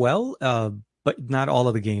work well, but not all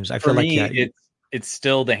of the games. I feel like it's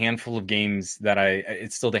still the handful of games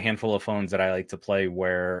it's still the handful of phones that I like to play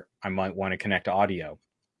where I might want to connect audio.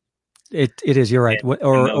 It is, you're right.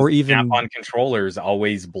 Or even snap-on controllers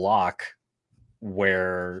always block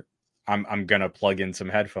where I'm gonna plug in some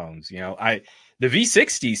headphones. The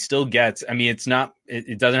V60 still gets. I mean, it's not.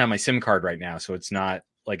 It doesn't have my SIM card right now, so it's not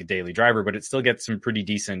like a daily driver, but it still gets some pretty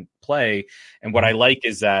decent play. And what I like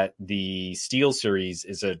is that the Steel series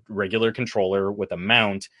is a regular controller with a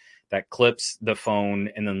mount that clips the phone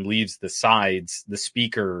and then leaves the sides, the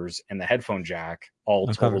speakers, and the headphone jack all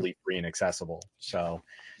totally free and accessible. So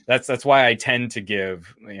that's why I tend to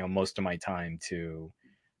give most of my time to.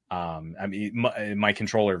 I mean, my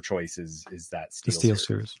controller of choice is that Steel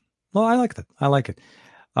series. Well, I like that. I like it.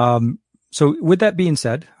 So with that being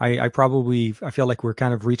said, I feel like we're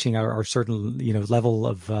kind of reaching our certain, level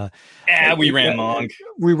of, we ran long.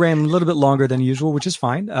 We ran a little bit longer than usual, which is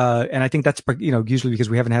fine. And I think that's, usually because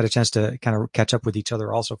we haven't had a chance to kind of catch up with each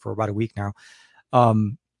other also for about a week now.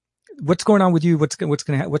 what's going on with you?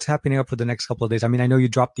 What's happening up for the next couple of days? I mean, I know you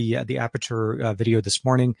dropped the Aperture video this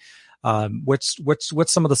morning. What's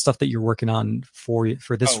some of the stuff that you're working on for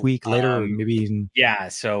this week later, or maybe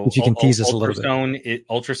so if you can tease us a little bit.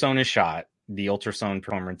 Ultrasone is shot. The Ultrasone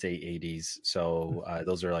Performance 880s. So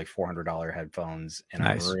those are like $400 headphones, and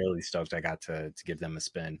nice. I'm really stoked I got to give them a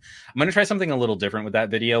spin. I'm going to try something a little different with that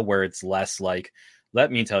video, where it's less like,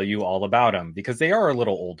 let me tell you all about them, because they are a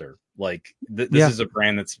little older. Like this is a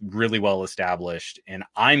brand that's really well established, and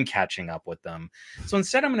I'm catching up with them. So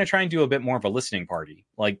instead, I'm going to try and do a bit more of a listening party,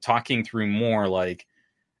 like talking through more, like,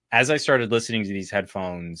 as I started listening to these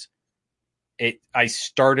headphones, I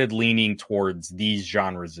started leaning towards these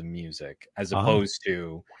genres of music, as opposed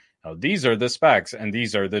to, these are the specs, and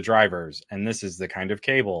these are the drivers, and this is the kind of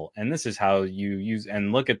cable, and this is how you use,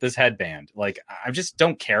 and look at this headband. Like, I just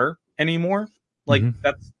don't care anymore. Like,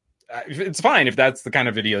 it's fine if that's the kind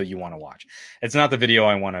of video you want to watch. It's not the video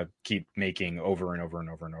I want to keep making over and over and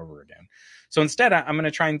over and over again. So instead, I'm going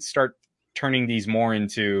to try and start turning these more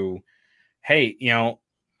into, hey,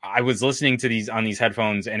 I was listening to these on these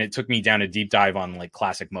headphones, and it took me down a deep dive on like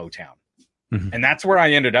classic Motown. And that's where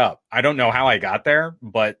I ended up. I don't know how I got there,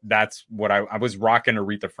 but that's what I was rocking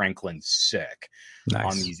Aretha Franklin sick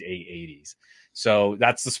on these 880s. So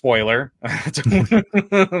that's the spoiler.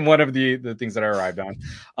 One of the things that I arrived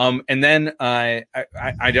on. And then I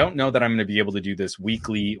don't know that I'm going to be able to do this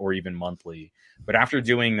weekly or even monthly, but after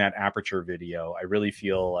doing that Aperture video, I really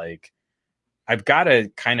feel like I've got to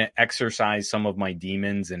kind of exercise some of my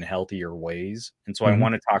demons in healthier ways. And so I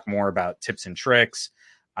want to talk more about tips and tricks.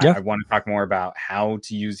 I want to talk more about how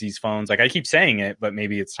to use these phones. Like, I keep saying it, but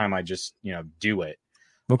maybe it's time I just, do it.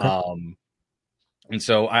 Okay. And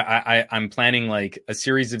so I'm planning like a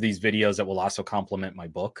series of these videos that will also complement my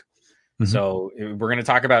book. So we're going to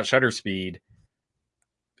talk about shutter speed.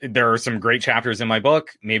 There are some great chapters in my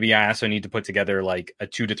book. Maybe I also need to put together like a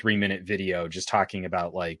 2 to 3 minute video just talking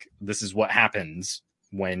about, like, this is what happens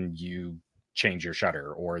when you change your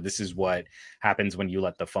shutter, or this is what happens when you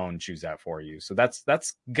let the phone choose that for you. So that's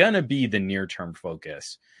gonna be the near-term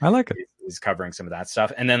focus. I like it. Is covering some of that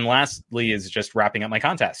stuff. And then lastly is just wrapping up my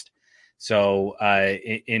contest. So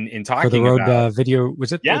in talking for the road about video,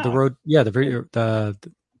 was it the road? Yeah, the video of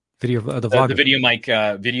the vlog.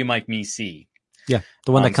 The video mic Me C. Yeah,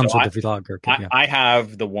 the one that comes with the vlogger. Yeah. I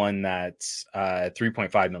have the one that's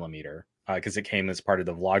 3.5 millimeter because it came as part of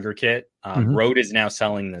the vlogger kit. Rode is now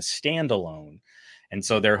selling the standalone, and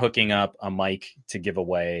so they're hooking up a mic to give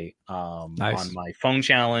away on my phone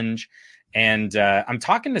challenge. And I'm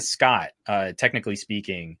talking to Scott, technically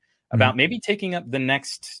speaking, about maybe taking up the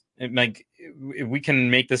next. Like, we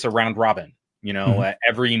can make this a round robin.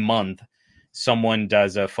 Every month someone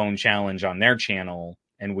does a phone challenge on their channel,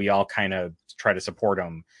 and we all kind of try to support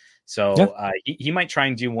them. So he might try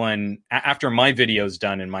and do one after my video's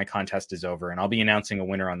done and my contest is over, and I'll be announcing a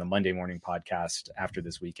winner on the Monday morning podcast after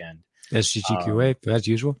this weekend. SGQA, as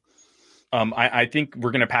usual. I think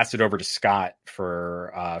we're going to pass it over to Scott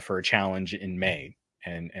for a challenge in May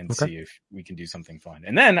and see if we can do something fun.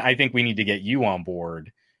 And then I think we need to get you on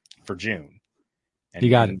board for June. And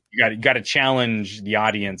you got to challenge the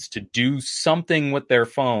audience to do something with their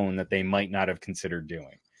phone that they might not have considered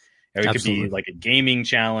doing. It could be like a gaming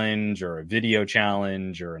challenge or a video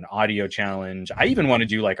challenge or an audio challenge. I even want to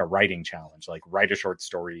do like a writing challenge, like write a short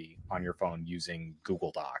story on your phone using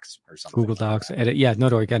Google Docs or something. Google Docs, edit. Yeah,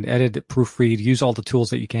 again, edit, proofread, use all the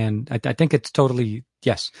tools that you can. I think it's totally,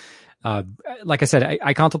 yes. Like I said,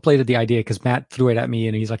 I contemplated the idea because Matt threw it at me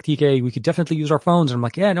and he's like, TK, we could definitely use our phones. And I'm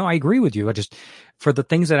like, yeah, no, I agree with you. I just, for the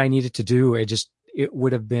things that I needed to do, it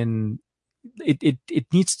would have been, it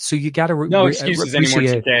needs, so you got to, no excuses anymore,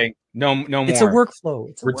 TK. No more. It's a workflow.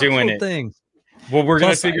 We're doing it. Thing. Well, we're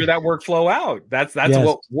going to figure that workflow out. That's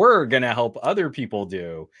what we're going to help other people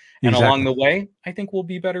do. And along the way, I think we'll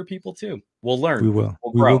be better people too. We'll learn. We will.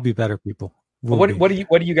 We will be better people. What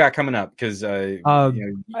do you got coming up? Because you've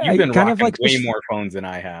been rocking like way more phones than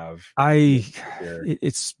I have.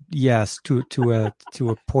 It's to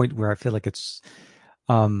a point where I feel like it's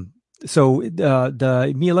so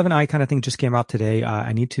the Mi 11i kind of thing just came out today.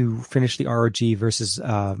 I need to finish the ROG versus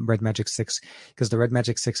Red Magic 6 because the Red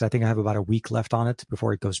Magic 6 I think I have about a week left on it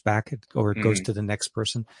before it goes back or it goes to the next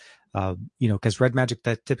person. Because Red Magic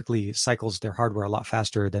that typically cycles their hardware a lot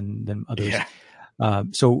faster than others. Yeah.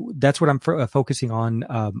 So that's what I'm focusing on.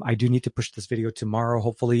 I do need to push this video tomorrow.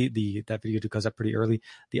 Hopefully that video goes up pretty early.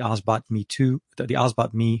 The Ozbot Me 2, the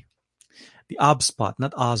Ozbot Me, the Obspot,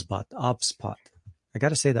 not Ozbot, Obspot. I got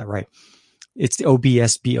to say that right. It's the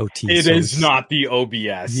OBS BOT. It is not the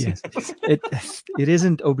OBS. Yes. It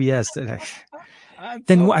isn't OBS.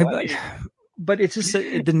 Then but it's just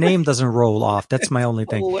the name doesn't roll off. That's my only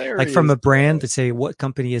thing. Like from a brand to say, what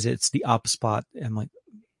company is it? It's the OBSPOT. I'm like,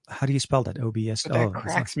 how do you spell that? OBS. But that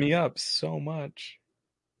cracks me up so much.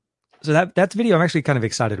 So that video I'm actually kind of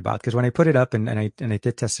excited about, because when I put it up and I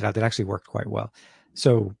did test it out, it actually worked quite well.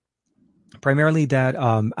 So primarily that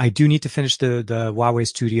I do need to finish the Huawei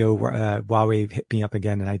Studio. Huawei hit me up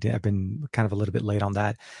again, and I've been kind of a little bit late on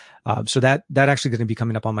that. So that actually going to be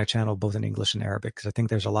coming up on my channel, both in English and Arabic, because I think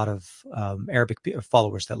there's a lot of Arabic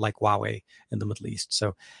followers that like Huawei in the Middle East.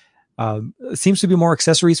 So it seems to be more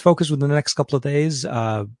accessories focused within the next couple of days,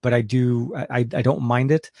 but I don't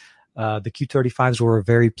mind it. The Q35s were a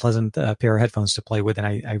very pleasant pair of headphones to play with, and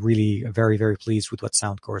I really am very, very pleased with what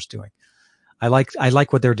Soundcore is doing. I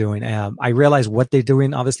like what they're doing. I realize what they're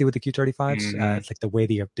doing, obviously, with the Q35s. It's like the way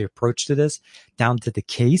the approach to this, down to the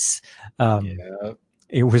case.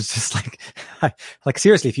 It was just like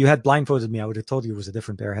seriously, if you had blindfolded me, I would have told you it was a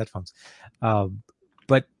different pair of headphones.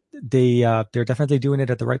 But they're definitely doing it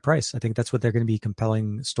at the right price. I think that's what they're going to be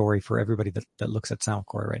compelling story for everybody that looks at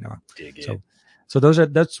Soundcore right now. So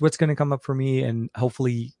that's what's going to come up for me, and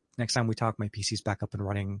hopefully next time we talk, my PC's back up and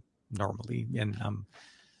running normally, and I'm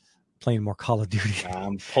playing more Call of Duty.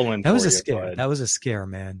 I'm pulling. That was a scare. Bud. That was a scare,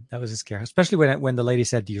 man. That was a scare, especially when the lady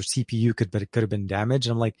said your CPU could have been damaged.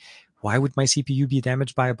 And I'm like, why would my CPU be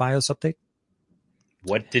damaged by a BIOS update?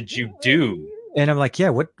 What did you do? And I'm like, yeah,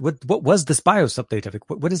 what was this BIOS update?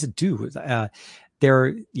 What does it do?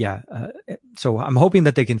 So I'm hoping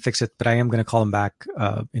that they can fix it, but I am going to call them back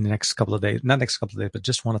in the next couple of days. Not next couple of days, but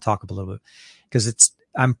just want to talk a little bit, because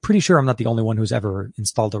I'm pretty sure I'm not the only one who's ever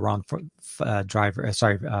installed a ROM driver.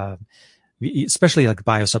 Especially like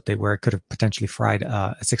BIOS update, where it could have potentially fried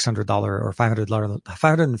a $600 or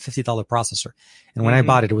 $550 processor. And when I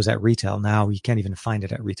bought it, it was at retail. Now you can't even find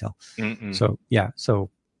it at retail. So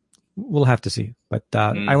we'll have to see. But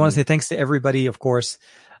I want to say thanks to everybody, of course.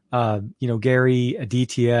 Gary,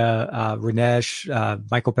 Aditya,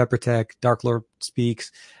 Ranesh, Michael Peppertech, Dark Lord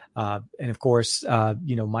Speaks, and of course,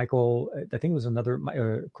 Michael, I think it was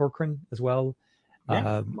another Corcoran as well.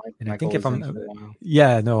 And I think if I'm,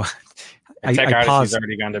 I paused. He's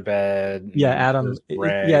already gone to bed. Yeah, Adam.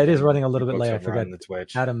 It is running a little bit late. I forgot.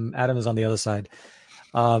 Adam is on the other side.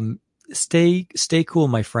 Stay cool,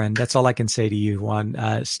 my friend. That's all I can say to you,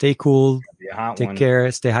 Juan. Stay cool. Take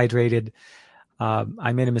care. Stay hydrated.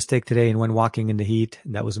 I made a mistake today and went walking in the heat.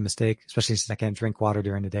 That was a mistake, especially since I can't drink water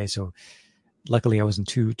during the day. So luckily I wasn't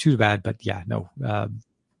too bad, but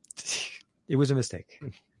it was a mistake.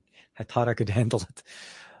 I thought I could handle it.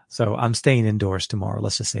 So I'm staying indoors tomorrow.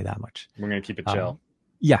 Let's just say that much. We're going to keep it chill.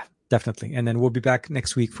 Yeah, definitely. And then we'll be back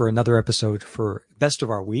next week for another episode for best of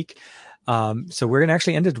our week. So we're going to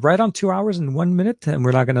actually end it right on 2 hours and 1 minute, and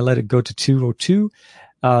we're not going to let it go to 2:02.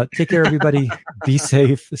 Take care, everybody. Be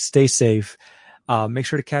safe. Stay safe. Make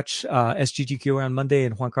sure to catch SGGQ on Monday,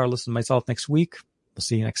 and Juan Carlos and myself next week. We'll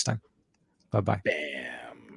see you next time. Bye-bye. Bam.